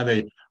you have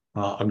a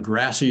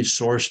grassy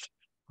sourced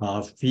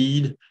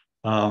feed,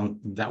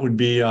 that would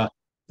be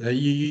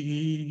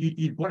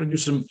you want to do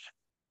some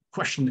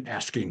question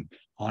asking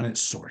on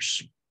its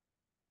source.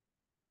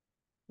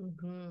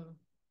 Mm-hmm.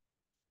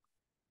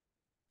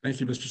 Thank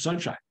you, Mr.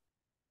 Sunshine.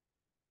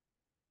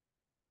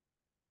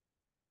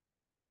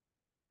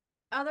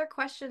 Other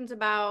questions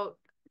about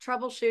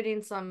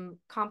troubleshooting some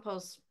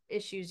compost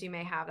issues you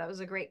may have? That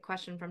was a great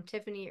question from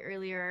Tiffany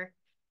earlier.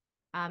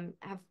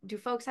 Do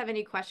folks have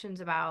any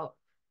questions about,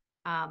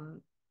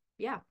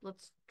 yeah,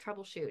 let's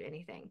troubleshoot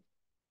anything.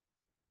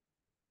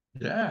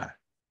 Yeah.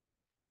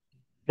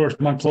 Of course,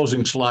 my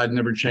closing slide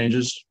never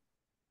changes.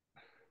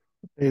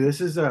 Hey, this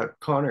is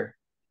Connor.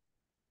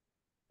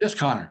 Yes,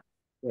 Connor.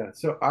 Yeah,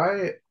 so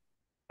I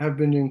have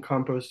been doing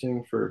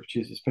composting for,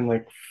 geez, it's been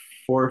like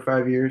 4 or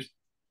 5 years.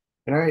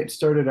 And I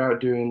started out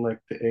doing like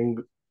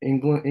the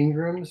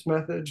Ingram's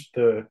method,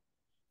 the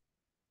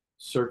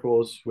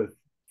circles with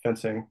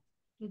fencing,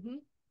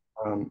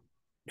 um,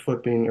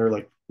 flipping or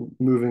like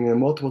moving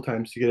them multiple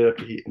times to get it up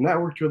to heat. And that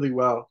worked really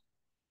well.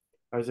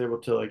 I was able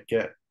to like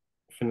get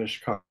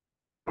finished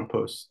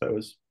compost that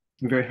was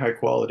very high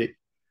quality.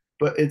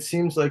 But it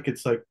seems like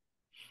it's like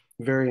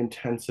very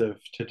intensive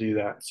to do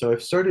that. So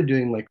I've started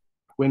doing like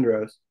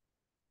windrows.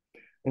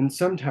 And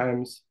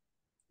sometimes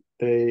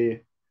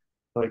they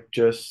like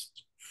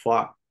just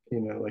flop,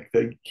 like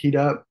they heat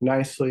up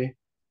nicely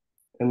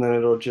and then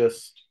it'll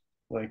just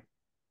like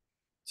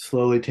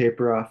slowly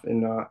taper off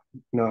and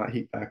not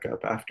heat back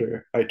up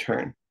after I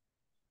turn.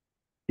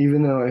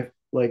 Even though I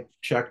like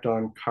checked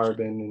on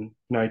carbon and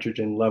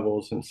nitrogen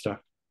levels and stuff.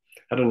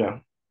 I don't know.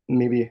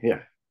 Maybe,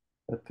 yeah.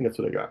 I think that's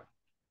what I got.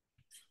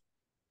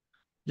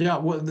 Yeah,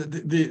 well,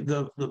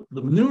 the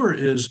manure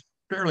is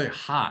fairly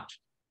hot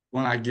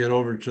when I get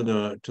over to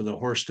the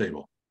horse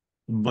stable,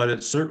 but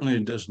it certainly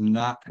does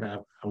not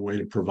have a way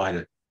to provide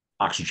it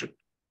oxygen.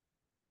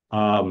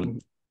 And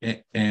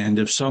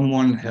if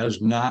someone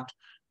has not,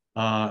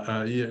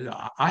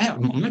 yeah, I have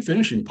my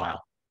finishing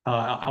pile.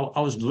 I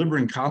was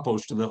delivering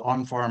compost to the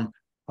on-farm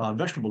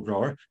vegetable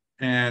grower,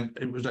 and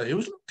it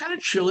was kind of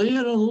chilly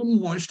and a little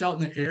moist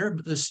out in the air,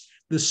 but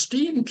the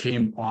steam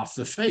came off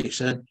the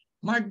face, and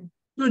my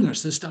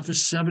goodness, this stuff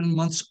is 7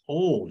 months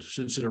old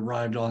since it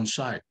arrived on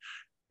site,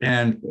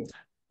 and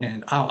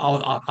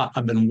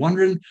I've been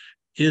wondering,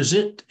 is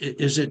it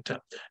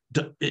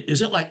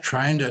like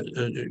trying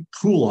to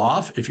cool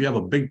off? If you have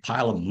a big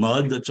pile of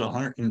mud that's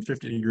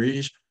 150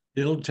 degrees,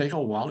 it'll take a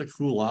while to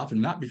cool off,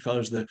 and not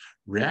because the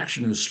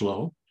reaction is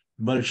slow,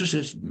 but it's just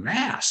its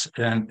mass.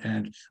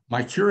 And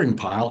my curing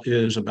pile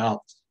is about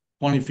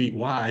 20 feet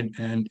wide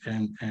and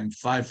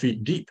 5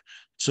 feet deep.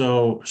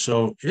 So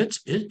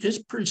it's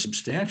pretty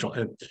substantial.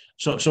 And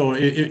so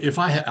if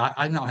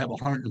I now have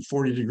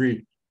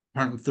 140-degree,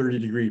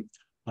 130-degree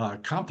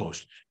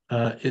compost,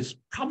 it's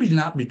probably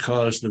not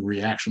because the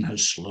reaction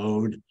has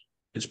slowed.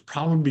 It's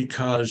probably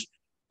because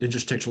it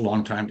just takes a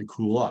long time to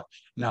cool up.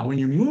 Now, when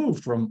you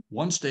move from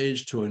one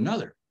stage to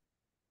another,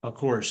 of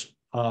course,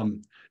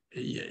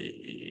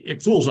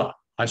 it cools up.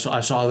 I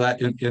saw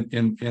that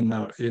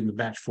in the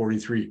batch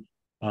 43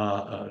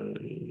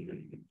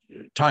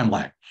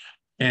 timeline.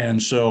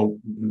 And so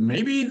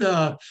maybe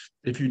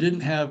if you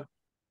didn't have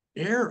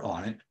air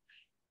on it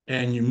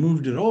and you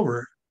moved it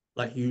over,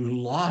 like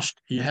you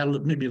had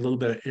maybe a little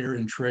bit of air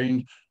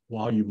entrained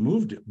while you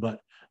moved it, but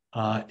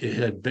it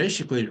had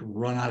basically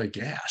run out of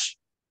gas.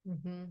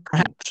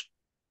 Perhaps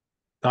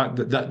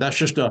that's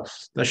just a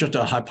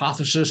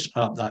hypothesis.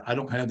 I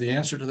don't have the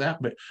answer to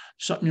that, but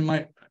something you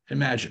might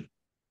imagine.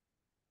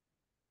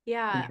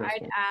 Yeah,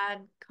 I'd add,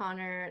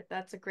 Connor,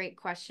 that's a great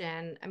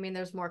question. I mean,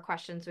 there's more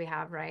questions we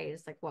have, right?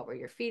 It's like, what were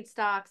your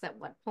feedstocks? At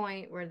what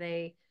point were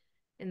they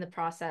in the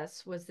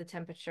process? Was the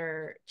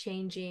temperature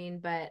changing?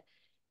 But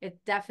it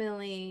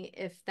definitely,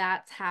 if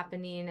that's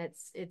happening,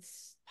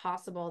 it's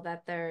possible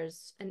that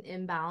there's an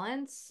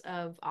imbalance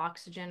of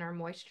oxygen or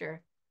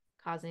moisture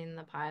causing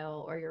the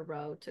pile or your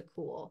row to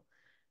cool.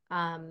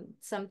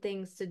 Some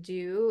things to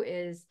do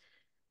is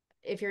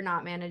if you're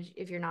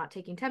not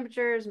taking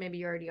temperatures, maybe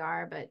you already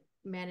are, but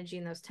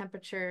managing those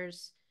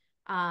temperatures.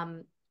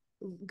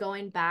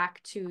 going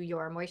back to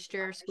your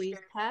moisture squeeze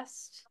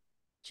test,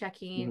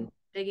 checking,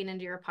 digging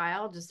into your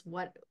pile, just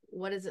what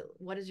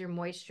does your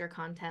moisture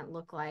content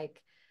look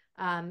like?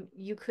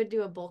 You could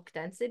do a bulk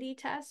density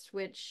test,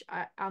 which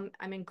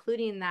I'm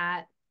including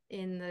that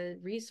in the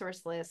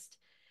resource list.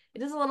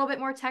 It is a little bit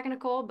more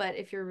technical, but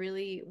if you're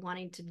really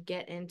wanting to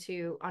get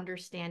into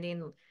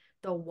understanding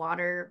the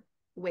water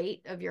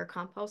weight of your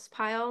compost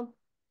pile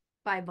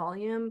by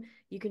volume,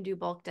 you can do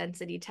bulk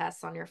density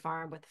tests on your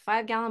farm with a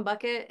 5-gallon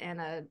bucket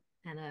and a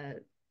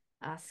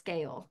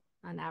scale,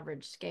 an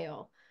average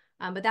scale.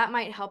 But that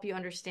might help you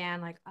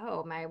understand, like,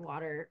 oh,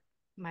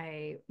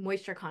 my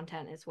moisture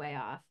content is way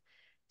off.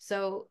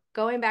 So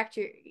going back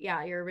to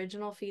your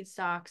original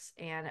feedstocks,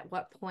 and at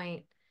what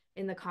point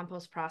in the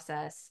compost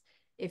process,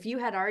 if you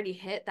had already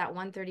hit that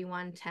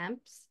 131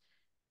 temps,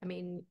 I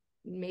mean,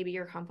 maybe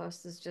your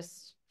compost is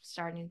just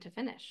starting to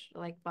finish,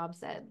 like Bob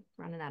said,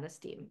 running out of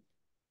steam.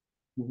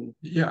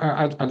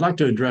 Yeah, I'd like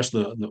to address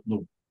the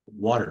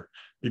water,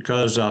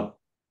 because that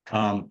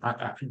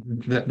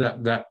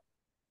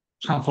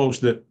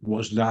compost that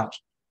was not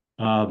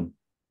where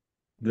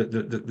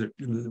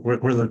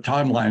the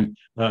timeline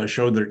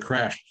showed that it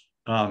crashed.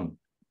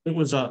 It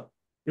was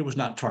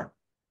not tarp,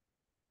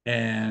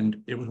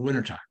 and it was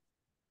wintertime.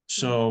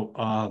 So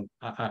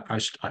I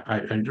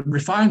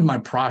refined my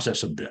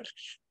process a bit.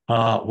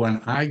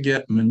 When I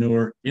get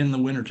manure in the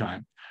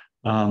wintertime,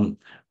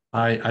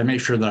 I make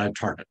sure that I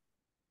tarp it.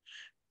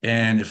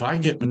 And if I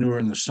get manure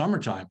in the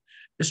summertime,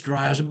 it's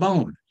dry as a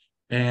bone.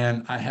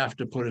 And I have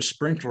to put a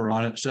sprinkler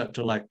on it set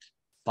to like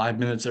 5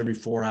 minutes every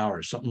 4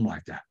 hours, something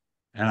like that.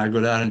 And I go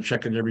down and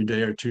check it every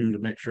day or two to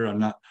make sure I'm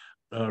not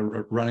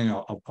running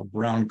a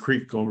brown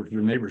creek over to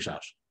the neighbor's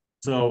house.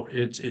 So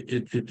it's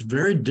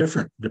very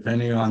different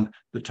depending on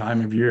the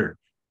time of year.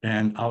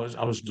 And I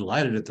was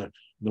delighted at the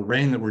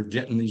rain that we're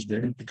getting these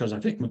days, because I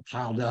think my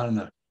pile down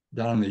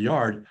in the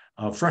yard,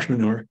 fresh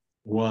manure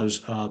was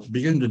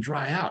beginning to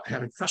dry out,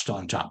 had a crust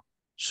on top.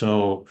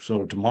 So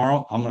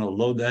tomorrow I'm going to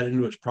load that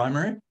into its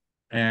primary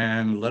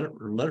and let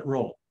it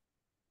roll.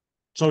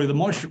 So the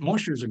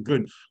moisture is a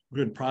good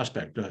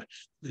prospect.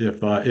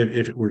 If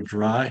it were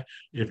dry,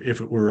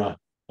 if it were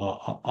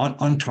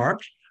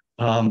untarped,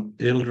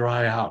 it'll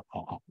dry out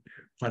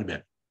quite a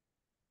bit.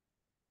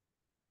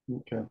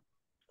 Okay,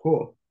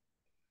 cool,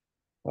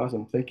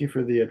 awesome. Thank you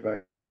for the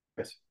advice.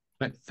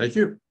 Thank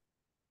you.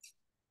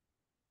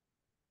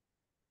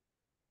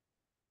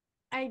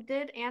 I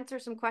did answer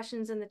some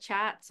questions in the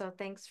chat, so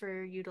thanks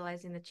for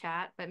utilizing the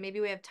chat. But maybe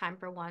we have time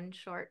for one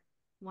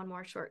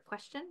more short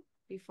question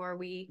before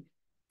we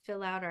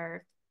fill out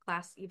our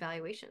class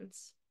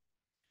evaluations.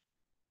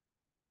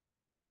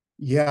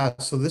 Yeah,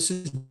 so this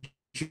is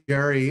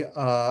Jerry.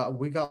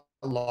 We got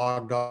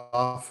logged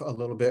off a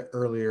little bit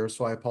earlier,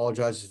 so I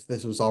apologize if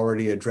this was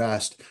already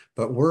addressed,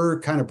 but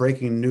we're kind of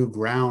breaking new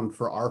ground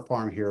for our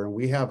farm here, and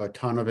we have a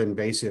ton of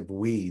invasive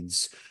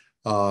weeds,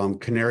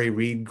 canary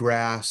reed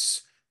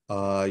grass,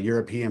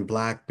 European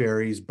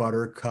blackberries,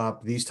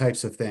 buttercup, these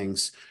types of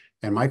things.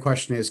 And my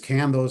question is,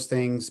 can those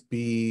things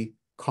be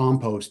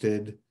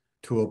composted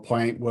to a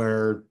point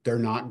where they're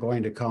not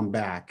going to come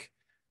back?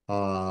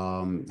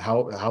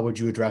 How would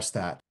you address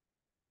that?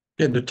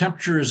 Yeah, the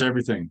temperature is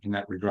everything in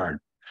that regard.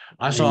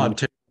 I saw a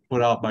tip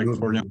put out by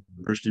Cornell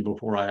University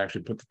before I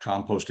actually put the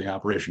composting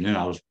operation in.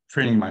 I was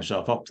training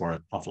myself up for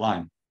it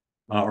offline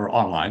or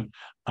online.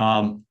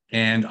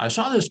 And I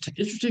saw this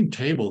interesting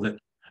table that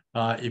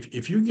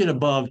if you get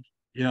above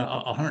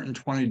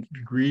 120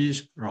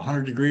 degrees or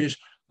 100 degrees,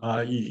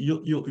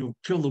 you'll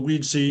kill the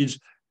weed seeds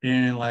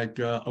in like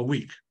a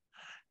week.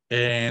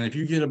 And if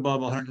you get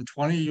above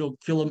 120, you'll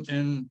kill them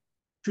in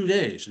 2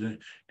 days. And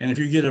if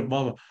you get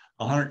above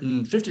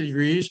 150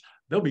 degrees,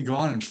 they'll be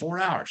gone in 4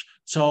 hours.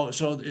 So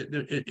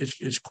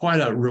it's quite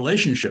a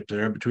relationship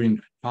there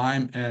between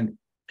time and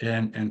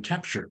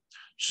temperature.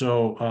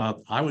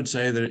 So I would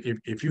say that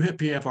if you hit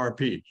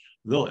PFRP,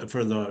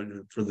 for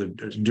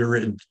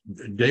the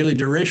daily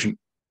duration,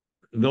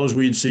 those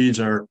weed seeds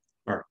are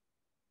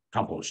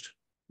compost.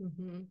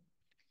 Mm-hmm.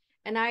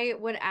 And I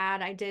would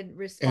add, I did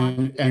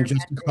respond. And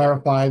just to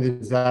clarify,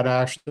 does that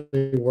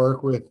actually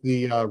work with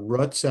the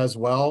roots as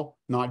well?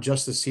 Not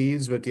just the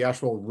seeds, but the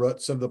actual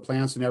roots of the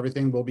plants and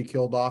everything will be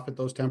killed off at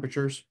those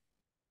temperatures?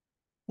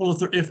 Well,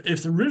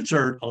 if the roots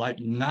are like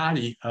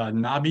knobby,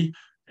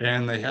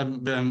 and they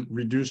haven't been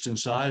reduced in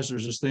size,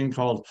 there's this thing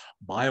called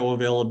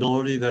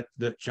bioavailability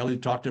that Kelly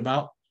talked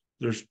about.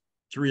 There's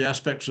 3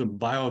 aspects of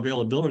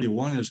bioavailability.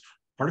 One is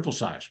particle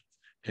size.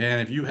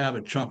 And if you have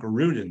a chunk of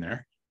root in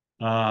there,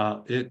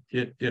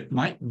 it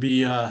might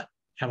be have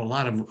a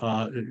lot of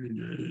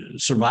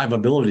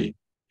survivability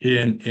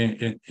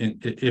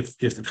if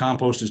the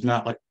compost is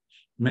not like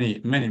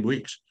many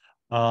weeks.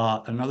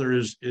 Another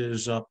is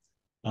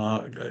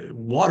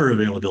water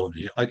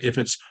availability. Like if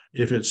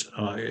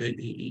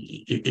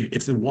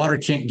the water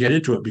can't get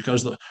into it,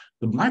 because the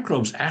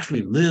microbes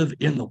actually live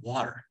in the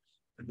water.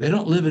 They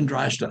don't live in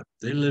dry stuff.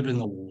 They live in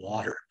the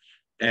water.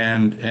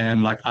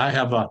 And like I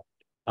have the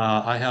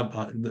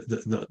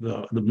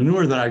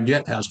manure that I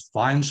get has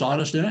fine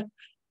sawdust in it,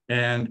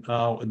 And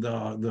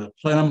the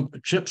plenum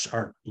chips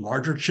are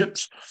larger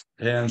chips.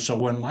 And so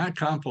when my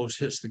compost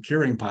hits the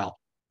curing pile,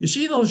 you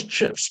see those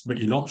chips, but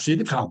you don't see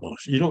the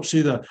compost. You don't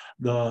see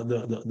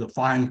the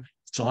fine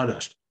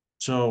sawdust.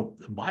 So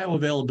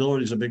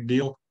bioavailability is a big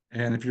deal.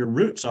 And if your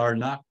roots are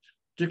not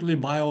particularly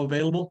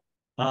bioavailable,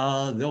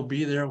 they'll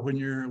be there when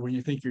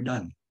you think you're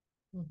done.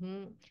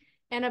 Mm-hmm.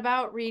 And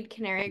about reed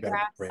canary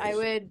grass, I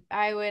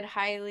would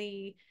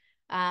highly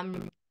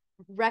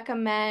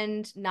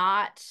recommend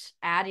not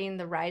adding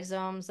the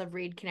rhizomes of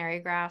reed canary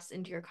grass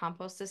into your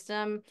compost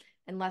system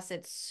unless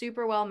it's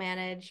super well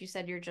managed. You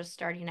said you're just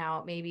starting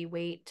out, maybe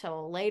wait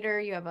till later,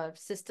 you have a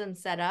system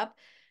set up.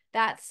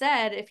 That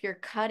said, if you're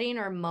cutting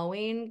or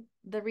mowing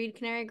the reed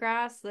canary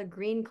grass, the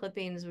green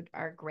clippings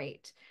are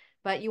great,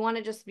 but you want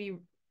to just be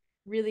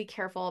really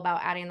careful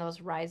about adding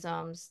those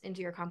rhizomes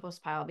into your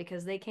compost pile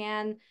because they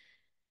can,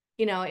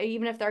 you know,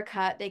 even if they're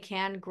cut, they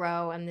can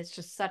grow, and it's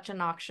just such a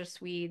noxious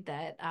weed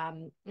that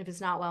if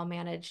it's not well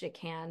managed, it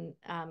can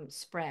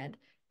spread.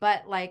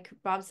 But like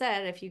Bob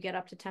said, if you get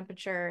up to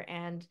temperature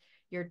and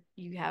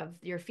you have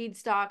your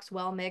feedstocks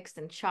well mixed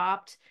and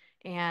chopped,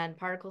 and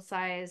particle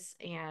size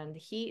and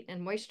heat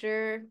and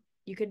moisture,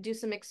 you could do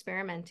some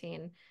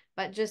experimenting.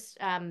 But just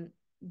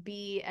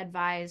be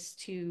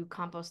advised to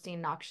composting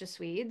noxious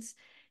weeds.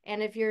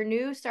 And if you're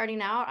new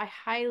starting out, I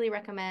highly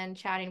recommend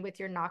chatting with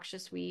your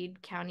noxious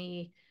weed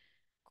county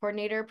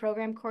coordinator,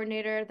 program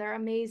coordinator. They're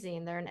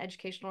amazing. They're an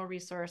educational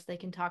resource. They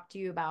can talk to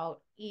you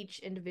about each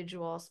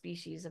individual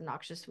species of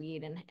noxious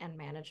weed and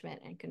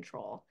management and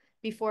control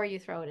before you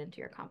throw it into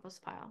your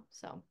compost pile.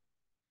 So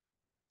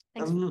A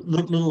thanks.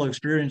 little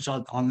experience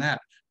on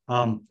that.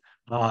 Uh,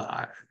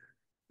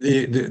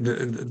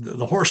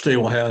 the horse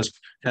stable has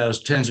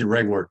tansy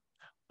ragwort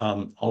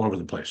all over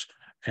the place,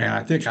 and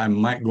I think I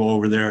might go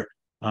over there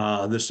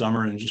this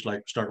summer and just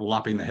like start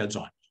lopping the heads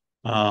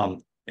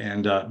on.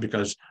 And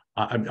because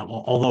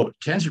although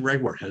tansy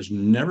ragwort has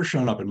never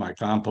shown up in my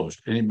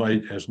compost,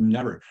 anybody has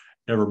never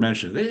ever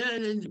mentioned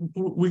it.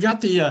 We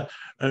got the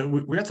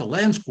we got the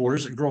land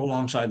spores that grow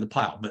alongside the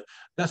pile, but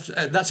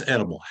that's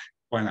edible.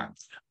 Why not?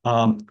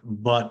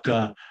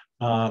 But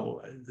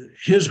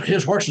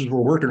his horses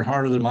were working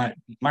harder than my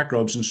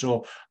microbes, and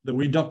so that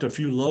we dumped a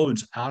few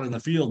loads out in the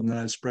field, and then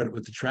I spread it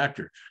with the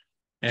tractor.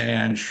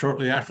 And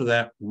shortly after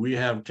that, we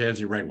have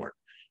tansy ragwort.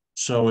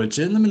 So it's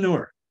in the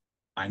manure.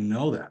 I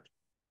know that,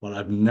 but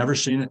I've never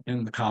seen it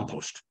in the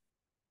compost.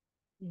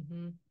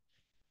 Mm-hmm.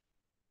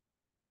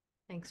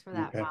 Thanks for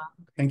that, Okay. Bob.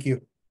 Thank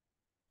you.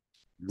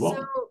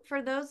 So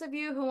for those of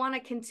you who want to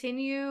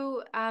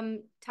continue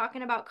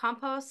talking about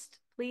compost,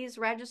 please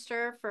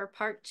register for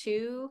part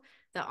 2,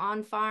 the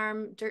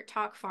on-farm Dirt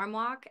Talk Farm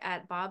Walk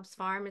at Bob's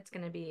farm. It's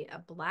going to be a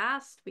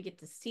blast. We get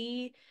to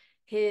see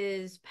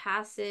his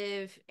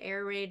passive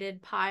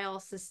aerated pile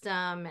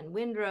system and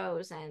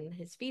windrows and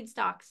his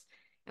feedstocks.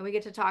 And we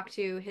get to talk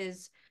to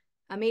his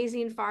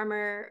amazing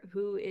farmer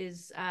who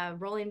is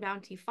Rolling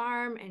Bounty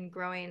Farm and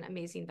growing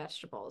amazing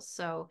vegetables.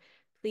 So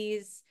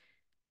please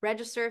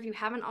register if you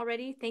haven't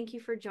already. Thank you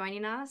for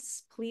joining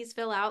us. Please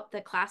fill out the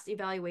class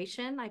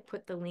evaluation. I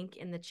put the link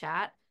in the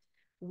chat.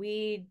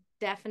 We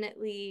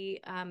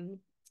definitely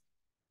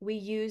we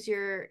use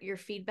your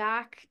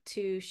feedback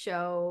to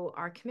show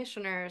our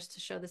commissioners, to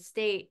show the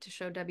state, to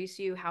show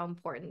WCU how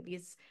important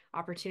these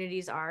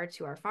opportunities are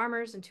to our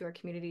farmers and to our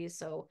communities.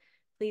 So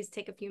please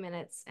take a few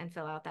minutes and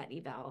fill out that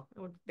eval.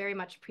 I would very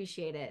much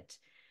appreciate it.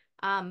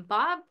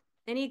 Bob,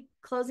 any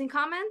closing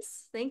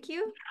comments? Thank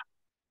you.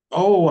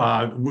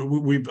 Oh,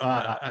 we've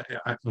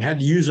had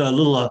to use a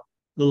little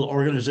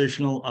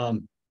organizational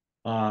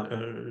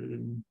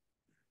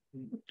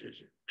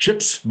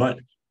chips, but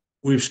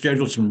we've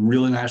scheduled some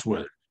really nice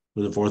weather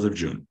for the 4th of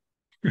June.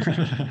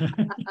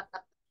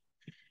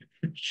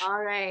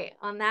 All right.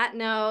 On that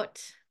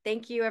note,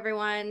 thank you,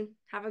 everyone.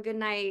 Have a good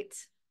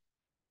night.